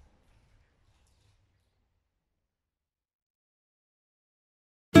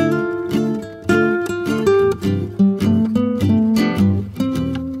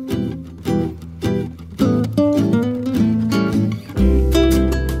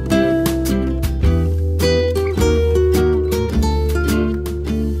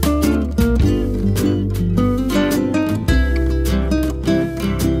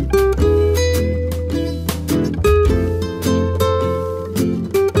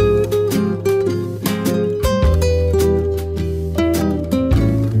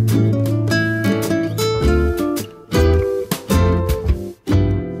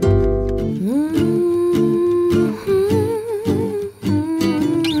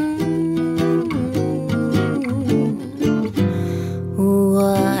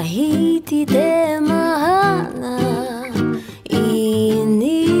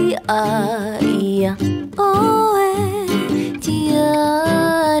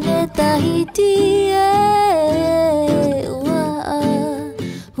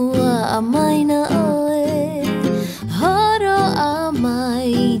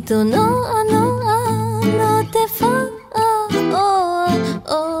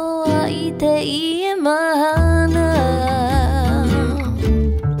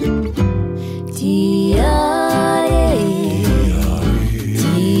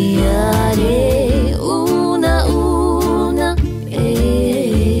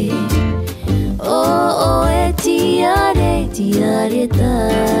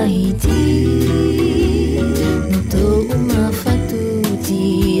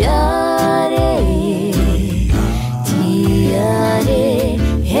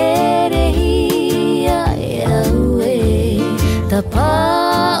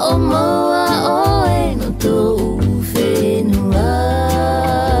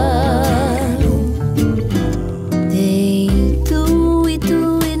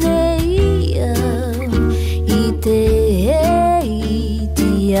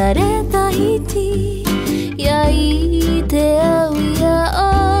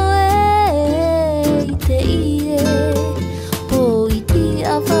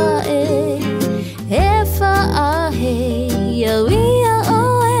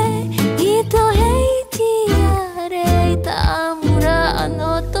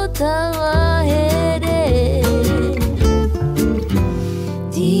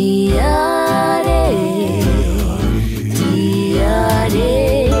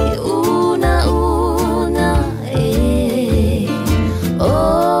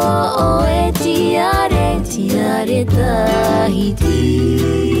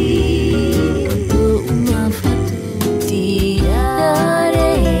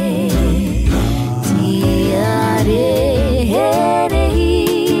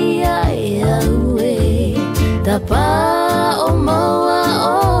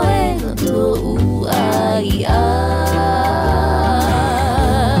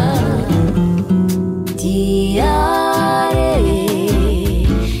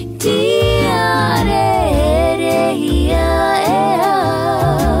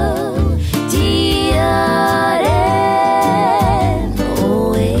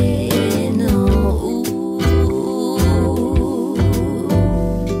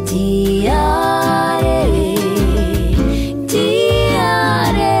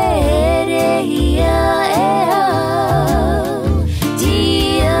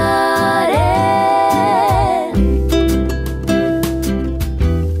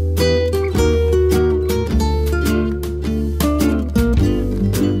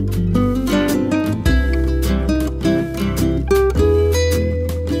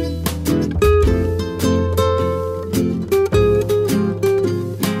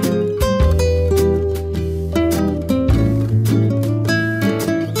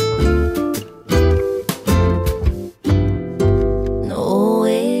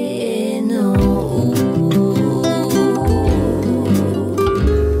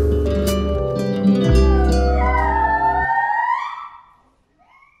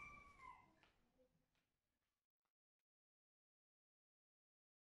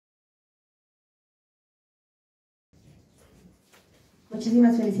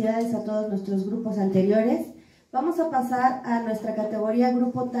 Muchísimas felicidades a todos nuestros grupos anteriores. Vamos a pasar a nuestra categoría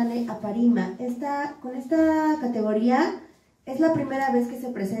Grupo Tane Aparima. Con esta categoría es la primera vez que se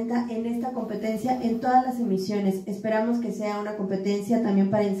presenta en esta competencia en todas las emisiones. Esperamos que sea una competencia también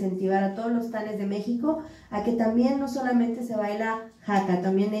para incentivar a todos los tanes de México a que también no solamente se baila jaca,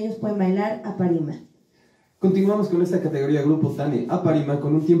 también ellos pueden bailar Aparima. Continuamos con esta categoría Grupo Tane Aparima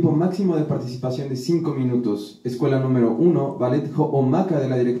con un tiempo máximo de participación de 5 minutos. Escuela número 1, Ballet Ho'omaka de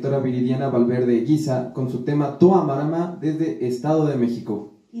la directora Viridiana Valverde Guiza con su tema Toa Marama desde Estado de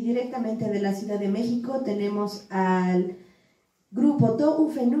México. Y directamente de la Ciudad de México tenemos al Grupo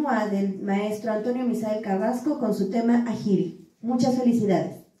To'u Fenua del maestro Antonio Misael Carrasco con su tema Ajiri. Muchas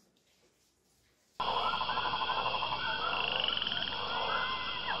felicidades.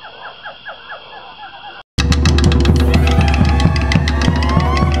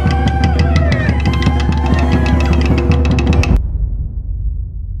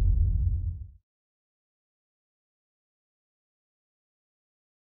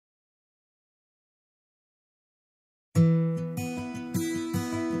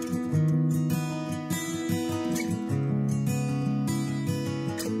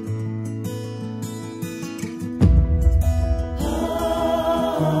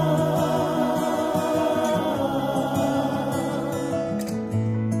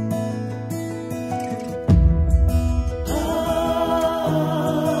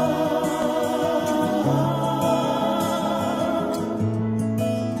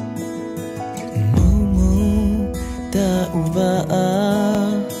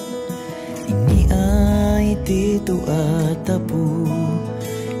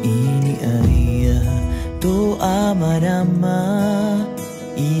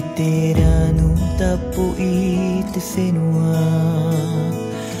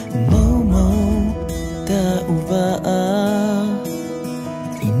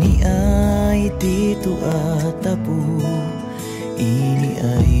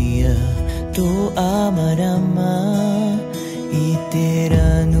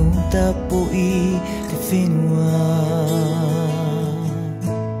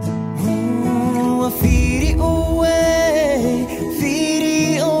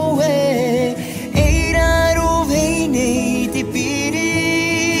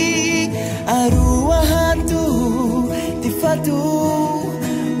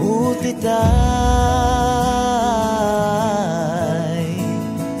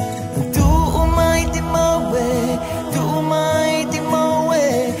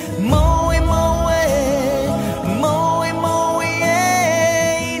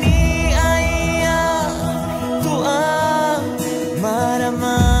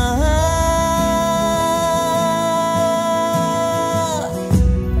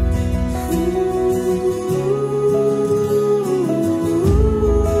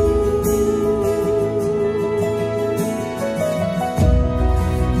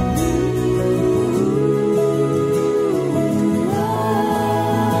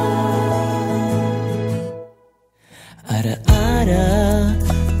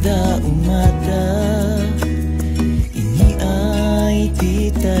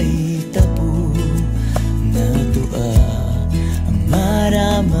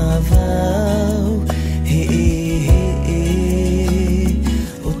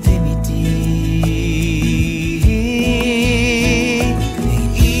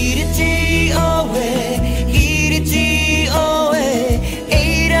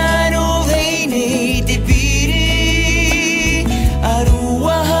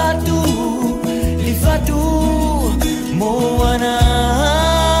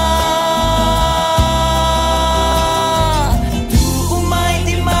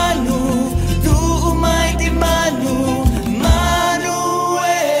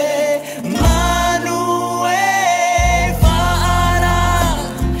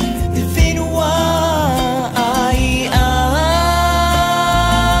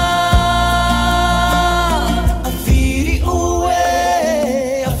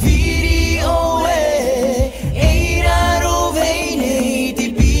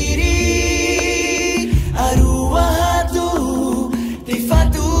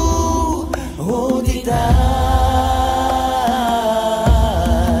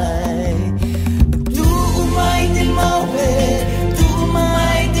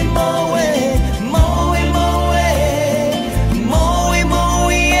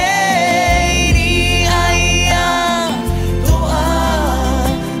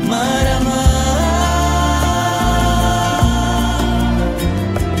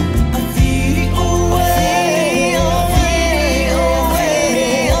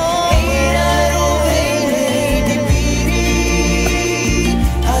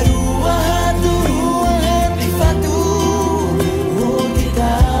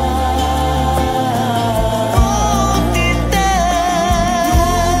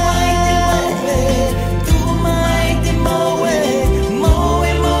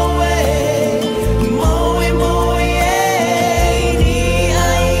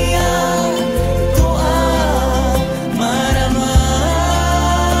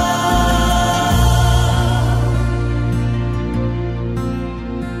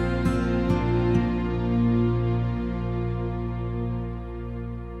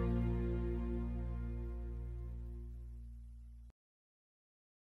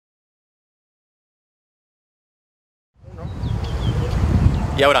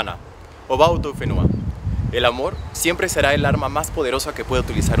 Y ahora, adulto fenua. El amor siempre será el arma más poderosa que puede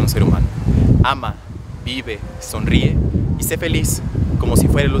utilizar un ser humano. Ama, vive, sonríe y sé feliz como si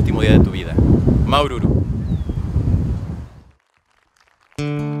fuera el último día de tu vida. Maururu.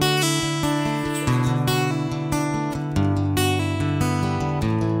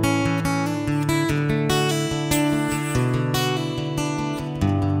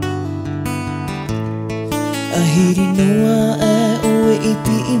 Ahiri noa e oe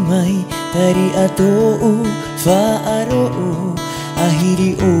ipi imai Tari atou whaaro'u Ahiri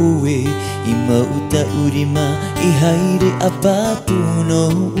oe i mauta urima I haere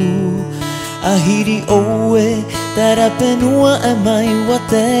apapuno'u Ahiri oe tara penua e mai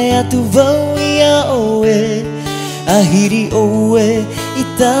Wate atu vau ia oe Ahiri oe i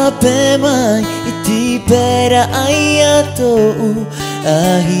tape mai I ti pera ai atou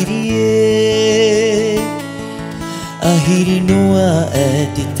Ahiri Ahiri noa e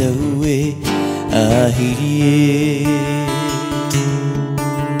te tau e ahiri e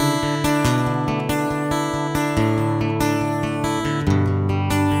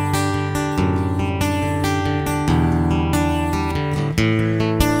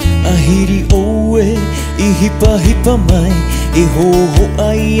Ahiri oe I hipa hipa mai I hoho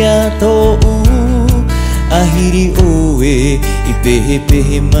ai atou Ahiri oe I pehe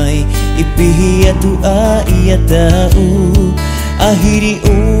pehe mai I pihi atu a ia tau Ahiri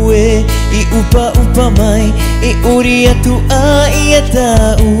oe I upa upa mai I uri atu a ia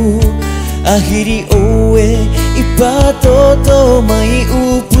tau Ahiri oe I patoto mai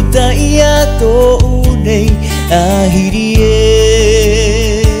uputa ia tou nei Ahiri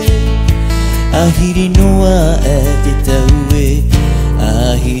e Ahiri noa e te tau e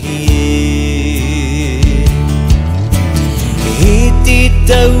Ahiri e te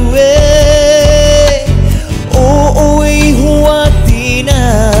tau e O oe I hoa tina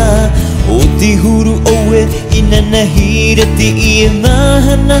O te huru oe I nanahira te I e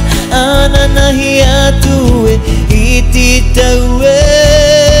mahana Ananahi atu e I te tau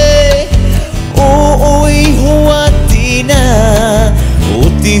e O oe I hoa tina O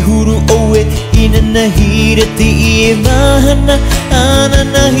te huru oe I nanahira te I e mahana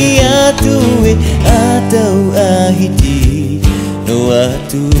Ananahi atu e Atau ahiti no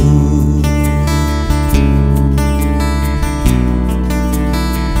atu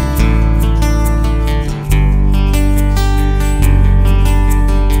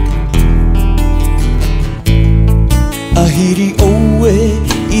Ahiri oe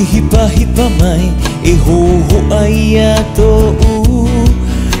I hipa hipa mai I hoho ai atou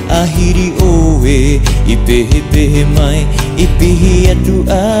Ahiri oe I pehe pehe mai I pihi atu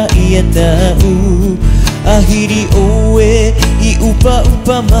a ia tau Ahiri oe I upa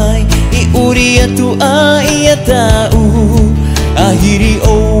upa mai I uri atu a ia tau Ahiri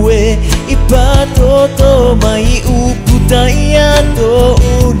oe I patoto mai I uputa ia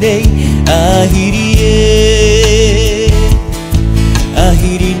tou nei Ahiri e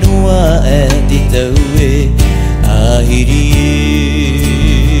Ahiri noa e te tau e Ahiri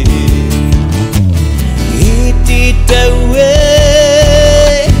e te tau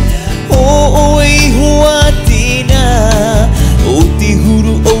e O oe I hoa tina O te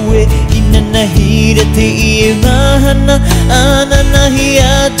huru oe I nanahira te I e mahana Ananahi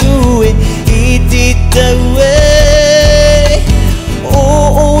atu e I te tau e O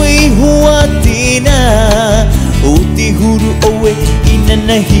oe I hoa tina O te huru oe I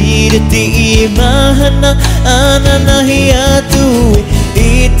nanahira te I e mahana Ananahi atu e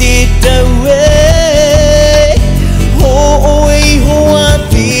I te tau e O oe I hoa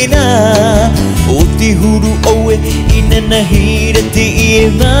tina O te huru oe I nanahira te I e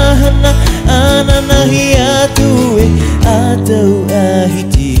mahana Ananahi atu e Atau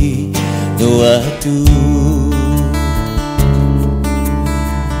ahiti no atu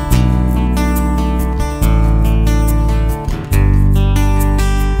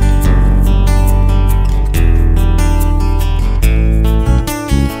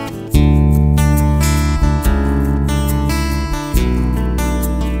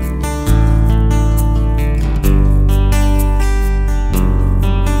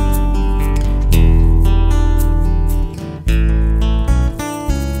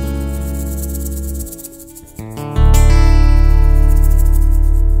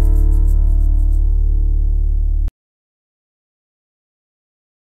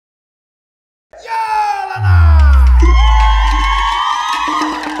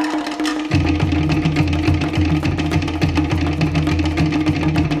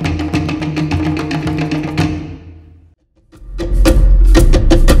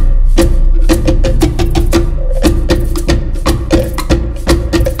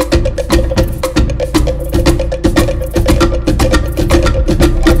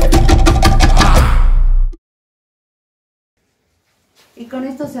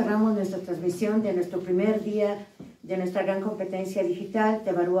cerramos nuestra transmisión de nuestro primer día de nuestra gran competencia digital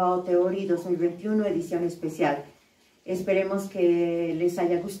de Varua O Te Ori 2021, edición especial. Esperemos que les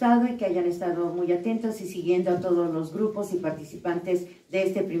haya gustado y que hayan estado muy atentos y siguiendo a todos los grupos y participantes de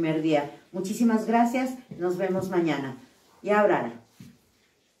este primer día. Muchísimas gracias, nos vemos mañana. Y ahora.